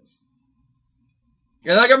 20 minutes.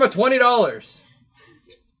 And I got my $20.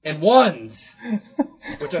 And ones.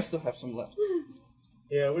 Which I still have some left.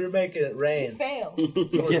 Yeah, we were making it rain. You failed.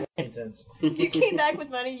 You You came back with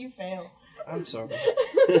money, you failed. I'm sorry.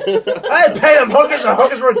 I didn't pay them hookers. The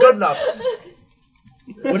hookers weren't good enough.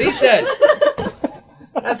 What he said.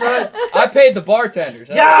 That's right. I paid the bartenders.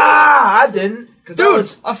 Yeah, I didn't. Dude,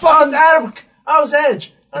 I was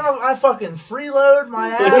Edge. I fucking freeload my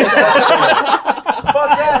ass off. Fuck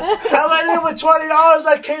that. I went in with $20.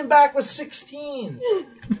 I came back with 16.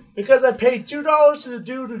 Because I paid $2 to the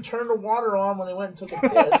dude who turned the water on when he went and took a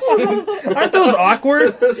piss. Aren't those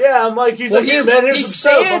awkward? Yeah, I'm like, he's like, he, man, here's he some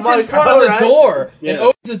soap. I'm stands in like, front all of the right. door and Yeah.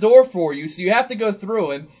 opens the door for you, so you have to go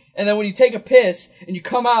through him. And then when you take a piss and you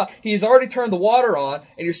come out, he's already turned the water on,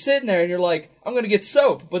 and you're sitting there and you're like, I'm gonna get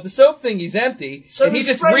soap. But the soap thing, he's empty. So and he you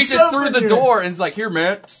just spray reaches soap through in the here. door and is like, here,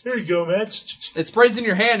 man. Here you go, man. It sprays in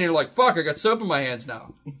your hand and you're like, fuck, I got soap in my hands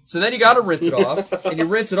now. So then you gotta rinse it off. And you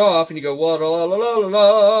rinse it off and you go, la la la la la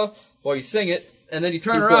la, while you sing it. And then you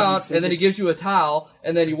turn around, and then he gives you a towel,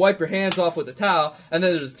 and then you wipe your hands off with the towel, and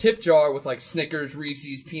then there's a tip jar with like Snickers,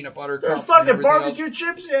 Reese's, peanut butter There's cups, and fucking everything else. barbecue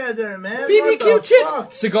chips in there, man. BBQ What the chips,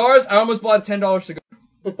 fuck? cigars. I almost bought a $10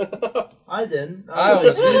 cigar. I didn't. I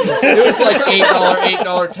almost did. It was like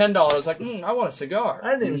 $8, $10. I was like, I want a cigar.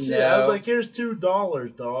 I didn't even see it. I was like, here's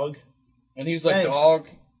 $2, dog. And he was like, Thanks. dog.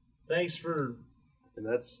 Thanks for. And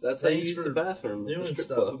that's how you Thanks use for the bathroom. doing at the strip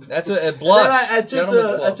stuff. club. That's at Blush. And then I took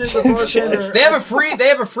Gentlemen's the Club. bartender. They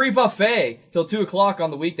have a free buffet till 2:00 on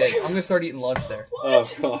the weekdays. I'm gonna start eating lunch there. Oh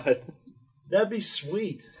God, that'd be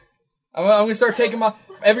sweet. I'm gonna start taking my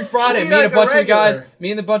every Friday. Be Me and like a bunch a of guys. regular.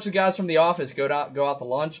 Me and a bunch of guys from the office go out to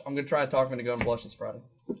lunch. I'm gonna try and talk them into going to Blush this Friday.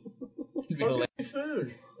 It'd be hilarious.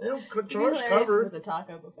 Food. They don't It'd be charge hilarious cover. with a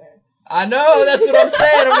taco buffet. I know, that's what I'm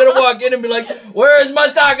saying. I'm gonna walk in and be like, "Where's my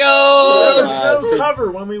tacos?" There's no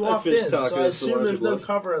cover when we walked fish in, so tacos I for assume lunch there's at no lunch.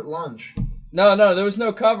 cover at lunch. No, there was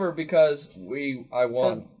no cover because I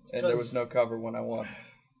won, and there was no cover when I won.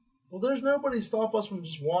 Well, there's nobody to stop us from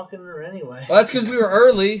just walking there anyway. Well, that's because we were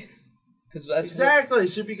early. Exactly.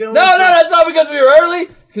 Should be going. No, that's not because we were early.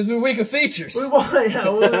 Because we were week of features. We walked in.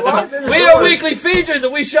 We had weekly features,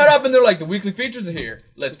 and we shut up, and they're like, "The weekly features are here.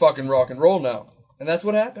 Let's fucking rock and roll now." And that's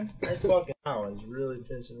what happened. That fucking owl is really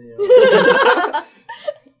pissing me off.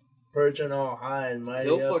 Perching all high and mighty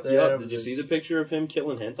He'll up fuck there. you up. Did you with see the picture of him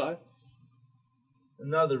killing Hentai?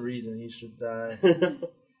 Another reason he should die.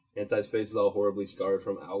 Hentai's face is all horribly scarred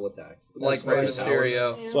from owl attacks. Like Rey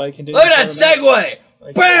Mysterio. That's why I can do Look at that segue!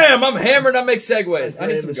 Like Bam! I'm hammered. I make segues. I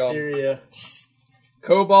Rey need some gum. Mysterio.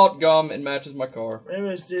 Cobalt gum. It matches my car. Rey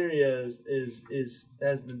Mysterio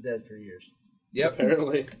has been dead for years. Yep.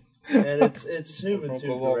 Apparently. And it's Juventud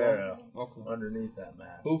Guerrero underneath that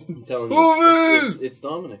mask. I'm telling you, it's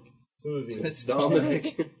Dominic. Movie. It's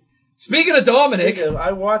Dominic. Speaking of Dominic,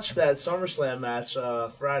 I watched that SummerSlam match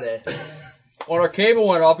Friday. when our cable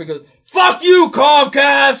went off, he goes, "Fuck you,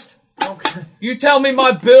 Comcast! You tell me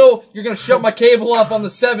my bill, you're gonna shut my cable off on the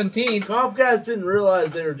 17th." Comcast didn't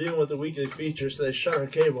realize they were dealing with the weekly feature, so they shut our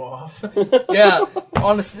cable off. Yeah,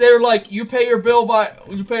 they were like, "You pay your bill on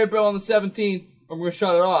the 17th, or we're gonna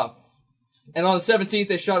shut it off." And on the 17th,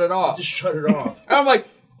 they shut it off. Just shut it off. And I'm like,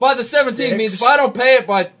 by the 17th means if I don't pay it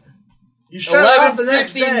by You shut it off the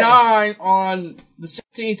next day. 11:59 on the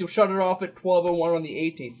 16th, you'll shut it off at 12:01 on the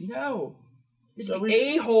 18th. No. So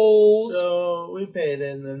a-holes. So we paid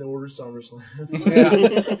it and then ordered SummerSlam. Yeah.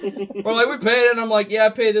 We're like, we paid it, and I'm like, yeah, I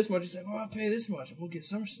paid this much. He said, well, I pay this much, and we'll get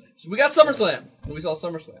SummerSlam. So we got SummerSlam, and we saw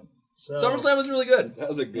SummerSlam. SummerSlam was really good. That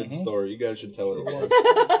was a good story. You guys should tell it once.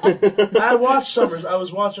 I watched I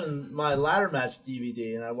was watching my ladder match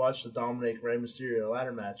DVD, and I watched the Dominic Rey Mysterio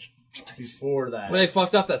ladder match before that. Where they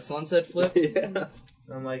fucked up that sunset flip. Yeah.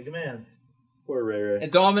 I'm like, man. Poor Ray.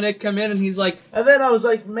 And Dominic come in, and he's like, and then I was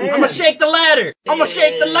like, man. I'm gonna shake the ladder. I'm gonna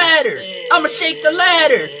shake the ladder. I'm gonna shake the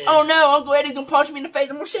ladder. Oh no, Uncle Eddie's gonna punch me in the face.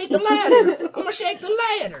 I'm gonna shake the ladder. I'm gonna shake the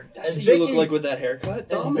ladder. That's And what you look Vicky- like with that haircut,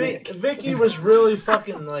 Dominic. Vicky was really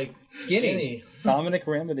fucking like Skinny. Dominic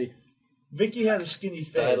Remedy. Vicky had a skinny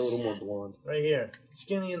face. I had a little more blonde. Right here.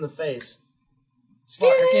 Skinny in the face. Fuck,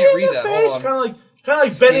 I can't read that. Hold on. Kind of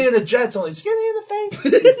like Benny and the Jets, only skinny in the face.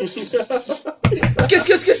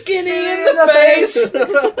 Skinny in the face.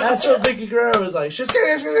 That's what Vicky Guerrero was like. She's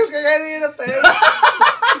skinny in the face.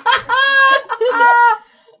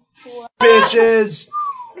 Bitches.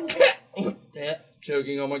 Yeah,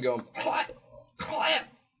 choking on my gum. Clap.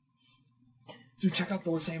 Dude, check out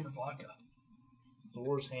Thor's Hammer Vodka.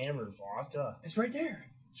 Thor's Hammer Vodka. It's right there.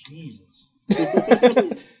 Jesus.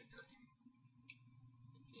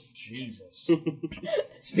 Jesus.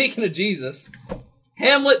 Speaking of Jesus,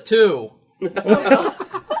 Hamlet 2.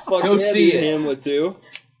 Go see it. Hamlet 2.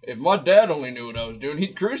 If my dad only knew what I was doing,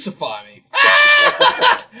 he'd crucify me.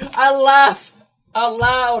 I laugh out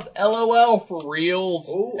loud. LOL for reals.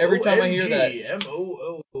 Every time I hear that.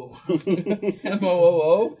 M-O-O-O.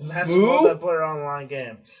 M-O-O-O? That's a Moo? multiplayer online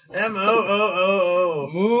game. M-O-O-O-O.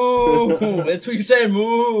 Moo. That's what you're saying,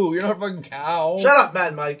 moo. You're not a fucking cow. Shut up,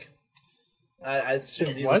 Mad Mike. I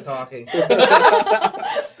assumed he was talking.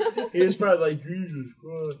 He was probably like, Jesus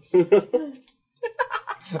Christ.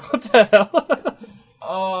 What the hell?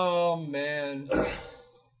 Oh, man.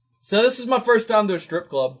 So this is my first time to a strip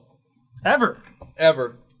club. Ever.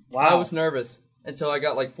 Wow. I was nervous until I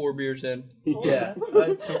got like 4 beers in. Yeah.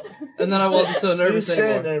 And then I wasn't so nervous you stand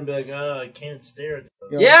anymore. there and be like, oh, I can't stare at them.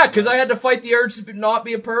 Yeah, because I had to fight the urge to not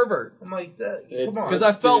be a pervert. I'm like, come on. Because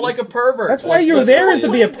I felt like a pervert. That's why you were there, is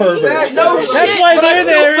to be a pervert. Exactly. No That's shit, why but I they're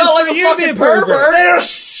still there, felt is like for a you to be fucking a pervert. They're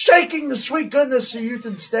shaking the sweet goodness so you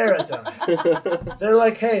can stare at them. They're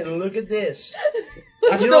like, hey, look at this.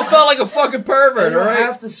 I still felt like a fucking pervert, You don't alright?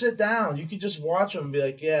 have to sit down. You could just watch them and be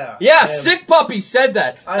like, yeah. Yeah, Sick Puppy said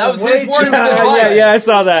that. That was his words of Yeah, advice. yeah, I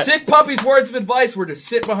saw that. Sick Puppy's words of advice were to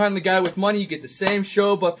sit behind the guy with money, you get the same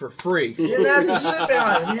show, but for free. You didn't have to sit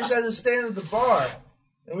behind him. You just had to stand at the bar.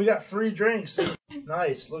 And we got free drinks.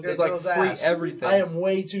 Nice. Look at There's like girl's free ass. everything. I am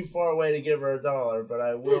way too far away to give her $1, but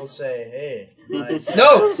I will say, hey, nice.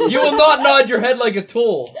 No, you will not nod your head like a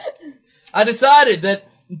tool. I decided that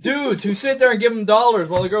dudes who sit there and give them dollars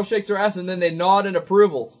while the girl shakes her ass and then they nod in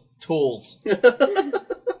approval. Tools.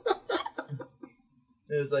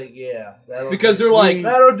 It was like, yeah. Because they're like,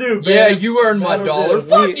 that'll do, babe. yeah, you earned my That'll $1. do.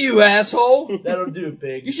 Fuck you, asshole. That'll do,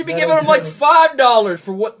 pig. You should be That'll giving them like do. $5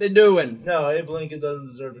 for what they're doing. No, Abe Lincoln doesn't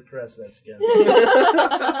deserve to caress that skin.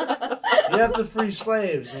 You have to free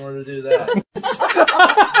slaves in order to do that.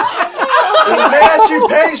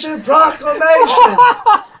 Emancipation Proclamation!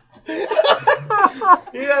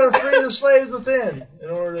 You gotta free the slaves within in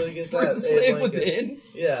order to get that. Free the slave within?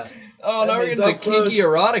 Yeah. Oh, now we're means getting up the kinky close-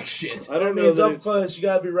 erotic shit. I don't mean up close. You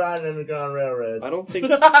gotta be riding Underground Railroad. I don't think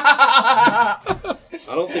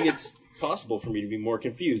it's possible for me to be more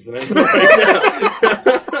confused than I am right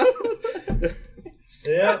now.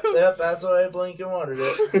 Yep, that's why Abe Lincoln wanted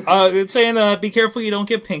it. It's saying, be careful you don't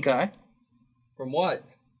get pink eye. From what?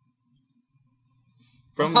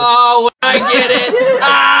 From Oh, I get it!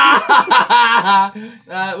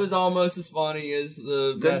 That was almost as funny as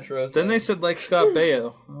the Metro. Then they said, like, Scott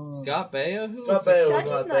Baio. Scott Baio? Who Scott was it? Baio was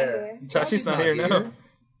not there. Chachi's not here, no.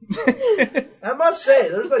 I must say,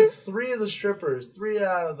 there's like 3 of the strippers, 3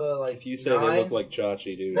 out of the like. If you say they look like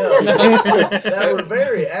Chachi, dude. No, that were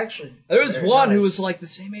very actually. There was very one nice. who was like the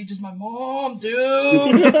same age as my mom, dude.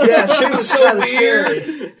 Yeah, she was so kinda weird.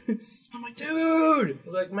 scary. I'm like, dude. I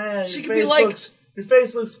was like, man, She your could be face like- looks. Your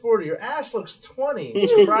face looks 40. Your ass looks 20,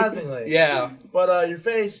 surprisingly. Yeah. But your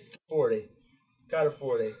face 40, got a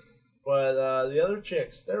 40. But the other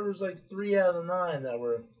chicks, there was like 3 out of the 9 that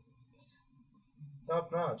were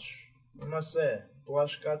top notch. I must say,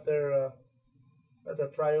 Blush got their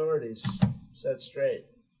priorities set straight,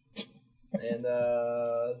 and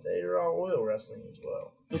they are all oil wrestling as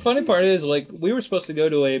well. The funny part is, like, we were supposed to go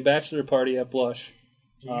to a bachelor party at Blush.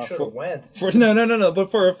 You should have went. No,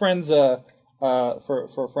 but for a friend's for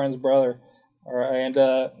a friend's brother, and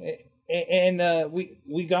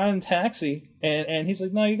we got in a taxi, and he's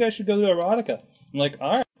like, no, you guys should go to Erotica. I'm like,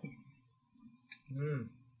 all right.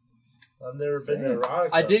 I've never been to Erotica.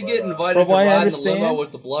 I did get invited From to what I ride in the limo understand-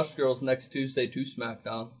 with the Blush Girls next Tuesday to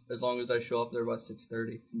SmackDown, as long as I show up there by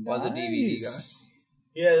 6:30 by the DVD guy.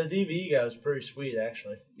 Yeah, the DVD guy was pretty sweet,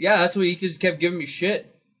 actually. Yeah, that's what he just kept giving me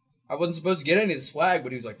shit. I wasn't supposed to get any of the swag,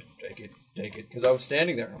 but he was like, take it, because I was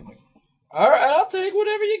standing there. I'm like, all right, I'll take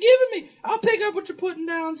whatever you're giving me. I'll pick up what you're putting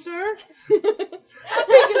down, sir.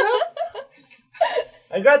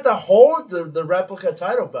 I got to hold the replica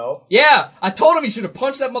title belt. Yeah, I told him he should have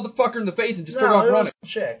punched that motherfucker in the face and just took off it running. was a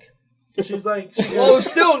chick. She's like, Well,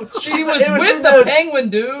 still, she was it with in the penguin,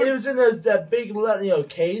 dude. It was in that big,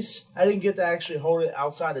 case. I didn't get to actually hold it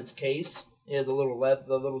outside its case. Yeah, the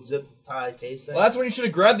little zip tie case thing. Well, that's when you should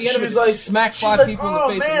have grabbed the end of it She's and like, smacked she's 5 like, people oh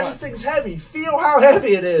in the face. man, and this run. thing's heavy. Feel how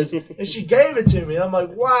heavy it is. And she gave it to me. I'm like,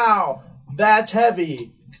 wow, that's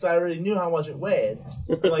heavy. Because I already knew how much it weighed.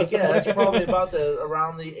 I'm like, yeah, that's probably about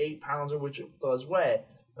around the 8 pounds of which it does weigh.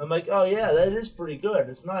 I'm like, oh yeah, that is pretty good.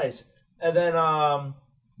 It's nice. And then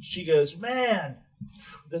she goes, man,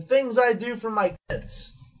 the things I do for my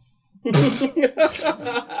kids. And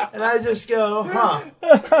I just go, huh.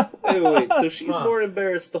 Wait. So she's more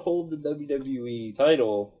embarrassed to hold the WWE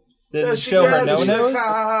title than Yeah, to she show her grabbed it. She's like, no-nos? ha,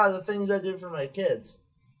 ha, ha, the things I do for my kids.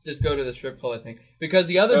 Just go to the strip club, I think. Because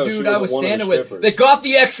the other Oh, she dude I wasn't was one of the standing with, strippers. they got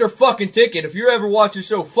the extra fucking ticket. If you're ever watching the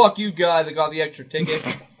show, fuck you guy that got the extra ticket.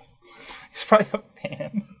 He's probably a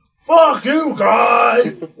fan. Fuck you,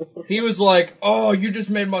 guy! He was like, oh, you just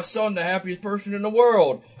made my son the happiest person in the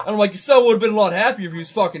world. And I'm like, your son would have been a lot happier if he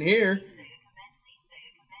was fucking here.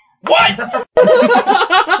 What?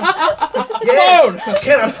 Yeah,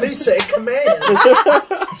 can I please say command?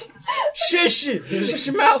 Shish Shut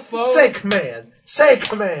your mouth, folks. Say command. Say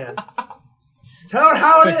command. Tell her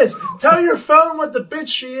how it is. Tell your phone what the bitch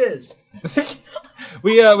she is.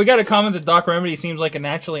 We got a comment that Doc Remedy seems like a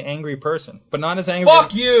naturally angry person, but not as angry.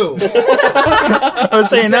 Fuck you! I was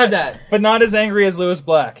saying Who said that? but not as angry as Lewis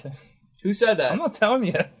Black. Who said that? I'm not telling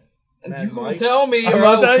you. You can tell me, I'm or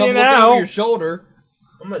not I'll telling come you look now. over your shoulder.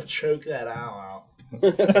 I'm gonna choke that owl out.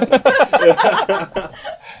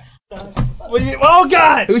 Oh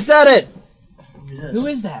God! Who said it? Yes. Who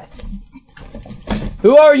is that?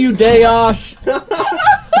 Who are you, Dayosh?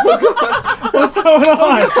 What's going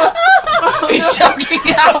on? He's choking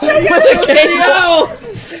out with a KO.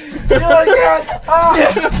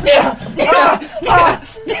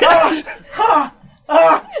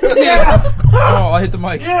 Oh, I hit the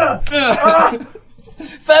mic.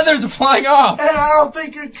 Feathers are flying off. Hey, I don't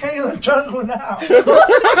think you're Caleb juggling out.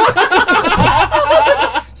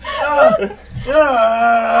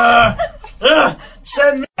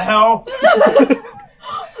 Send me to hell.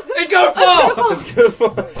 It's gonna fall. It's gonna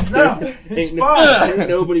fall. No, it's Ain't fine. Ain't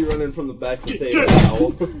nobody running from the back to save the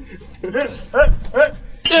owl.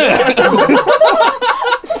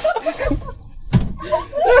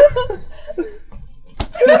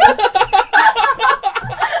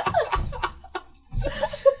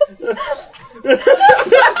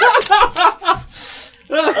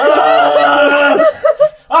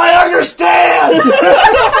 I understand.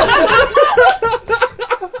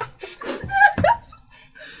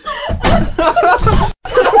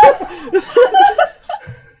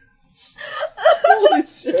 Holy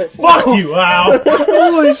shit. Fuck you, Al.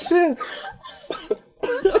 Holy shit.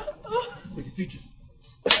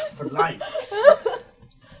 For life.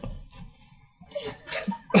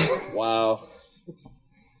 Wow.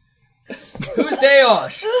 Who's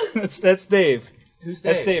Dayosh? That's Dave. Who's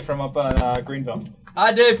That's Dave? Dave from up on Greenville.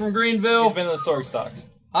 Hi, Dave from Greenville. He's been to the Sorg Stocks.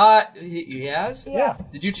 He has? Yeah.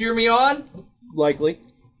 Did you cheer me on? Likely.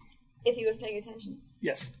 If he was paying attention.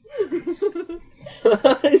 Yes.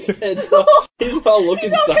 His head's all, he's all looking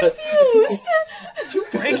so side. confused. Did you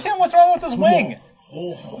break him? What's wrong with his wing?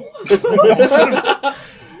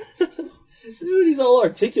 Dude, he's all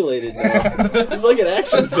articulated now. He's like an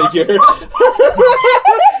action figure.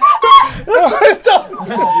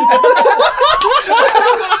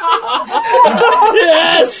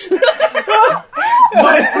 Yes!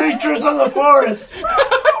 My creatures of the forest.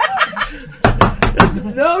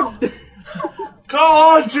 No.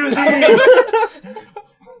 Call on to thee.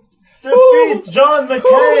 Defeat John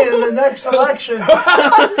McCain in the next election.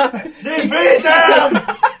 Defeat him.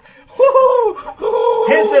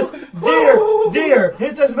 Hit this, deer,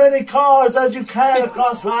 hit as many cars as you can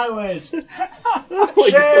across highways. Shave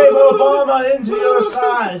Obama into your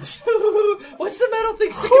sides. What's the metal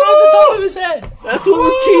thing sticking on the top of his head? That's what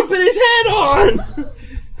was keeping his head on.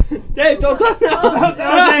 Dave, don't talk now.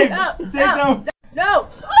 Dave, No!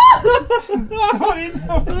 What are you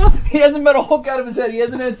doing? He hasn't made a hook out of his head. He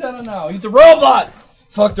has an antenna now. He's a robot.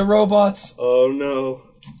 Fuck the robots. Oh no.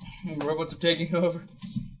 The robots are taking over.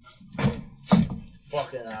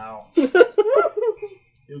 Fucking owl.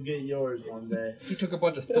 You'll get yours one day. He took a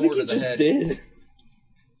bunch of I Thor think to he the just head. did.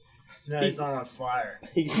 No, he's not on fire.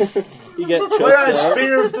 He got choked Why did I out.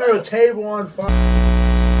 spin him through a table on fire?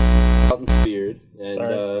 Out in his beard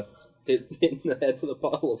and hit in the head with a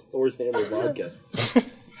bottle of Thor's Hammer vodka.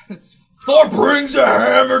 Thor brings the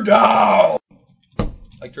hammer down!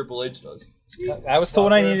 Like Triple H does. I was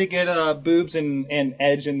told I needed to get boobs and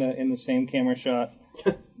Edge in the same camera shot.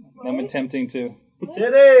 I'm attempting to.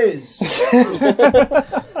 Titties!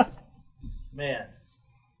 Man.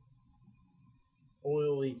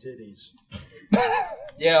 Oily titties.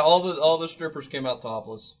 Yeah, all the strippers came out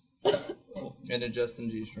topless. And in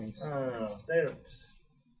Justin G-strings. I don't know. They're...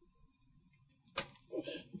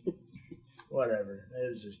 Whatever.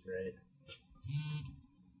 It was just great.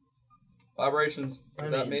 Vibrations.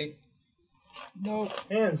 Is that me? No.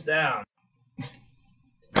 Hands down.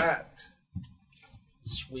 That.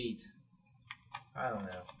 Sweet. I don't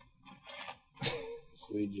know.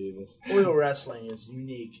 Sweet Jeebus. Oil wrestling is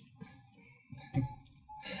unique.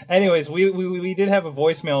 Anyways, we did have a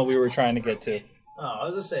voicemail we were trying to get to. Oh, I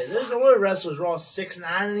was gonna say, there's oil wrestlers who are all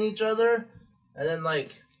 6'9" in each other, and then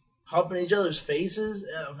like humping each other's faces.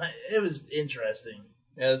 It was interesting.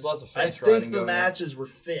 Yeah, there's lots of I face riding think the going on. matches were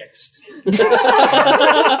fixed.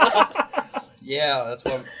 Yeah, that's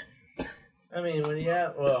what. I mean, when you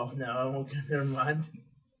have, well, no, I won't. Never mind.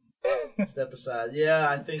 Step aside. Yeah,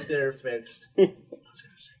 I think they're fixed.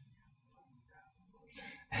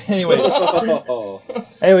 Anyways,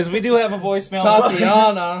 anyways, we do have a voicemail.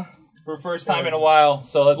 Tatiana. For the first time in a while,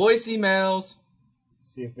 so let's voice emails.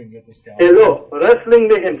 See if we can get this going. Hello, Wrestling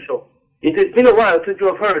Mayhem Show. It has been a while since you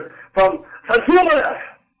have heard from Santino Marella.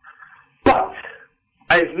 But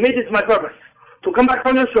I've made it my purpose to come back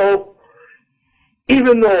on your show,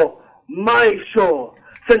 even though my show,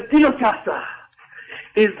 Santino Casta,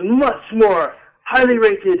 is much more highly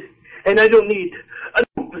rated, and I don't need a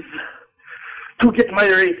news to get my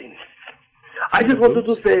ratings. I just wanted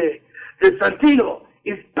to say that Santino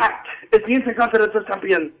is back as the Intercontinental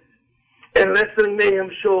Champion, and Wrestling Mayhem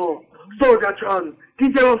Show, Sorgatron,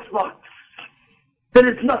 DJ on spots. There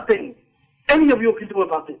is nothing any of you can do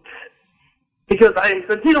about it, because I am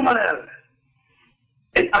Santino Marella,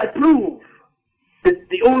 and I prove that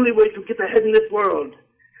the only way to get ahead in this world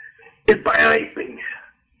is by raping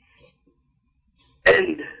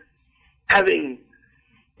and having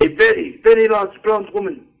a very, very large blonde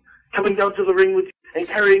woman coming down to the ring with you and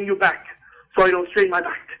carrying you back so I don't strain my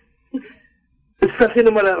back. It's Santino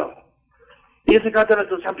Marella, the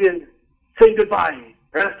Intercontinental Champion, saying goodbye,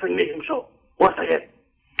 Wrestling Mayhem Show, once again.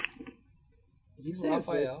 Did you say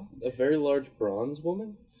Raphael? A very large bronze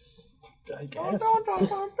woman? I guess. I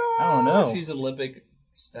don't know. She's an Olympic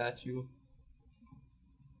statue.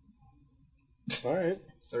 Alright.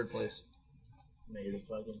 Third place. Made of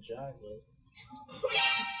fucking chocolate.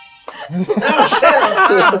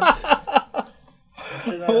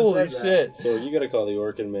 Holy shit. So you gotta call the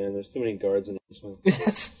Orkin man. There's too many guards in this one.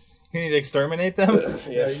 Yes. You need to exterminate them?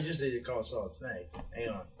 Yeah, you just need to call Solid Snake. Hang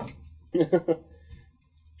on.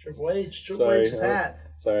 Triple H's hat.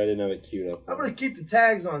 Sorry, I didn't have it queued up. I'm gonna keep the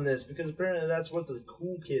tags on this because apparently that's what the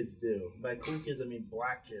cool kids do. By cool kids, I mean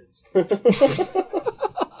black kids.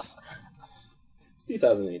 It's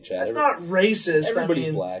 2008, Chad. That's not racist.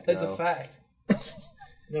 Everybody's black. That's now. a fact.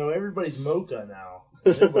 No, everybody's mocha now.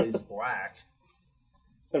 Everybody's black.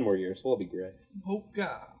 10 more years, we'll all be gray.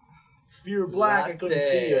 Mocha. If you were black, I couldn't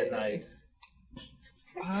see you at night.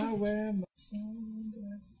 I wear my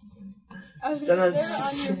sunglasses.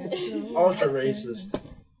 Ultra racist.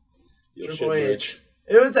 You'll Triple shit H.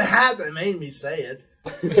 It was a hat that made me say it.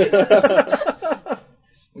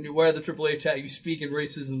 When you wear the Triple H hat, you speak in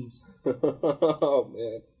racisms. Oh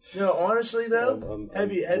man. You know, honestly though, I'm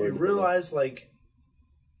have you worried about realized like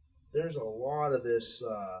there's a lot of this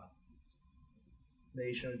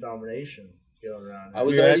nation of domination going around? I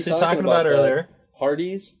was We were already actually talking about that. earlier.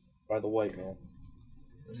 Hardys are the white man.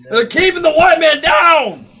 They're keeping the white man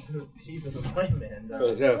down! Keeping the white man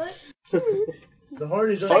down. Yeah. The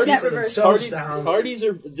Hardys are keeping themselves down. Hardys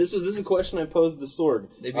are. This is a question I posed to Sorg.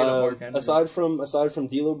 They beat up Mark Henry. Aside from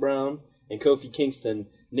D'Lo Brown and Kofi Kingston,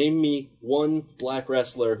 name me one black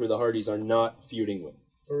wrestler who the Hardys are not feuding with.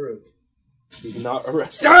 Farouk. He's not a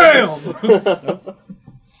wrestler.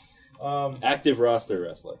 Damn! Active roster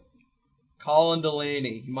wrestler. Colin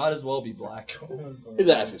Delaney. He might as well be black. His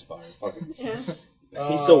ass is fired. Fuck him. Yeah.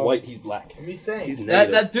 He's so white, he's black. Let me think. He's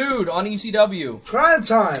negative. That dude on ECW. Crime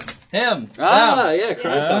Time. Him. Yeah,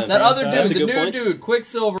 Crime Time. That other That's dude, a the good new point. dude,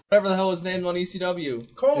 Quicksilver, whatever the hell his name on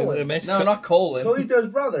ECW. Colin. No, not Colin. Colito's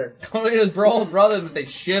brother. Colito's brother that they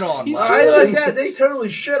shit on. I like that. They totally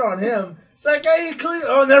shit on him. Like, hey,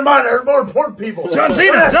 oh, never mind. There are more important people. John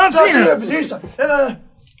Cena. Batista.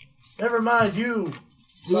 Never mind you.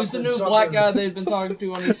 Who's the new black guy they've been talking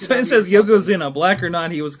to on ECW? Sven says Yokozuna, black or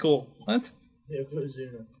not, he was cool. What?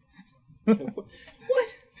 Yokozuna. Who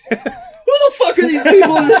the fuck are these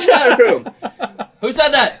people in the chat room? Who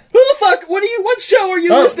said that? Who the fuck? What show are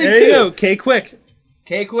you listening there to? you go. K Quick.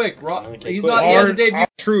 K Quick. He's Quick. not here to debut.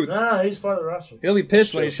 Truth. No, he's part of the roster. He'll be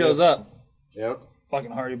pissed when he shows up. Yeah.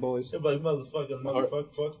 Fucking Hardy Boys. Everybody motherfucking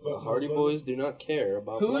The Hardy Boys do not care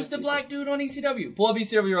about Who's the people. black dude on ECW? Pull up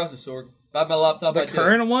ECW roster, Sorg. Got my laptop. The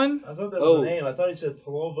current one? I thought that was the name. I thought he said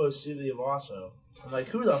Palovo Siliovaso. I'm like,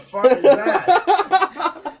 who the fuck is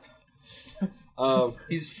that?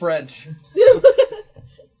 He's French.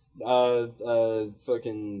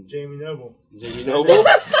 Fucking Jamie Noble. Jamie Noble.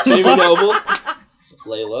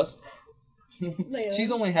 Layla.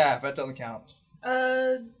 She's only half. That doesn't count.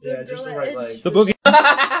 The Yeah, just the right leg. The Boogie. The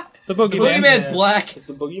Boogeyman. The Boogeyman's black. Is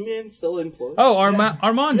the Boogeyman still in Florida? Oh,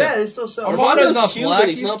 Armando. Yeah, he's still selling. Armando's not Cuban, black.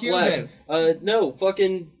 He's not Cuban. black. No,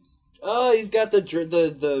 fucking. Oh, he's got the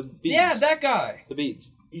beads. Yeah, that guy. The beads.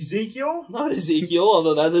 Ezekiel? Not Ezekiel,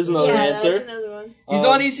 although that is another answer. That's another one. He's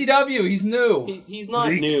on ECW. He's new. He's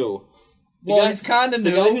not new. Well, he's kind of new.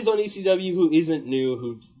 The guy who's on ECW who isn't new,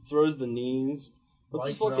 who throws the knees. What's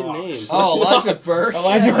his fucking name? Oh, Elijah Burke.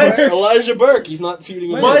 Elijah Burke. He's not feuding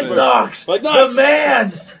with Mike Burke. Knox. Mike Knox. The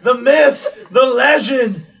man. The myth. The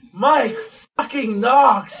legend. Mike fucking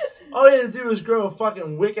Knox. All you had to do was grow a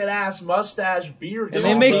fucking wicked ass mustache, beard. And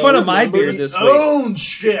they make fun of my beard this week. Own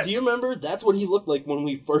shit. Do you remember? That's what he looked like when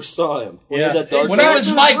we first saw him. When Yeah. he had that dark When he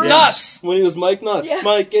was Mike Nuts. When he was Mike Nuts. Yeah.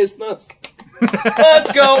 Mike is nuts.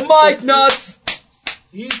 Let's go, Mike Nuts.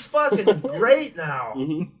 He's fucking great now.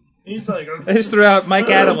 Mm-hmm. He's like, They just threw out Mike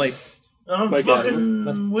Adamley. I'm Mike fucking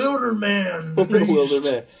Wilderman.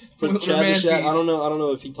 Wilderman. For Wilderman Chad the Chat, beast. I don't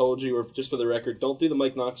know if he told you or just for the record. Don't do the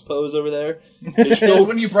Mike Knox pose over there. It's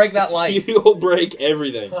when you break that light. You'll break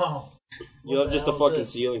everything. Oh. You'll have the just a hell is fucking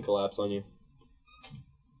this? ceiling collapse on you.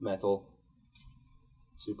 Metal.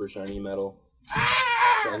 Super shiny metal.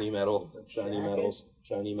 Shiny metal. Shiny metals.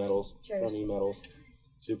 Shiny metals. Cheers. Shiny metals.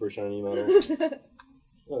 Super shiny metals.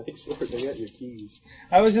 Oh, hey, Sword, I got your keys.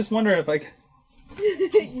 I was just wondering if I could...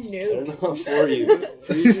 You knew. They're not for you.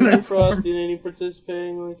 Freezing and frosty in any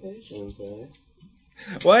participating locations, eh?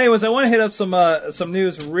 Well, anyways, I want to hit up some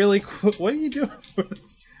news really quick. What are you doing?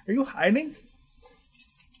 Are you hiding?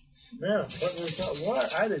 Yeah,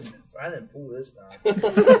 what? I didn't pull this down.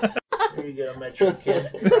 Here you go, Metro Kid.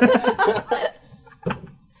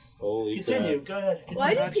 Holy Continue. crap. Go ahead.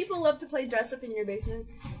 Why do people love to play dress up in your basement?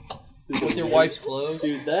 With your wife's clothes.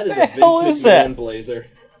 Dude, that is The a hell Vince is that? McMahon blazer.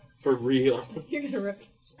 For real. You're gonna rip.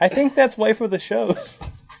 I think that's wife of the shows.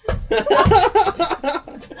 Hey,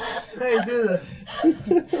 do that.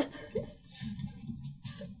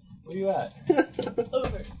 Where you at?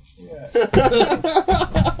 Over.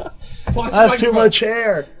 I have too much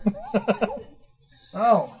hair.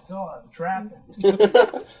 Oh my god, I'm trapped.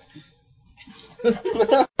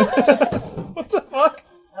 What the fuck?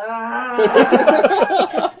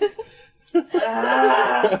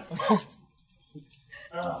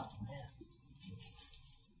 Oh,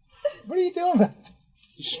 What are you doing?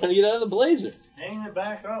 He's trying to get out of the blazer. hang it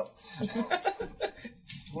back up.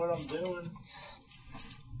 That's what I'm doing.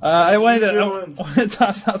 I wanted to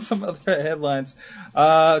toss out some other headlines.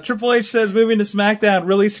 Triple H says moving to SmackDown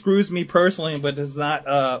really screws me personally, but does not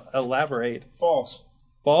elaborate. False.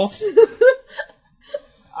 False?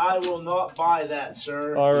 I will not buy that,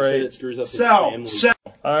 sir. All He said right. it screws up his Sell. family. Sell.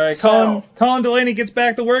 All right, Sell. Colin Delaney gets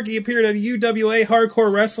back to work. He appeared at a UWA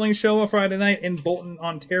Hardcore Wrestling show on Friday night in Bolton,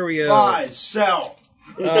 Ontario. Buy. Sell.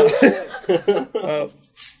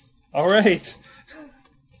 All right.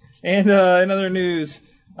 And in other news,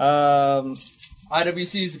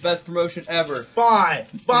 IWC is the best promotion ever. Buy.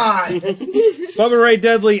 Buy. Bubba Ray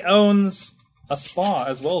Dudley owns a spa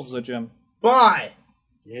as well as a gym. Buy.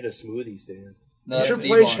 He had a smoothie stand. No, that's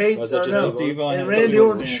Triple H Devon. hates Was that or just no. Steve Vaughn? And Yeah, Randy Steve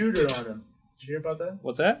Orton Vaughn. shooted on him. Did you hear about that?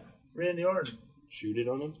 What's that? Randy Orton. Shoot it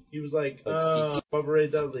on him? He was like, Like Bubba Ray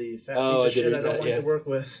Dudley, fat Oh, I piece of did shit read I don't that, like yeah. to work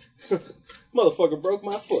with. Motherfucker broke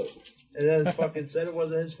my foot. And then fucking said it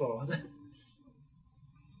wasn't his fault.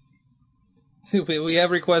 We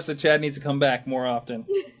have requests that Chad needs to come back more often.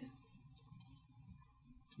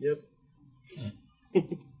 Yep.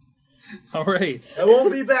 All right. I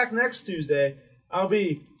won't be back next Tuesday. I'll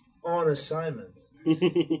be on assignment.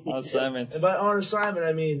 Assignment. And by on assignment,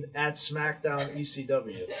 I mean at SmackDown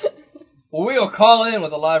ECW. Well, we'll call in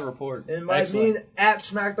with a live report. And by Excellent. mean at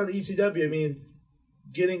SmackDown ECW, I mean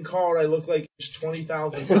getting called. I look like there's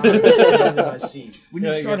 20,000 times in my seat. We need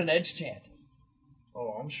to start an Edge chant.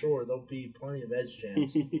 Oh, I'm sure there'll be plenty of Edge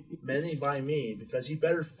chants. Many by me, because he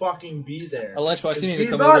better fucking be there. Lunchbox, If you need to he's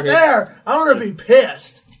come not over here. there, I'm gonna be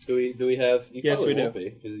pissed. Do we have? You Yes, probably we do. won't be,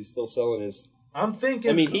 because he's still selling his. I'm thinking.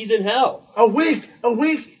 I mean, he's in hell. A week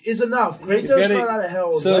is enough. Kratos gotta- got out of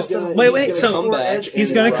hell. so- less than a wait, week wait, so before Edge he's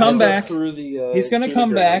came gonna out. come Rise up back. through the, He's gonna through come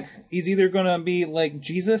the back. ground. He's either gonna be like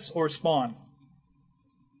Jesus or Spawn.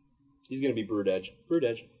 He's gonna be Brood Edge. Brood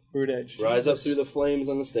Edge. Brood Edge. Rise up through the flames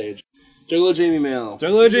on the stage. Juggalo Jamie Mail.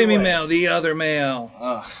 Juggalo Jamie Mail, the other male.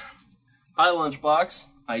 Hi, Lunchbox.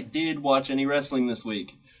 I did watch any wrestling this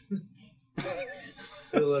week.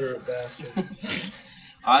 Illiterate bastard.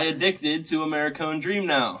 I addicted to Americone Dream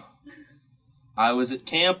now. I was at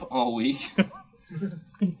camp all week.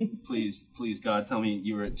 Please, God, tell me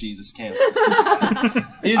you were at Jesus camp.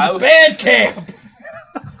 He's band camp.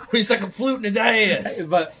 He's like a flute in his ass.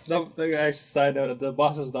 But the actual side note, the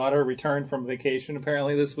boss's daughter returned from vacation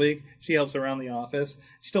apparently this week. She helps around the office.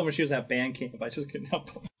 She told me she was at band camp. I just couldn't help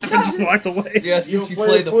her. I just walked away. You asked if she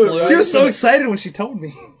played the flute. She was so excited when she told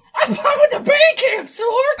me. I went to band camp,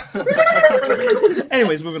 Sorg.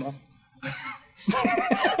 Anyways, moving on. That's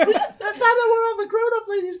not where all the grown-up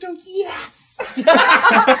ladies go, yes!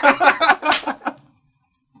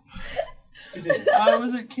 I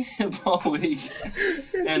was at camp all week,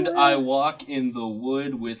 and I walk in the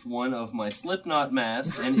wood with one of my Slipknot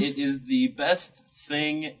masks, and it is the best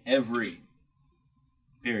thing ever.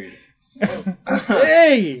 Period.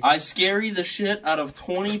 Hey! I scary the shit out of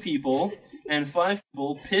 20 people, and 5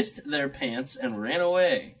 people pissed their pants and ran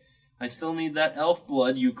away. I still need that elf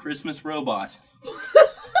blood, you Christmas robot.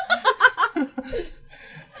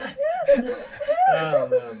 Oh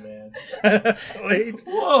no, man. Wait.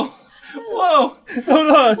 Whoa. Whoa. Hold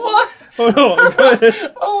on. What? Hold on. Go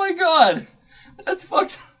ahead. Oh my god. That's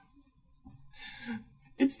fucked.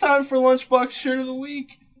 It's time for Lunchbox Shirt of the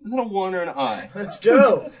Week. Is that a 1 or an I? Let's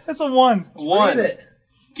go. That's a 1. 1. Read it.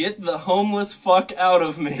 Get the homeless fuck out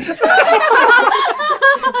of me.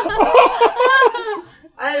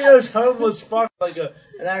 I didn't know it's homeless fuck like an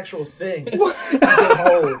actual thing. What?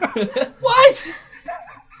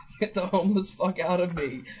 Get the homeless fuck out of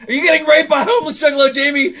me. Are you getting raped by homeless Juggalo,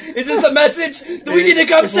 Jamie? Is this a message? Do we need to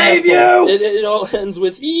come save you? It all ends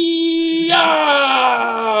with "Eeeeah!"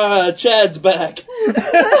 Chad's back.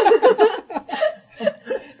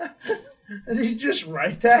 Did you just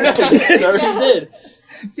write that? Sir, he did.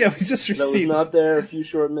 Yeah, we just That was received. not there a few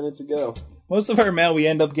short minutes ago. Most of our mail we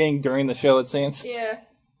end up getting during the show, it seems. Yeah.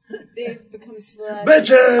 They become celebrities.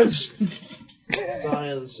 Bitches! That's all I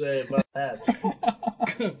have to say about that.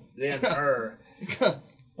 Then her.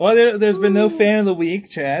 Well, there's been no fan of the week,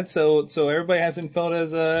 Chad. So everybody hasn't felt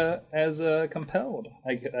as compelled,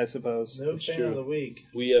 I suppose. No fan of the week.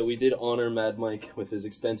 We did honor Mad Mike with his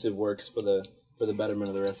extensive works for the betterment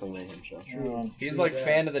of the Wrestling Mayhem show. He's like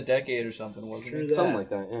fan of the decade or something, wasn't he? Something like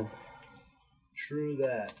that, yeah. True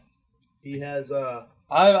that. He has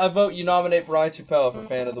I vote you nominate Brian Chappelle for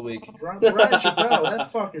fan of the week. Brian Chappelle,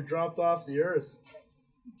 that fucker dropped off the earth.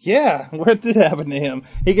 Yeah, what did happen to him?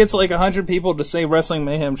 He gets like 100 people to say Wrestling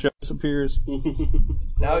Mayhem show disappears.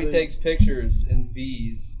 Now he takes pictures in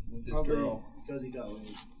V's with this Probably girl. Because he got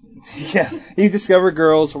laid. Yeah, he discovered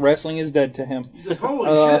girls. Wrestling is dead to him. He's like, holy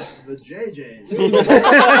shit, the JJs.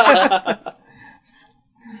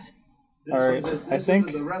 All right, I think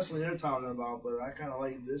isn't the wrestling they're talking about, but I kind of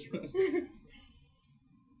like this wrestling.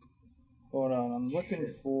 Hold on, I'm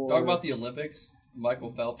looking for. Talk about the Olympics.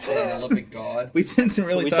 Michael Phelps being an Olympic god. We didn't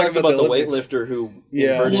really We talk talked about the Olympics. weightlifter who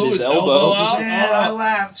Yeah. inverted Blew his his elbow. elbow out? Man, I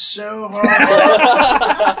laughed so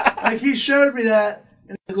hard. Like, he showed me that,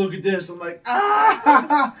 and I look at this, I'm like,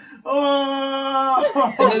 ah!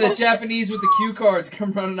 Oh! And then the Japanese with the cue cards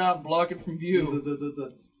come running out and block it from view.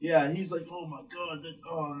 Yeah, he's like, oh my god,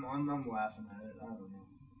 I'm laughing at it. I don't know.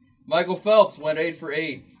 Michael Phelps went 8 for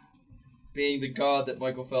 8, being the god that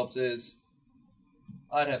Michael Phelps is.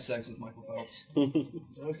 I'd have sex with Michael Phelps.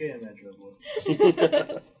 Okay, Metro Boy.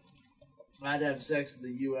 I'd have sex with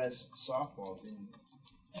the U.S. softball team.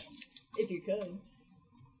 If you could.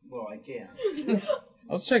 Well, I can't.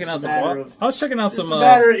 I was checking out It's the a matter blog. of- I was checking out It's some. a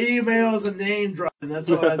matter of emails and name dropping.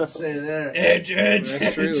 That's all I have to say there. Edge.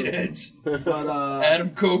 That's true. But Adam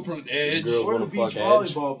Copeland, Edge. Girls or the wanna beach fuck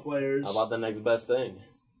Edge. volleyball players. How about the next best thing?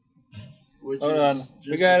 Which Hold is on, just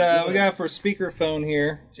we got as we good. got for speakerphone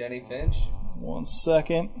here. Jenny Finch. 1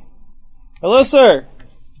 second. Hello, sir.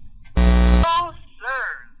 Hello, sir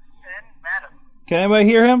and madam. Can anybody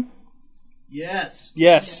hear him? Yes.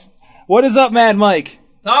 Yes. What is up, Mad Mike?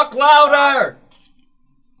 Talk louder!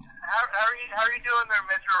 How are you doing there,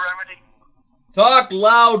 Mr. Remedy? Talk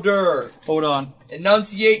louder! Hold on.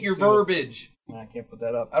 Enunciate your verbiage. I can't put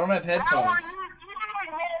that up. I don't have How are headphones. you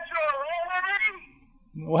doing, Mr.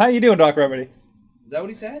 Remedy? Well, how you doing, Doc Remedy? Is that what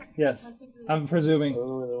he said? Yes, I'm presuming.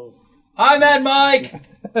 Hi, Mad Mike!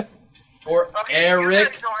 Or Okay, you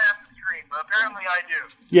Eric. guys don't have to scream, but apparently I do.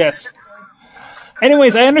 Yes.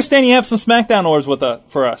 Anyways, I understand you have some SmackDown orbs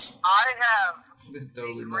for us. I have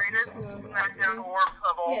Totally the greatest SmackDown orbs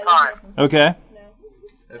of all Yeah, time. Okay.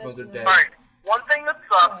 Headphones are dead. Alright, one thing that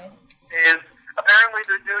sucks is apparently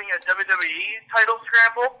they're doing a WWE title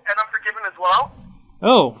scramble, and I'm forgiven as well.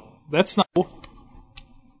 Oh, that's not. But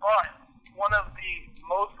one of the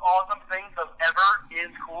most awesome things of ever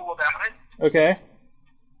is cool about it. Okay.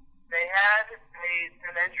 They had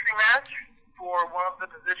an entry match for one of the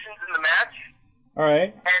positions in the match, All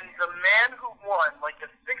right. and the man who won, like the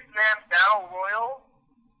 6-man battle royal,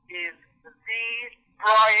 is the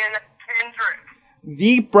Brian Kendrick.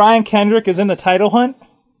 The Brian Kendrick is in the title hunt.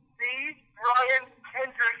 Brian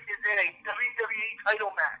Kendrick is in a WWE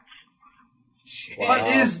title match. But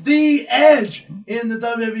is the Edge in the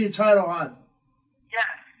WWE title hunt?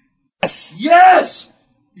 Yes. Yes!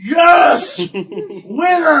 Yes!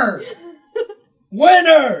 Winner!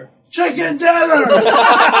 Winner! Chicken dinner!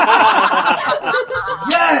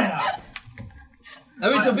 Yeah!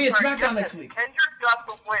 That means he'll be at SmackDown next week. Kendrick got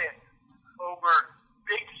the win over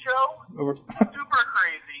Big Show, Over. Super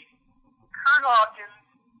Crazy, Kurt Hawkins,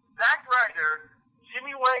 Zack Ryder,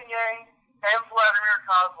 Jimmy Wang Yang, and Vladimir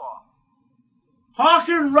Kozlov. Hawk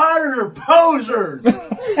and Ryder are posers.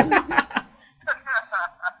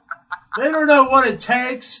 They don't know what it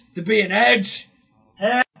takes to be an Edge.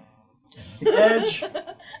 Edge.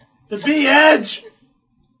 To be Edge.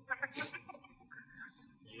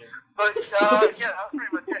 But, yeah, that's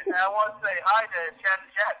pretty much it. I want to say hi to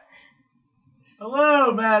Chat.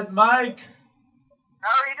 Hello, Mad Mike. How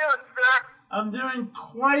are you doing, sir? I'm doing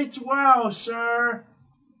quite well, sir.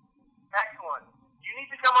 Excellent. You need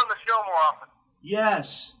to come on the show more often.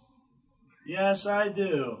 Yes. Yes, I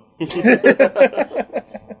do.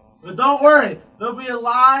 But don't worry. There'll be a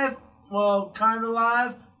live, well, kind of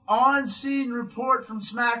live, on-scene report from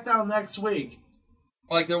SmackDown next week.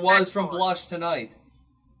 Like there was from Blush tonight.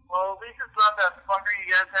 Well, at least it's not that fucker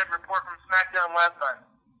you guys had report from SmackDown last time.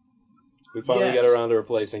 We finally got around to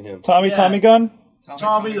replacing him. Tommy Gun?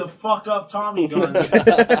 Tommy the fuck up Tommy Gun. Could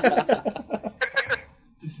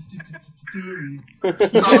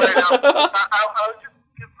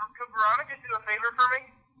Veronica do a favor for me?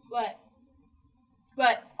 What?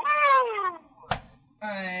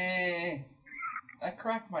 I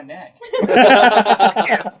cracked my neck.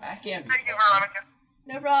 Thank you, Veronica.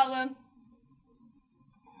 No problem.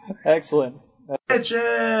 Excellent.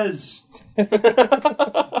 Bitches! Doc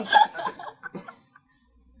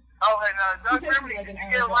Remedy, did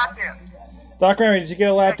you get a lap dance? Doc Remedy, did you get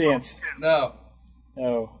a lap dance? No.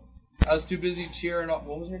 Oh. I was too busy cheering on.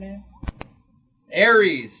 What was her name?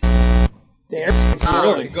 Ares.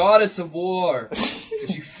 Really? The goddess of war.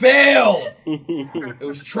 She failed. It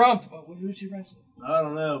was Trump. Who did she wrestle? I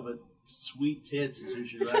don't know, but sweet tits is who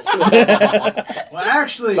she wrestled. Well,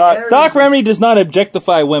 actually, Doc Remedy does not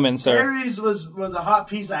objectify women, sir. Aries was a hot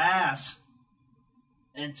piece of ass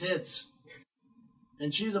and tits,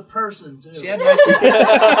 and she's a person too. She had nice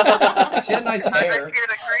hair. She had a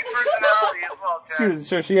great personality as well,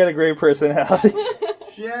 Jack. She had a great personality.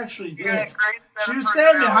 She actually did. She was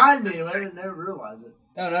standing behind me, and I didn't ever realize it.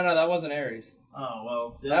 No, that wasn't Ares. Oh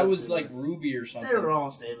well, that was like Ruby or something. They were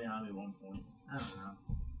all standing behind me at one point. I don't know.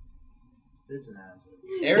 It's an ass.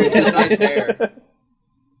 Aries had nice hair.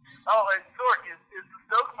 Oh, and Sork, is the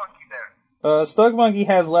Stoke Monkey there? Stug Monkey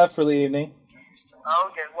has left for the evening. Oh,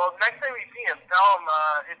 okay. Well, next time we see him, tell him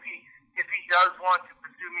if he does want to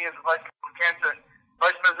pursue me as a vice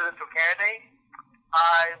presidential candidate,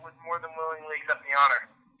 I would more than willingly accept the honor.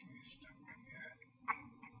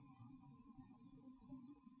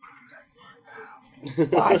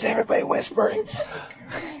 Why is everybody whispering?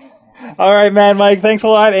 All right, Mad Mike, thanks a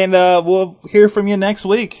lot, and we'll hear from you next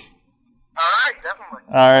week. All right, definitely.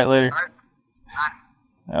 All right, later. All right.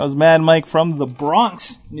 That was Mad Mike from the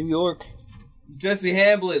Bronx, New York. Jesse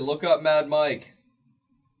Hambley, look up Mad Mike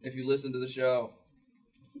if you listen to the show.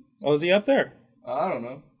 Oh, is he up there? I don't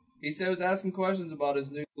know. He said he was asking questions about his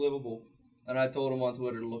new livable, and I told him on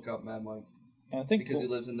Twitter to look up Mad Mike. I think because he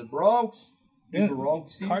lives in the Bronx. Yeah.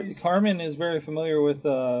 Carmen is very familiar with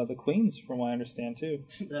the Queens, from what I understand, too.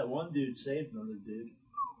 That one dude saved another dude.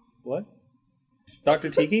 What? Dr.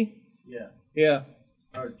 Tiki? Yeah. Yeah.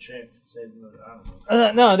 Or chick saved another. I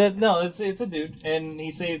don't know. No, it's a dude, and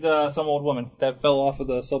he saved some old woman that fell off of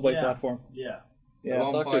the subway platform. Yeah. Yeah.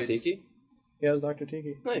 Was Dr. Tiki? Yeah, it was Dr.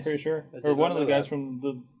 Tiki. Nice. I'm pretty sure. I did Or one not of the know guys that. from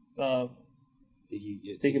the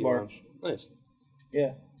Tiki Bar. Lounge. Nice.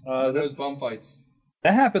 Yeah. Those bum fights.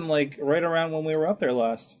 That happened like right around when we were up there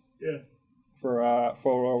last. Yeah. For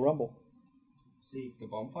Royal Rumble. See the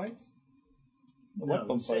bum fights? What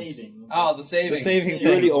bum the fights? saving. Oh, the saving. The saving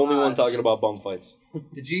You're thing. the only one talking about bum fights.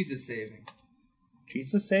 The Jesus saving.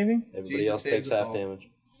 Jesus saving? Everybody Jesus else saved takes us half all. damage.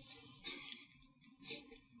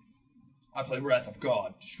 I play Wrath of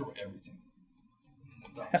God, destroy everything.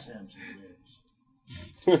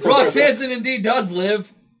 Brock Samson indeed does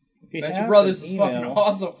live. Venture Brothers is fucking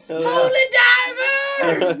awesome. Holy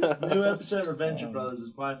Diver! New episode of Venture Brothers is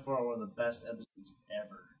by far one of the best episodes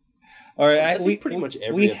ever. All right, I think pretty much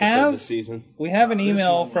every we episode have this season. We have an This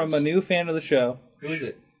email one from a new fan of the show. Who is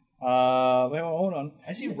it? Wait, hold on.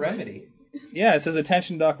 I see Remedy. Yeah, it says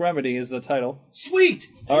 "Attention, Doc Remedy" is the title. Sweet.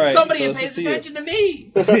 All right, Somebody so pays this is to you. attention to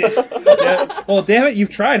me. Yeah, well, damn it,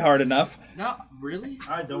 you've tried hard enough. No, really?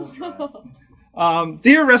 I don't try.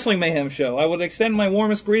 Dear Wrestling Mayhem Show, I would extend my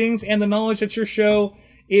warmest greetings and the knowledge that your show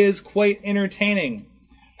is quite entertaining.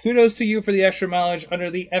 Kudos to you for the extra mileage under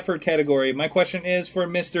the effort category. My question is for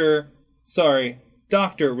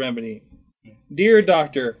Dr. Remedy. Dear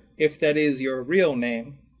Doctor, if that is your real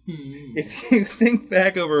name, if you think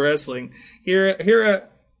back over wrestling, there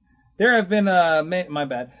have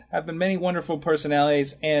been many wonderful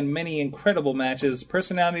personalities and many incredible matches.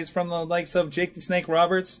 Personalities from the likes of Jake the Snake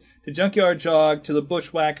Roberts to Junkyard Jog to the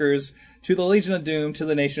Bushwhackers to the Legion of Doom to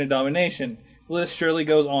the Nation of Domination. list surely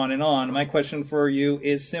goes on and on. My question for you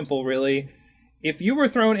is simple, really. If you were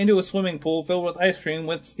thrown into a swimming pool filled with ice cream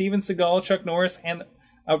with Steven Seagal, Chuck Norris, and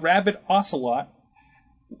a rabid ocelot,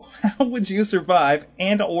 how would you survive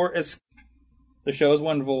and or escape? The show is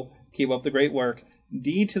wonderful. Keep up the great work.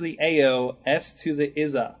 D to the AO, S to the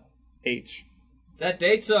IZA, H. Is that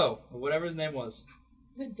Dateso, or whatever his name was?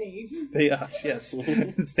 Dave. Yes,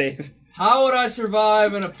 it's Dave. How would I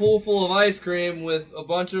survive in a pool full of ice cream with a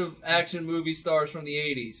bunch of action movie stars from the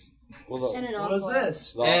 80s? And an What is ocelot.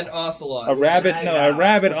 this? And Ocelot. A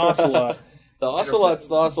rabid ocelot. The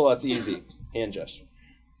ocelot's easy. Hand gesture.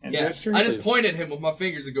 Yeah, I just point at him with my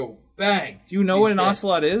fingers and go, bang. Do you know what an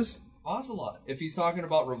ocelot is? Ocelot. If he's talking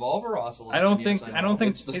about Revolver Ocelot. I don't then think yes, I don't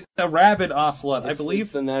think it's a rabid ocelot. I believe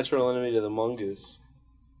it's the natural enemy to the mongoose.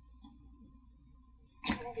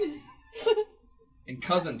 And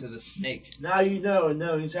cousin to the snake. Now you know, and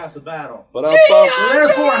no, he's half the battle. But So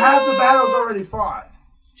therefore, half the battle's already fought.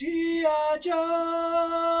 G.I.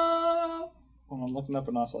 Joe. Oh, I'm looking up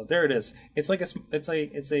an ocelot. There it is. It's like it's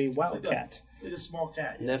a wildcat. Like a small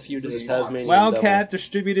cat. Nephew to the Tasmanian Wildcat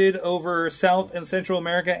distributed over South and Central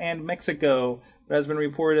America and Mexico, but has been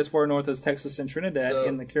reported as far north as Texas and Trinidad So,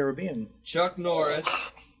 in the Caribbean. Chuck Norris.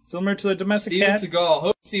 Similar to the domestic Steven cat. Seagal.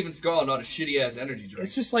 Hope Steven Seagal not a shitty ass energy drink.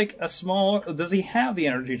 It's just like a small. Does he have the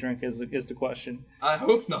energy drink? Is the question. I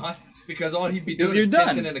hope not, because all he'd be Because doing is you're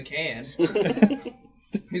done. pissing in a can.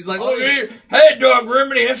 He's like, look here, hey Doug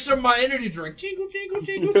Remedy, have some of my energy drink. Jingle, jingle,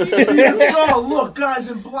 jingle, jingle. Let's go. Look, guys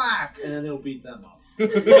in black, and then he'll beat them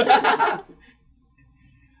up.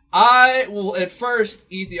 I will at first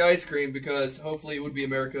eat the ice cream because hopefully it would be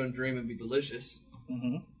American Dream and be delicious.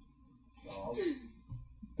 Mm-hmm.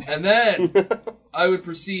 And then I would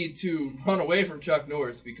proceed to run away from Chuck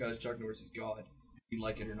Norris because Chuck Norris is God. You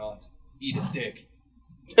like it or not. Eat a dick.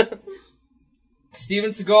 Steven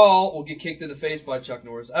Seagal will get kicked in the face by Chuck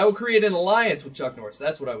Norris. I will create an alliance with Chuck Norris.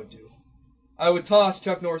 That's what I would do. I would toss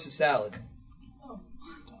Chuck Norris a salad.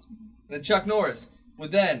 Then Chuck Norris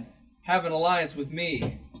would then have an alliance with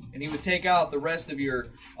me, and he would take out the rest of your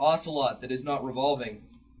ocelot that is not revolving,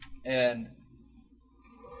 and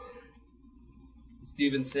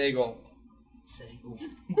Steven Seagal.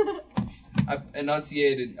 I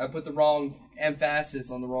enunciated. I put the wrong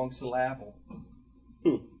emphasis on the wrong syllable.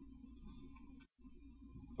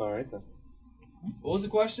 All right then. What was the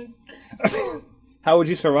question? How would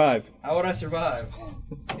you survive? How would I survive?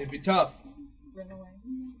 It'd be tough. Run away.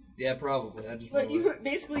 Yeah, probably. I just But run away. you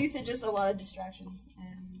basically you said just a lot of distractions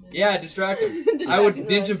and. Yeah, distract him. I would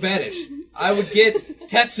ninja vanish. I would get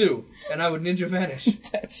Tetsu, and I would ninja vanish.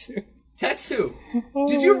 Tetsu.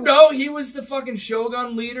 Did you know he was the fucking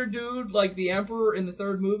Shogun leader, dude? Like the Emperor in the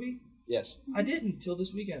third movie? Yes. I didn't till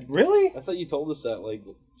this weekend. Really? I thought you told us that like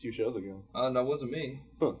 2 shows ago. That wasn't me.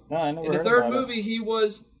 Huh. No, I never In the heard third about movie, he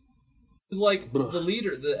was like the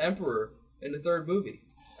leader, the Emperor in the third movie.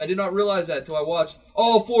 I did not realize that till I watched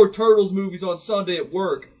all 4 Turtles movies on Sunday at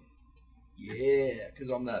work. Yeah, because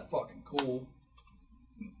I'm that fucking cool.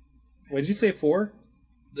 What did you say 4?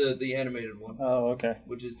 The animated one. Oh, okay.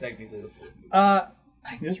 Which is technically the 4th movie.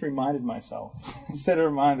 I just reminded myself. Instead of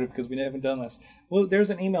reminder because we haven't done this. Well, there's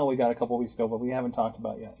an email we got a couple weeks ago, but we haven't talked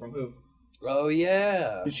about yet. From who? Oh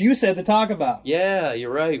yeah. Which you said to talk about. Yeah,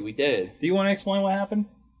 you're right. We did. Do you want to explain what happened?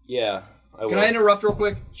 Yeah. Can I interrupt real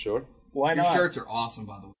quick? Sure. Why Your not? shirts are awesome,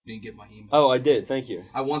 by the way. You didn't get my email. Oh, I did. Thank you.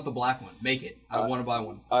 I want the black one. Make it. I want to buy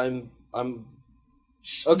one. I'm.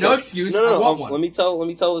 Okay. No excuse. No, I want Let one.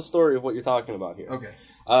 me tell the story of what you're talking about here. Okay.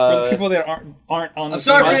 For the people that aren't on. I'm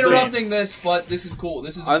sorry for interrupting this, but this is cool.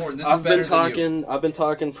 This is important. This is better than you. I've been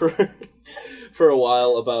talking for a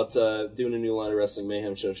while about doing a new line of Wrestling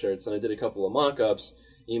Mayhem Show shirts, and I did a couple of mock-ups,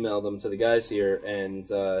 emailed them to the guys here, and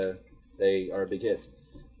they are a big hit.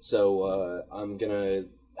 So I'm gonna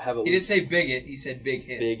have at He least didn't say bigot. He said big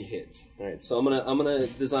hit. big hit. All right, so I'm gonna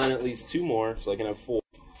design at least 2 more, so I can have 4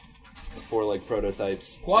 like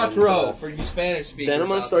prototypes. Quattro And, for you Spanish speakers. then I'm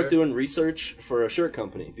gonna out start there. doing research for a shirt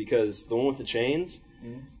company because the one with the chains,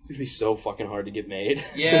 Mhm. it's gonna be so fucking hard to get made.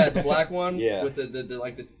 Yeah, the black one. Yeah. With the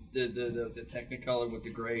Technicolor with the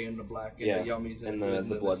gray and the black and Yeah, the yummies and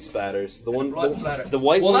the blood spatters. The one, blood the, splatter. the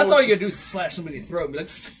white Well, one. that's all you gotta do is slash somebody in the throat. And be like,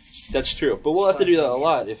 That's true, but we'll have to do that a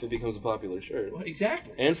lot if it becomes a popular shirt. Well,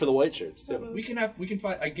 exactly. And for the white shirts too. We can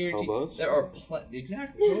find. I guarantee Hobos? there are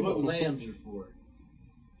exactly. That's what lambs are for.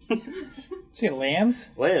 See, lambs?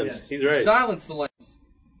 Lambs. Yes. He's right. Silence the lambs.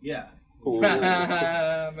 Yeah. Ooh. Made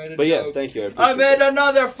a But yeah, joke. thank you. I I appreciate made that.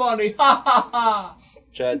 another funny. Ha ha ha.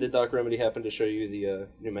 Chad, did Doc Remedy happen to show you the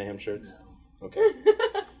new Mayhem shirts? Okay.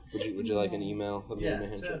 Would you like an email of Yeah, the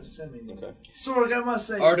Mayhem Show? send me an email. Okay. Sorg, I must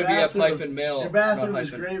say, RWF-mail. your bathroom not is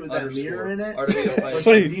hyphen, great with that mirror in it. RWF-mail.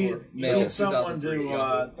 So you need someone to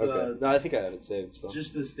Okay. No, I think I have it saved. So.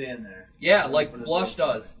 just to stand there. Yeah, like Blush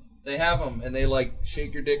does. They have them, and they like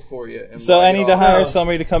shake your dick for you. And So wipe I it need to off. hire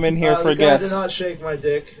somebody to come in here for the guy guests. did not shake my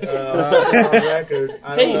dick on record.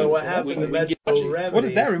 I don't know what happened to Metro Remedy. What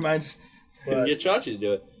did that remind? We can get Chachi to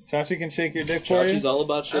do it. Chachi can shake your dick for you. Chachi's all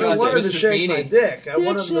about I shaking. don't want him to Mr. shake my Feeney. dick. I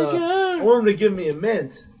want him to give me a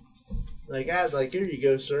mint. Like, I was like, here you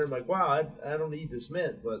go, sir. I'm like, wow, I don't need this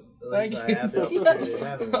mint, but at least Thank I have the opportunity to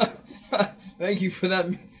have it. Thank you for that.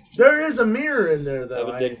 There is a mirror in there, though.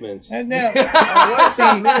 Have a dick mint. And now, I like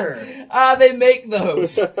that mirror. They make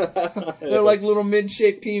those. They're like little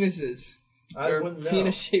mid-shaped penises. I They're wouldn't know.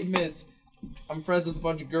 penis-shaped mitts. I'm friends with a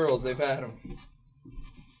bunch of girls. They've had them.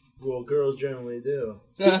 Well, girls generally do.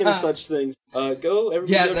 Speaking of such things,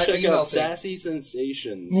 everybody Yeah, go that check email out thing. Sassy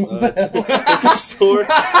Sensations. It's a store.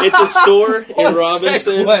 It's a store in What a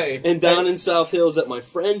Robinson segue. and down in South Hills that my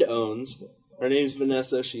friend owns. Her name's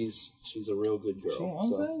Vanessa. She's a real good girl. She owns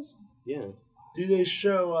so, those? yeah. Do they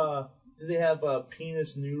show, do they have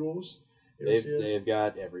penis noodles? You ever see this? They've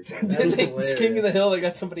got everything. That's King hilarious. of the Hill, they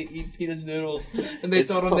got somebody eat penis noodles, and they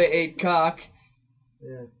It's told them they ate cock.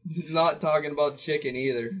 Yeah. Not talking about chicken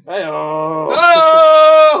either. Oh!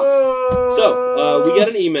 So, we got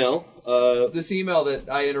an email. This email that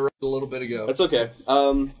I interrupted a little bit ago. That's okay.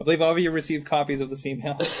 I believe all of you received copies of this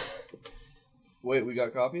email. Wait, we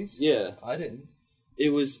got copies? Yeah. I didn't. It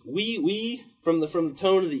was we from the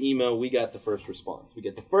tone of the email, we got the first response. We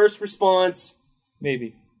get the first response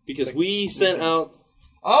Maybe because we sent out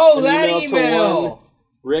an that email to one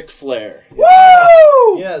Ric Flair.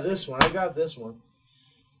 Woo! Yeah, this one. I got this one.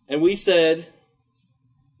 And we said,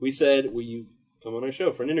 will you come on our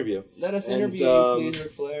show for an interview? Let us interview you, please,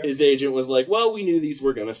 Ric Flair. His agent was like, well, we knew these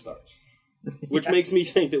were going to start. Which makes me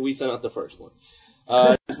think that we sent out the first one.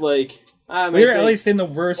 It's like... we were at least in the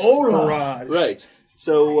worst barrage. Right.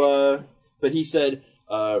 So, but he said,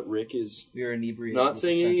 Rick is You're inebriated not with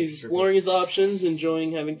saying the he's exploring his options,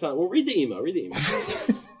 enjoying having time. Well, read the email.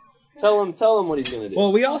 Tell him what he's going to do.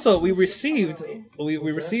 Well, we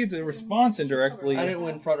received a response indirectly. I didn't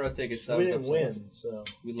win front row tickets. So We I was didn't upset. win, so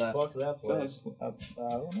We left. fuck that place.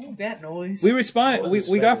 That noise. We responded.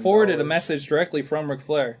 We got forwarded a message directly from Ric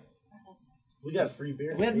Flair. We got free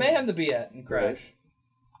beer. We had Mayhem to be at and Crash.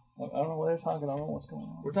 I don't know what they're talking about. I don't know what's going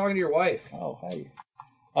on. We're talking to your wife. Oh, hey.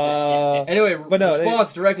 Anyway, but no,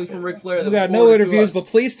 response directly from Ric Flair. We that got was no forwarded to interviews, us. but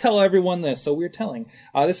please tell everyone this. So we're telling.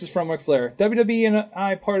 This is from Ric Flair. WWE and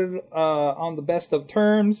I parted on the best of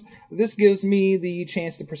terms. This gives me the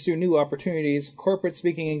chance to pursue new opportunities, corporate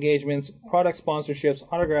speaking engagements, product sponsorships,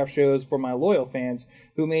 autograph shows for my loyal fans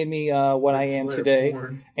who made me what I am today,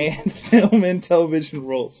 and film and television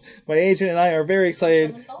roles. My agent and I are very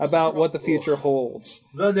excited about what the future holds.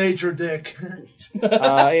 The nature dick.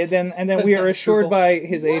 And then we are assured by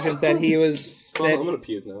his agent that he was I'm gonna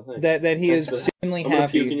puke now. Thanks. that he is genuinely I'm gonna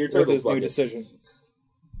happy puke in your with turtles his new bucket. decision.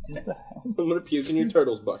 I'm gonna puke in your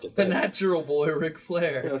turtles bucket. The Thanks. natural boy, Ric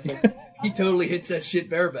Flair. He totally hits that shit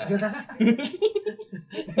bareback.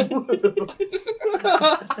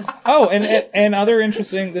 Oh, and other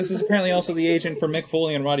interesting. This is apparently also the agent for Mick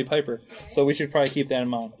Foley and Roddy Piper, so we should probably keep that in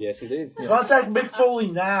mind. Yes, indeed. Contact Mick Foley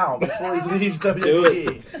now before he leaves Do WWE.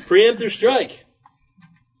 it. Preemptive strike.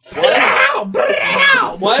 An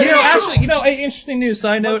interesting news.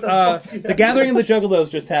 Side note: the Gathering of the Juggalos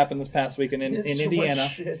just happened this past weekend in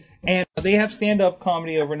Indiana, and they have stand-up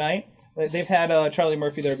comedy overnight. They've had Charlie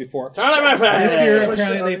Murphy there before. Charlie Murphy! This year,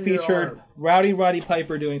 apparently, they featured Roddy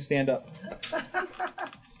Piper doing stand-up.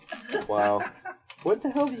 Wow. What the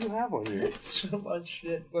hell do you have on you? So much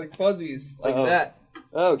shit. Like fuzzies. Like Uh-oh. that.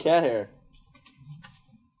 Oh, cat hair.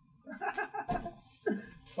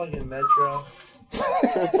 Fucking Metro.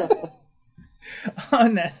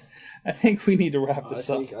 On that, I think we need to wrap this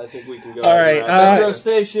up. I think we can go. All right, Metro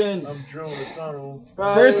Station. I'm drilling the tunnel.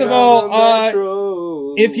 First of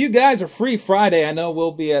all, if you guys are free Friday, I know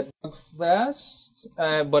we'll be at Fest,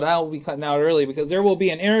 but I'll be cutting out early because there will be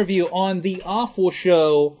an interview on The Awful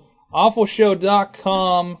Show,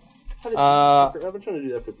 awfulshow.com. I've been trying to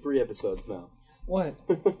do that for 3 episodes now. What?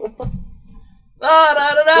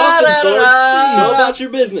 Nothing, Sword. Go about your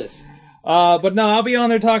business. But no, I'll be on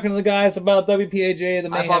there talking to the guys about WPAJ, the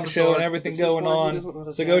Mayhem Papa Show, Sword. and everything This is going why he doesn't let on.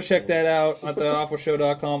 us So go ask check that out at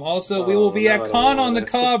theawfulshow.com. Also, we will be no, I at don't Con know. on the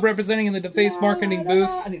Cob representing in the DeFace Marketing booth.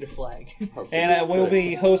 I need a flag. And we'll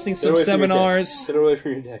be hosting some seminars. Get away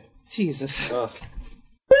from your deck. Jesus. Ugh.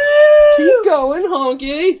 Keep going,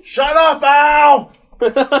 honky. Shut up, Al!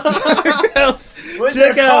 Just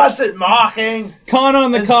Check out mocking.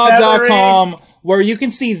 ConOnTheCob.com, where you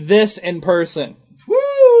can see this in person.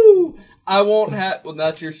 Woo! I won't have. Well,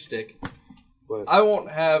 that's your shtick. I won't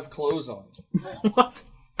have clothes on. What?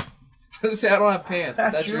 Say I don't have pants.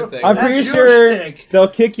 But that's your thing. I'm pretty sure they'll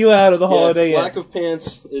kick you out of the Holiday Inn. Lack of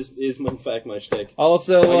pants is in fact my shtick.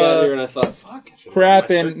 Also, I got here and I thought, fuck.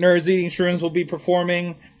 Crap and Nerds Eating Shrooms will be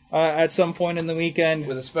performing at some point in the weekend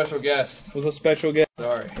with a special guest. Sorry.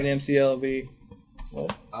 At MCLV.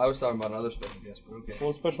 What? I was talking about another special guest, but okay.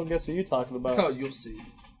 What special guest are you talking about? Oh, you'll see.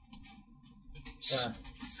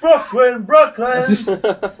 Brooklyn.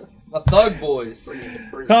 My Thug Boys.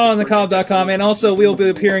 ConOnTheCob.com, and also we'll be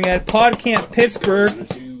appearing at PodCamp Pittsburgh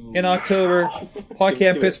in October.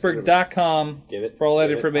 PodCampPittsburgh.com for all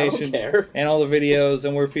that information and all the videos,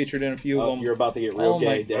 and we're featured in a few of them. You're about to get real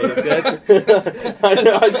gay, Dave.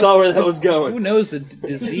 I saw where that was going. Who knows the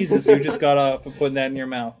diseases you just got off of putting that in your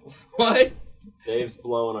mouth? What? Dave's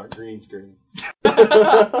blowing our green screen.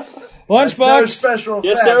 Lunchbox. Special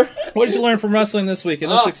yes, sir. What did you learn from wrestling this week?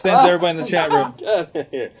 And this extends to everybody in the chat room.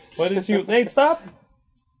 What did you? Hey, stop!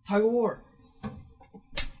 Tug of war.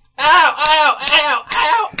 Ow!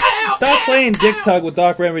 Stop playing Dick Tug with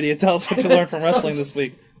Doc Remedy and tell us what you learned from wrestling this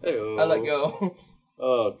week. Hey-oh. I let go.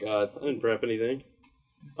 Oh God, I didn't prep anything.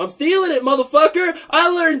 I'm stealing it, motherfucker! I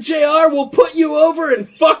learned JR will put you over and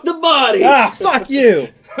fuck the body! Ah, fuck you!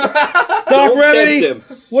 Doc Remedy,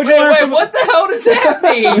 what the hell does that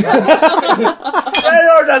mean?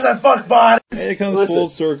 JR doesn't fuck bodies! It comes full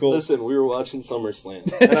circle. Listen, we were watching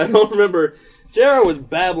SummerSlam, and I don't remember, JR was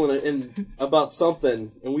babbling about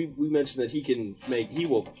something, and we mentioned that he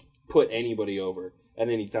will put anybody over at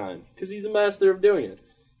any time, because he's the master of doing it.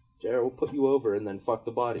 JR will put you over and then fuck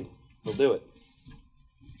the body. He'll do it.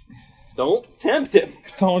 Don't tempt him.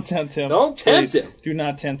 Don't tempt him. Don't tempt him. Do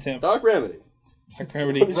not tempt him. Doc Remedy. Doc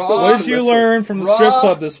Remedy. What did you learn from the strip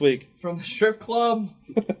club this week? From the strip club,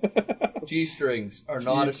 G-strings are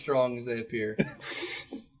not as strong as they appear.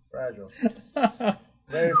 Fragile.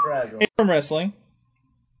 Very fragile. From wrestling.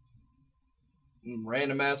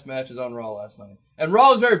 Random ass matches on Raw last night. And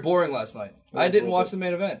Raw was very boring last night. I didn't watch the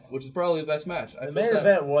main event, which is probably the best match. The main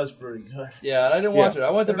event was pretty good. Yeah, I didn't watch it. I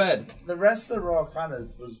went to bed. The rest of the Raw kind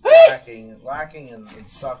of was lacking and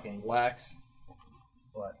sucking. Lax.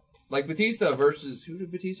 What? Like Batista versus, who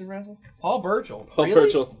did Batista wrestle? Paul Burchill. Paul Really?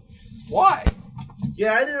 Burchill. Why?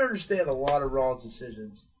 Yeah, I didn't understand a lot of Raw's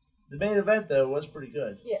decisions. The main event, though, was pretty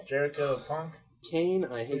good. Yeah. Jericho, Punk. Kane,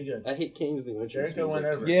 I hate Kane's new entrance Jericho music.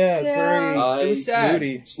 went over. Yeah, it's very it was sad.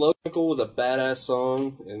 moody. Slow Nickel was a badass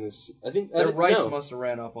song, and this I think Their rights must have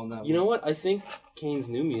ran up on that. You know what? I think Kane's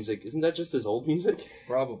new music isn't that just his old music?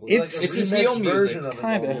 Probably. It's his heel music.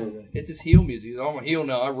 Kinda. It's his heel music. I'm a heel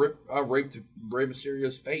now. I raped Rey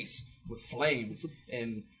Mysterio's face with flames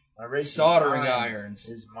and soldering irons.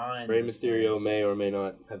 His mind. Rey Mysterio may or may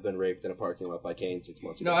not have been raped in a parking lot by Kane 6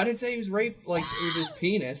 months ago. No, I didn't say he was raped like with his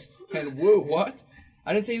penis. And woo, what?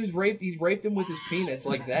 I didn't say he was raped. He raped him with his penis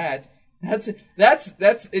like that. That's.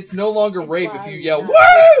 It's no longer rape if you yell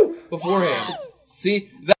woo beforehand. See,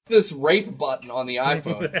 that's this rape button on the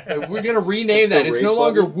iPhone. We're gonna rename that. It's no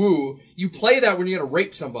longer woo. You play that when you're gonna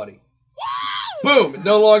rape somebody. Boom!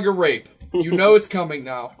 No longer rape. You know it's coming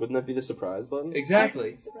now. Wouldn't that be the surprise button?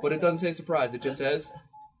 Exactly, but it doesn't say surprise. It just says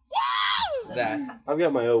that. I've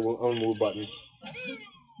got my own woo button.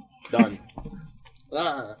 Done.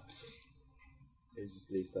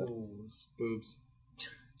 Boobs.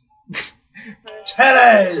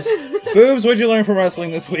 Titties! Boobs, what'd you learn from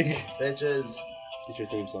wrestling this week? Bitches. It's your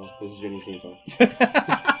theme song. This is Jenny's theme song.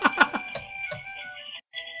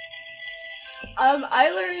 I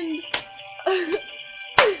learned.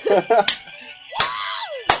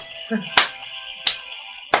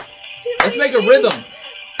 Let's make a rhythm.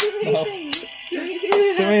 Too many things.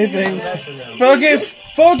 Too many things.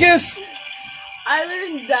 Focus! I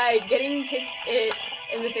learned that getting kicked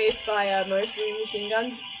in the face by Mercy machine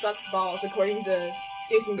guns sucks balls, according to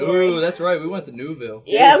Jason Gory. Ooh, that's right. We went to Newville.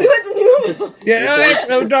 Yeah, we went to Newville. Yeah,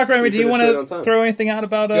 no, Doc Remedy, do you want to throw anything out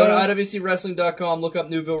about... Go to IWCWrestling.com, look up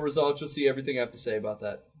Newville results, you'll see everything I have to say about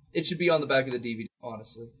that. It should be on the back of the DVD,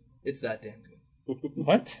 honestly. It's that damn good.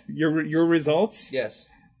 What? Your results? Yes.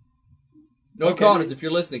 No Connors, if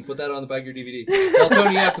you're listening, put that on the back of your DVD. Tell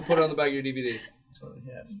Tony you have to put it on the back of your DVD.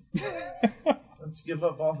 Let's give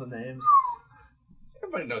up all the names.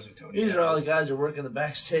 Everybody knows who Tony These F are all is. the guys who work in the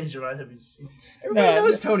backstage of IWC. Everybody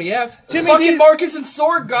knows Tony F. Jimmy Fucking D- Marcus and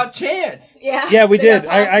Sorg got chance. Yeah, we did.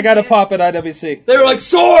 I got a pop at IWC. They were like,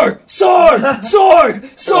 Sorg! Sorg! Sorg!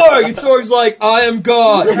 Sorg! And Sorg's like, I am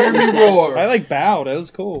God. Hear me roar. I bowed. That was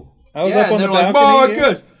cool. I was yeah, up on and the they're like, balcony.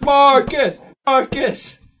 Marcus! Marcus!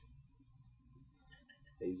 Marcus!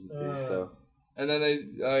 Easy stuff. And then I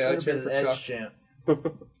Should've cheered been for an Chuck. Edge champ.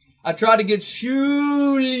 I tried to get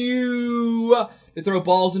Shulu to throw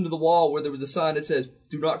balls into the wall where there was a sign that says,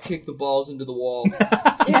 "Do not kick the balls into the wall."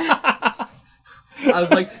 I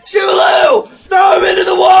was like, Shulu! Throw him into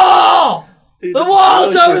the wall! Dude, The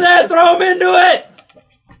wall's over there! Throw him into it!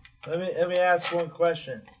 Let me ask one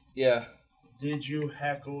question. Yeah. Did you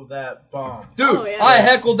heckle that bomb? Dude, I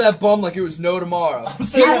heckled that bum like it was no tomorrow.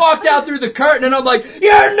 He walked out through the curtain and I'm like,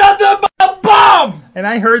 "You're nothing but a bum!" And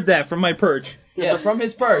I heard that from my perch. Yes, from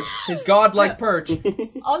his perch. His godlike perch.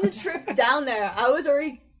 On the trip down there, I was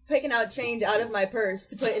already picking out change out of my purse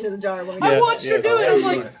to put into the jar when we I got watched her do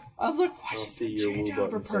it. I was like, why I'll she's see your woo change out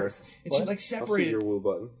of her button, sir. purse? And she like I'll see separated. your woo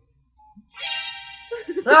button.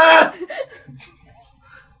 Ah!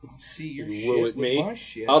 See your You shit woo with at me. my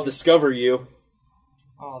shit. I'll discover you.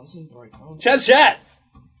 Oh, this isn't the right phone. Chat!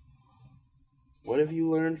 What have you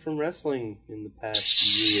learned from wrestling in the past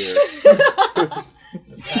year? The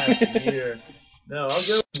past year. No, I'll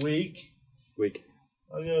go with week.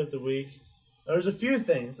 I'll go with the week. There's a few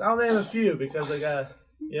things. I'll name a few because I got,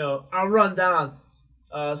 I'll run down.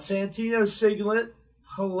 Santino Siglet,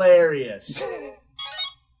 hilarious.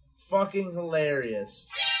 Fucking hilarious.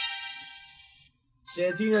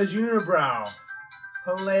 Santino's unibrow,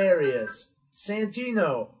 hilarious.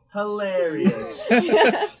 Santino, hilarious.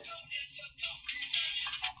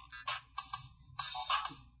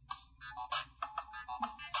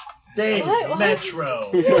 Dave, What? Metro.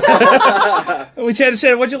 We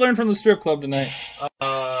chatted. What'd you learn from the strip club tonight?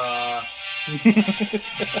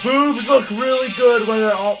 Boobs look really good when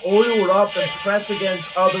they're all oiled up and pressed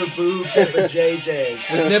against other boobs at the JJ's.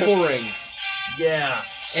 With nipple rings. Yeah.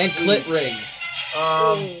 And clit rings.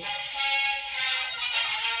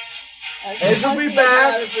 Edge will be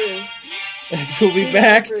back. Edge will be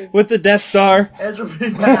back with the Death Star. Edge will be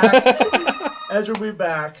back. Edge will be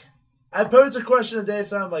back. I posed a question to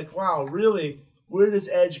Dave, and I'm like, wow, really, where does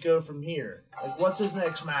Edge go from here? Like, what's his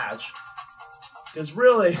next match? Because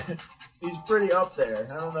really, he's pretty up there.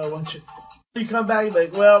 I don't know what you come back and be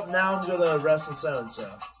like, well, now I'm going to wrestle so-and-so.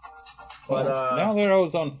 But, now they're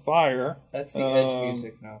always on fire. That's the Edge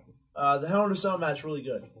music now. The Hell in a Cell match, really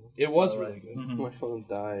good. It was really good. My phone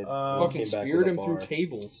died. Fucking speared him through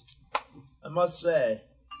tables. I must say.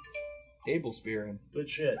 Table spearing.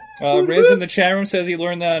 Good shit. Riz in the chat room says he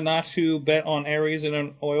learned not to bet on Aries in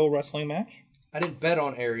an oil wrestling match. I didn't bet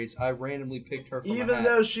on Aries. I randomly picked her from a Even hat.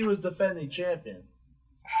 though she was defending champion.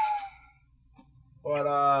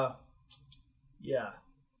 But, yeah.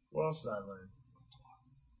 What else did I learn?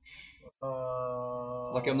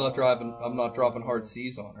 Like I'm not dropping hard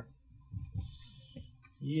C's on her.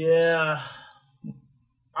 Yeah.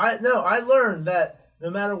 I learned that no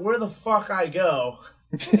matter where the fuck I go,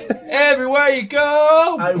 everywhere you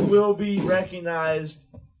go, I will be recognized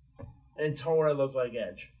and told I look like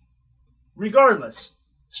Edge. Regardless.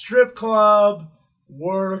 Strip club,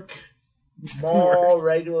 work, mall,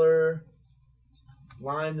 regular,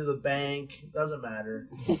 line to the bank, doesn't matter.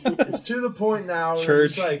 It's to the point now where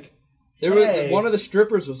Church. it's like, There was hey. one of the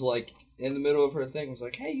strippers was like in the middle of her thing was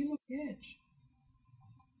like, "Hey, you look Edge."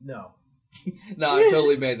 No. No, I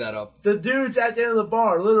totally made that up. The dudes at the end of the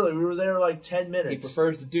bar, literally, we were there like 10 He minutes.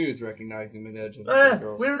 prefers the dudes recognizing him in Edge. Over the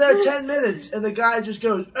girls. We were there 10 minutes, and the guy just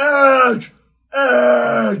goes, Edge!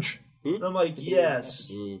 Edge! And I'm like, yes.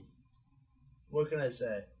 What can I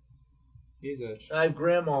say? He's Edge. And I have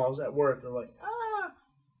grandmas at work, they're like,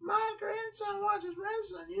 my grandson watches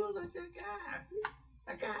wrestling, you look like that guy.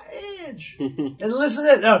 That guy Edge. And listen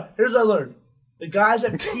to it. Now, here's what I learned. The guys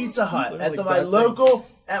at Pizza Hut, at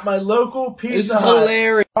my local Pizza This is Hut,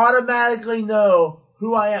 hilarious. automatically know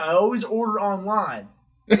who I am. I always order online.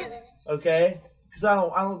 Okay? Because I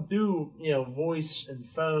don't do, voice and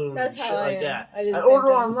phone That's and how shit I like am. that. I do the I same order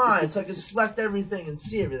thing. online so I can select everything and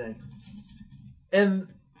see everything. And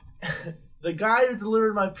the guy who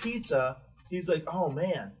delivered my pizza, he's like, oh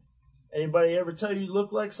man, anybody ever tell you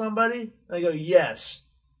look like somebody? And I go, yes.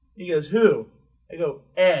 He goes, who? I go,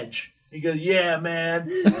 Edge. He goes, yeah, man.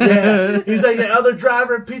 Yeah. He's like, the other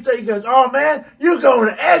driver at pizza, he goes, oh man, you're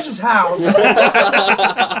going to Edge's house. And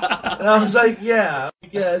I was like, yeah.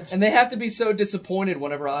 And they have to be so disappointed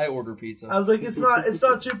whenever I order pizza. I was like, it's not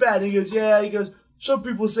too bad. And he goes, yeah. He goes, some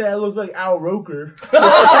people say I look like Al Roker.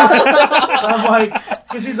 I'm like,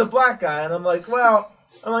 because he's a black guy. And I'm like, yeah,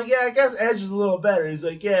 I guess Edge is a little better. He's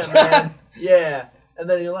like, yeah, man. Yeah. And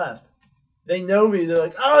then he left. They know me. They're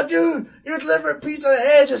like, oh, dude, you're delivering pizza to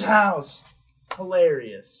Edge's house.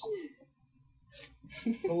 Hilarious.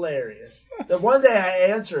 Hilarious. The one day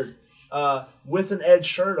I answered with an Edge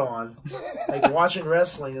shirt on, like watching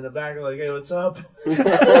wrestling in the back, like, hey, what's up?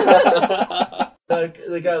 The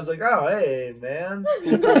the guy was like, "Oh, hey, man,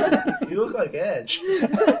 you look like Edge."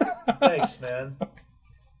 Thanks, man.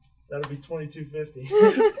 That'll be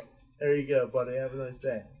 $22.50. There you go, buddy. Have a nice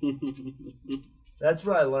day. That's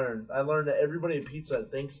what I learned. I learned that everybody at Pizza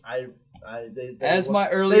Hut thinks they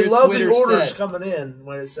love Twitter the orders said. coming in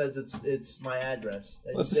when it says it's my address.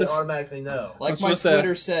 They automatically know. Like my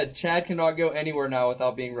Twitter said, Chad cannot go anywhere now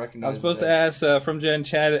without being recognized. I was supposed to ask from Jen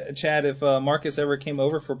Chad if Marcus ever came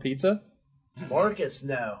over for pizza. Marcus,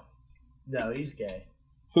 no, he's gay.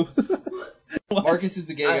 Marcus is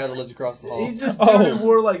the gay guy that lives across the hall. He's just dude who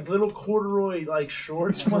wore like little corduroy like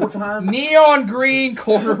shorts one time. Neon green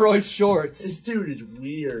corduroy shorts. This dude is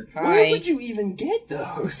weird. Where would you even get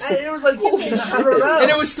those? It was like I don't know. And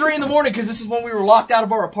it was 3 in the morning because this is when we were locked out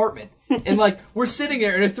of our apartment. And like we're sitting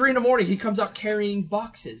there, and at 3 in the morning, he comes out carrying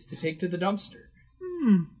boxes to take to the dumpster.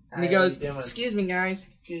 And he goes, "Excuse me, guys."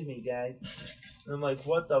 Excuse me, guys. And I'm like,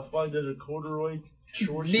 what the fuck? There's a corduroy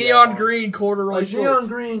shorts. Neon green corduroy like shorts. Neon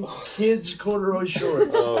green kids corduroy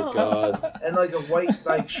shorts. Oh god. And like a white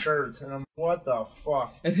like shirt. And I'm what the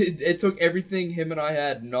fuck? And it took everything him and I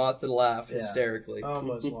had not to laugh hysterically. I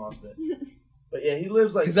almost lost it. But yeah, he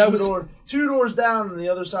lives like 'Cause two doors down on the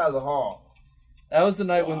other side of the hall. That was the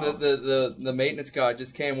night when the maintenance guy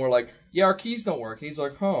just came. We're like, "Yeah, our keys don't work." He's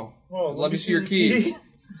like, "Huh? Oh, let me see your keys." key.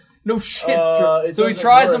 No shit. It So he doesn't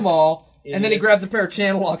tries work. them all, Yeah. and then he grabs a pair of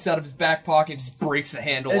channel locks out of his back pocket and just breaks the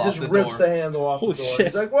handle It off just the rips door. the handle off the door. Shit.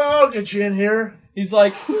 He's like, "Well, I'll get you in here." He's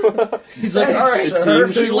like, "All right." sir.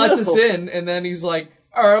 So he lets us in, and then he's like,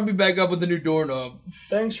 "All right, I'll be back up with the new doorknob."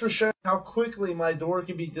 Thanks for showing how quickly my door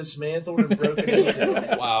can be dismantled and broken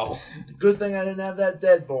into. Wow. Good thing I didn't have that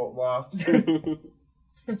deadbolt locked.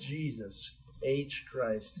 Jesus H.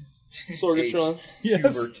 Christ. Sorgatron. Yes.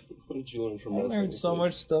 Hubert. What did you learn from I that? learned so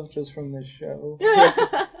much stuff just from this show.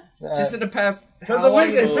 Just in the past. Because the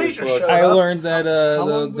weekend feature show. I learned that How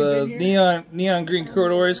long have we the been here? neon green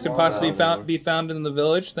corridors could possibly be found in the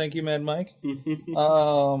village. Thank you, Mad Mike.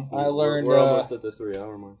 I learned We're almost at the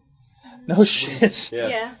 3-hour mark. no shit.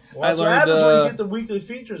 Well, I that's what learned. happens when you get the weekly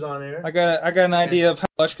features on air. I got an idea of how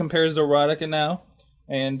Lush compares to Erotica now,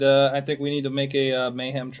 and I think we need to make a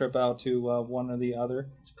mayhem trip out to one or the other.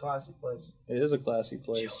 It's a classy place. It is a classy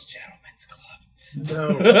place. Gentlemen's Club. No.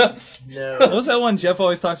 No. What was that one Jeff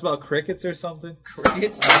always talks about? Crickets or something?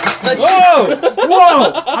 Crickets? Whoa!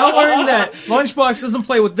 I learned that Lunchbox doesn't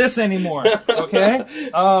play with this anymore. Okay?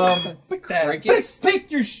 Pick that. Crickets?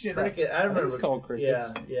 Pick your shit up. Cricket, I remember. It's called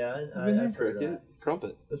crickets. Yeah. been there? I've heard of Cricket. that.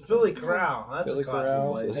 Crumpet. The Philly Corral. That's Philly a classy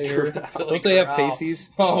Corral. place. I heard. Don't they have pasties?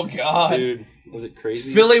 Oh god. Dude, was it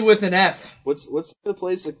crazy? Philly with an F. What's the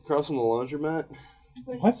place like across from the laundromat?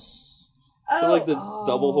 What? So like the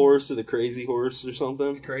double horse or the crazy horse or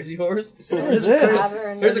something? Crazy horse? There's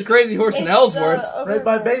There's a crazy horse in Ellsworth. Right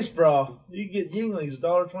by Base Brawl. You can get Yinglings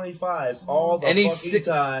 $1.25 all the fucking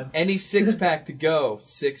time. Any 6-pack to go,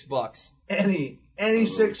 $6. Any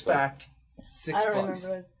 6-pack.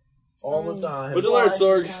 $6. All the time. What'd you learn,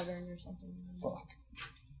 Sorg? Fuck.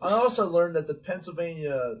 I also learned that the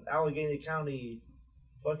Pennsylvania Allegheny County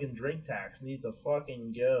fucking drink tax needs to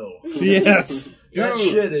fucking go. Yes. That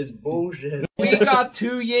Dude. shit is bullshit. We got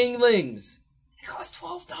 2 Yinglings. It cost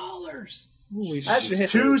 $12. Holy That's shit.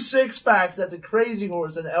 2 6-packs at the Crazy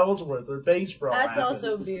Horse in Ellsworth or Base Brawl. That's happens.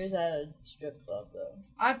 also beers at a strip club, though.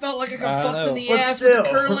 I felt like I I got fucked know. in the But ass still.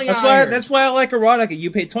 with a curling That's iron. why I like Erotica.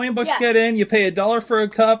 You pay $20 to get in, you pay $1 for a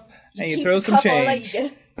cup, and you keep throw the some cup all night,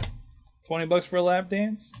 change. you get $20 for a lap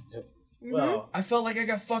dance? Well, I felt like I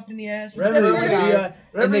got fucked in the ass with a Remedy's curling a iron. And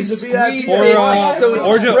they Remedy's a squeezed VIP. it Or so it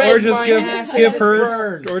or spread just my ass give and her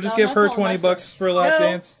burned. or just No, give I'm her not telling $20 for a lap No.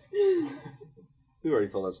 dance. We already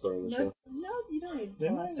told that story on the show. No, you don't need to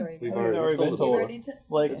tell that story. We've You've already been told told. already t-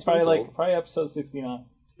 Like It's it's probably been told. probably episode 69.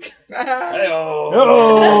 Hey-oh.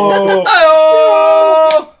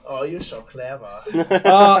 Oh, you're so clever.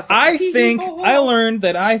 I think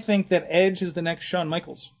that Edge is the next Shawn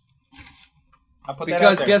Michaels. I put that out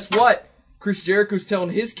Because there. guess what? Chris Jericho's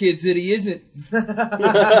telling his kids that he isn't.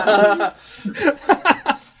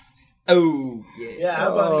 Oh, yeah. Yeah,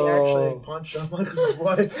 how about he actually punched Shawn Michaels'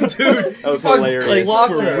 wife? Dude, That was fucking hilarious.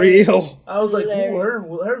 clocked for her. real. I was like,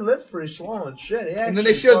 ooh, her lips pretty swollen. Shit. He And then they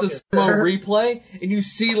actually showed the fucking- slow replay, and you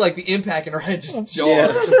see like the impact in her head just jaw Yeah.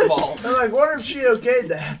 just falls. I'm like, wonder if she okayed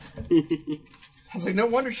that. I was like, no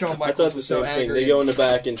wonder Shawn I Michaels thought the was so same thing. angry. They go in the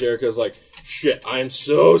back and Jericho's like, shit, I'm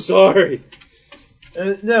so sorry.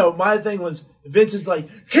 No, my thing was, Vince is like,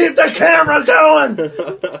 keep the camera going!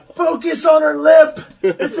 Focus on her lip!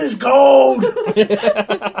 This is gold!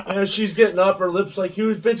 She's getting up, her lips like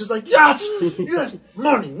huge. Vince is like, yes! Yes!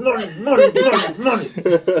 Money!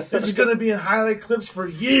 This is gonna be in highlight clips for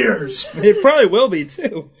years. It probably will be,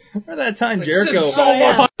 too. Remember that time Jericho so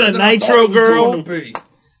much the Nitro Girl?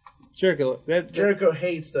 Jericho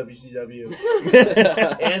hates WCW.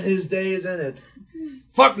 And his day is in it.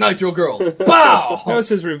 Fuck Nitro Girl. Pow! That was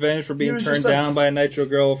his revenge for He being was turned just like- down by a Nitro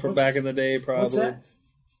Girl from back in the day, probably. What's that?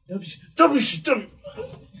 WCW.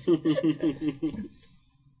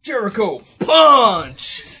 Jericho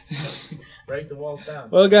punch. Break the walls down.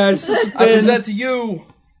 Well, guys, this has I been... present to you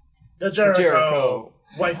The Jericho. Jericho.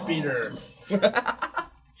 Wife beater.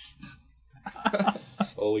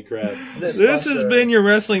 Holy crap. This has been your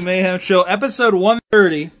Wrestling Mayhem Show, episode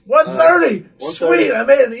 130. 130! Sweet, I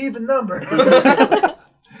made an even number. Not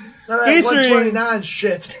that Featuring 129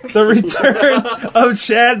 shit. the return of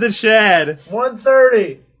Chad the Shad.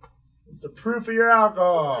 130. It's the proof of your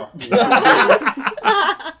alcohol. Check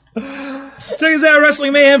us out,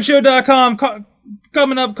 WrestlingMayhemShow.com,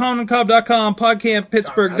 ComingUp.com,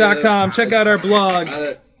 PodcampPittsburgh.com. Check out our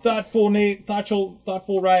blogs.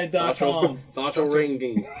 ThoughtfulRide.com. Thoughtful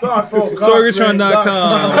Ringing.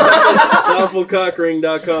 Sorgatron.com.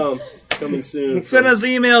 ThoughtfulCockring.com. Coming soon. Send us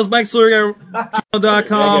emails,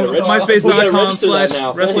 MikeSlurger.com,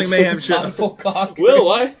 MySpace.com/Wrestling Mayhem Show. Thoughtful cock. Will,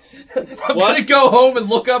 why? I'm gonna go home and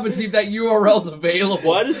look up and see if that URL's available.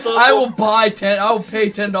 Why does Thoughtful... I will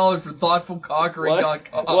pay $10 for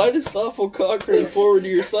ThoughtfulCockering.com. Why does Thoughtful Cockring forward to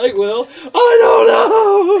your site, Will? I don't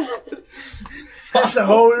know! That's a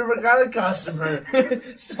whole different kind of customer.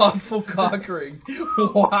 Thoughtful Cockring.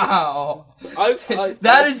 Wow.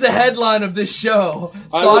 That is the headline of this show.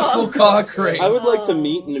 Thoughtful Cockring. I would like to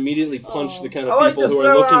meet and immediately punch the kind of I like people to who are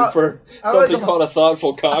throw looking out- for I like something to- called a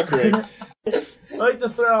Thoughtful Cockring. I like to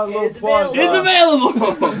throw out a little plug. It's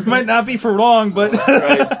available. Might not be for long, but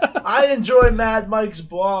I enjoy Mad Mike's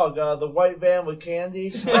blog, The White Van with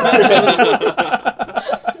Candy.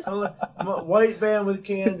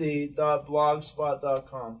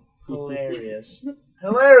 whitevanwithcandy.blogspot.com. Hilarious.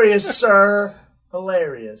 Hilarious, sir.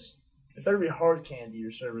 Hilarious. It better be hard candy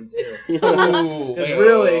you're serving too. Because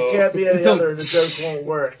really, it can't be any other and the joke won't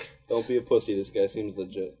work. Don't be a pussy, this guy seems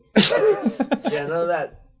legit. Yeah, none of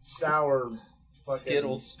that sour fucking...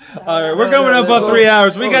 Skittles. Alright, we're coming up on 3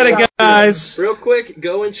 hours. We gotta go, guys. Real quick,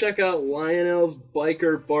 go and check out Lionel's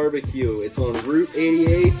Biker Barbecue. It's on Route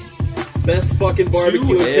 88. Best fucking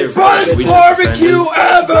barbecue in Pittsburgh. Best barbecue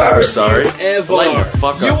ever! I'm sorry. Ever. Lighten the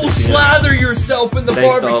fuck You up. will slather yourself in the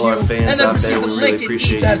Thanks barbecue to all our fans and then out proceed there. to We lick really and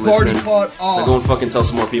appreciate eat that you party listening. pot Now go off. and fucking tell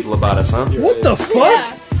some more people about us, huh? What the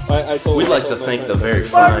fuck? We'd like to thank the very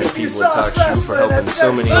fine people at TalkShoe for helping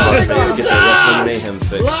so many of our fans get their wrestling mayhem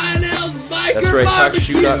fix. That's right,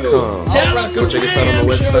 TalkShoe.com. Go check us out on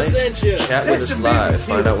the website. Chat with us live.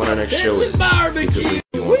 Find out when our next show is. Because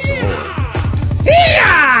we want some more.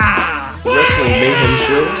 The Wrestling Mayhem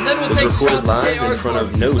Show is recorded live in front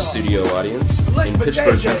of no studio audience in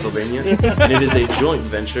Pittsburgh, Pennsylvania, and it is a joint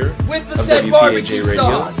venture With the of said WPAJ barbecue Radio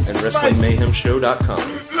sauce. and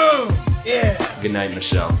WrestlingMayhemShow.com. Yeah. Good night,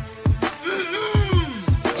 Michelle.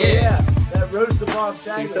 Yeah. That roast of Bob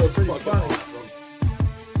Saget was pretty funny.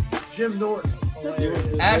 Jim Norton.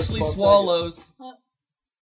 Hilarious. Ashley Swallows.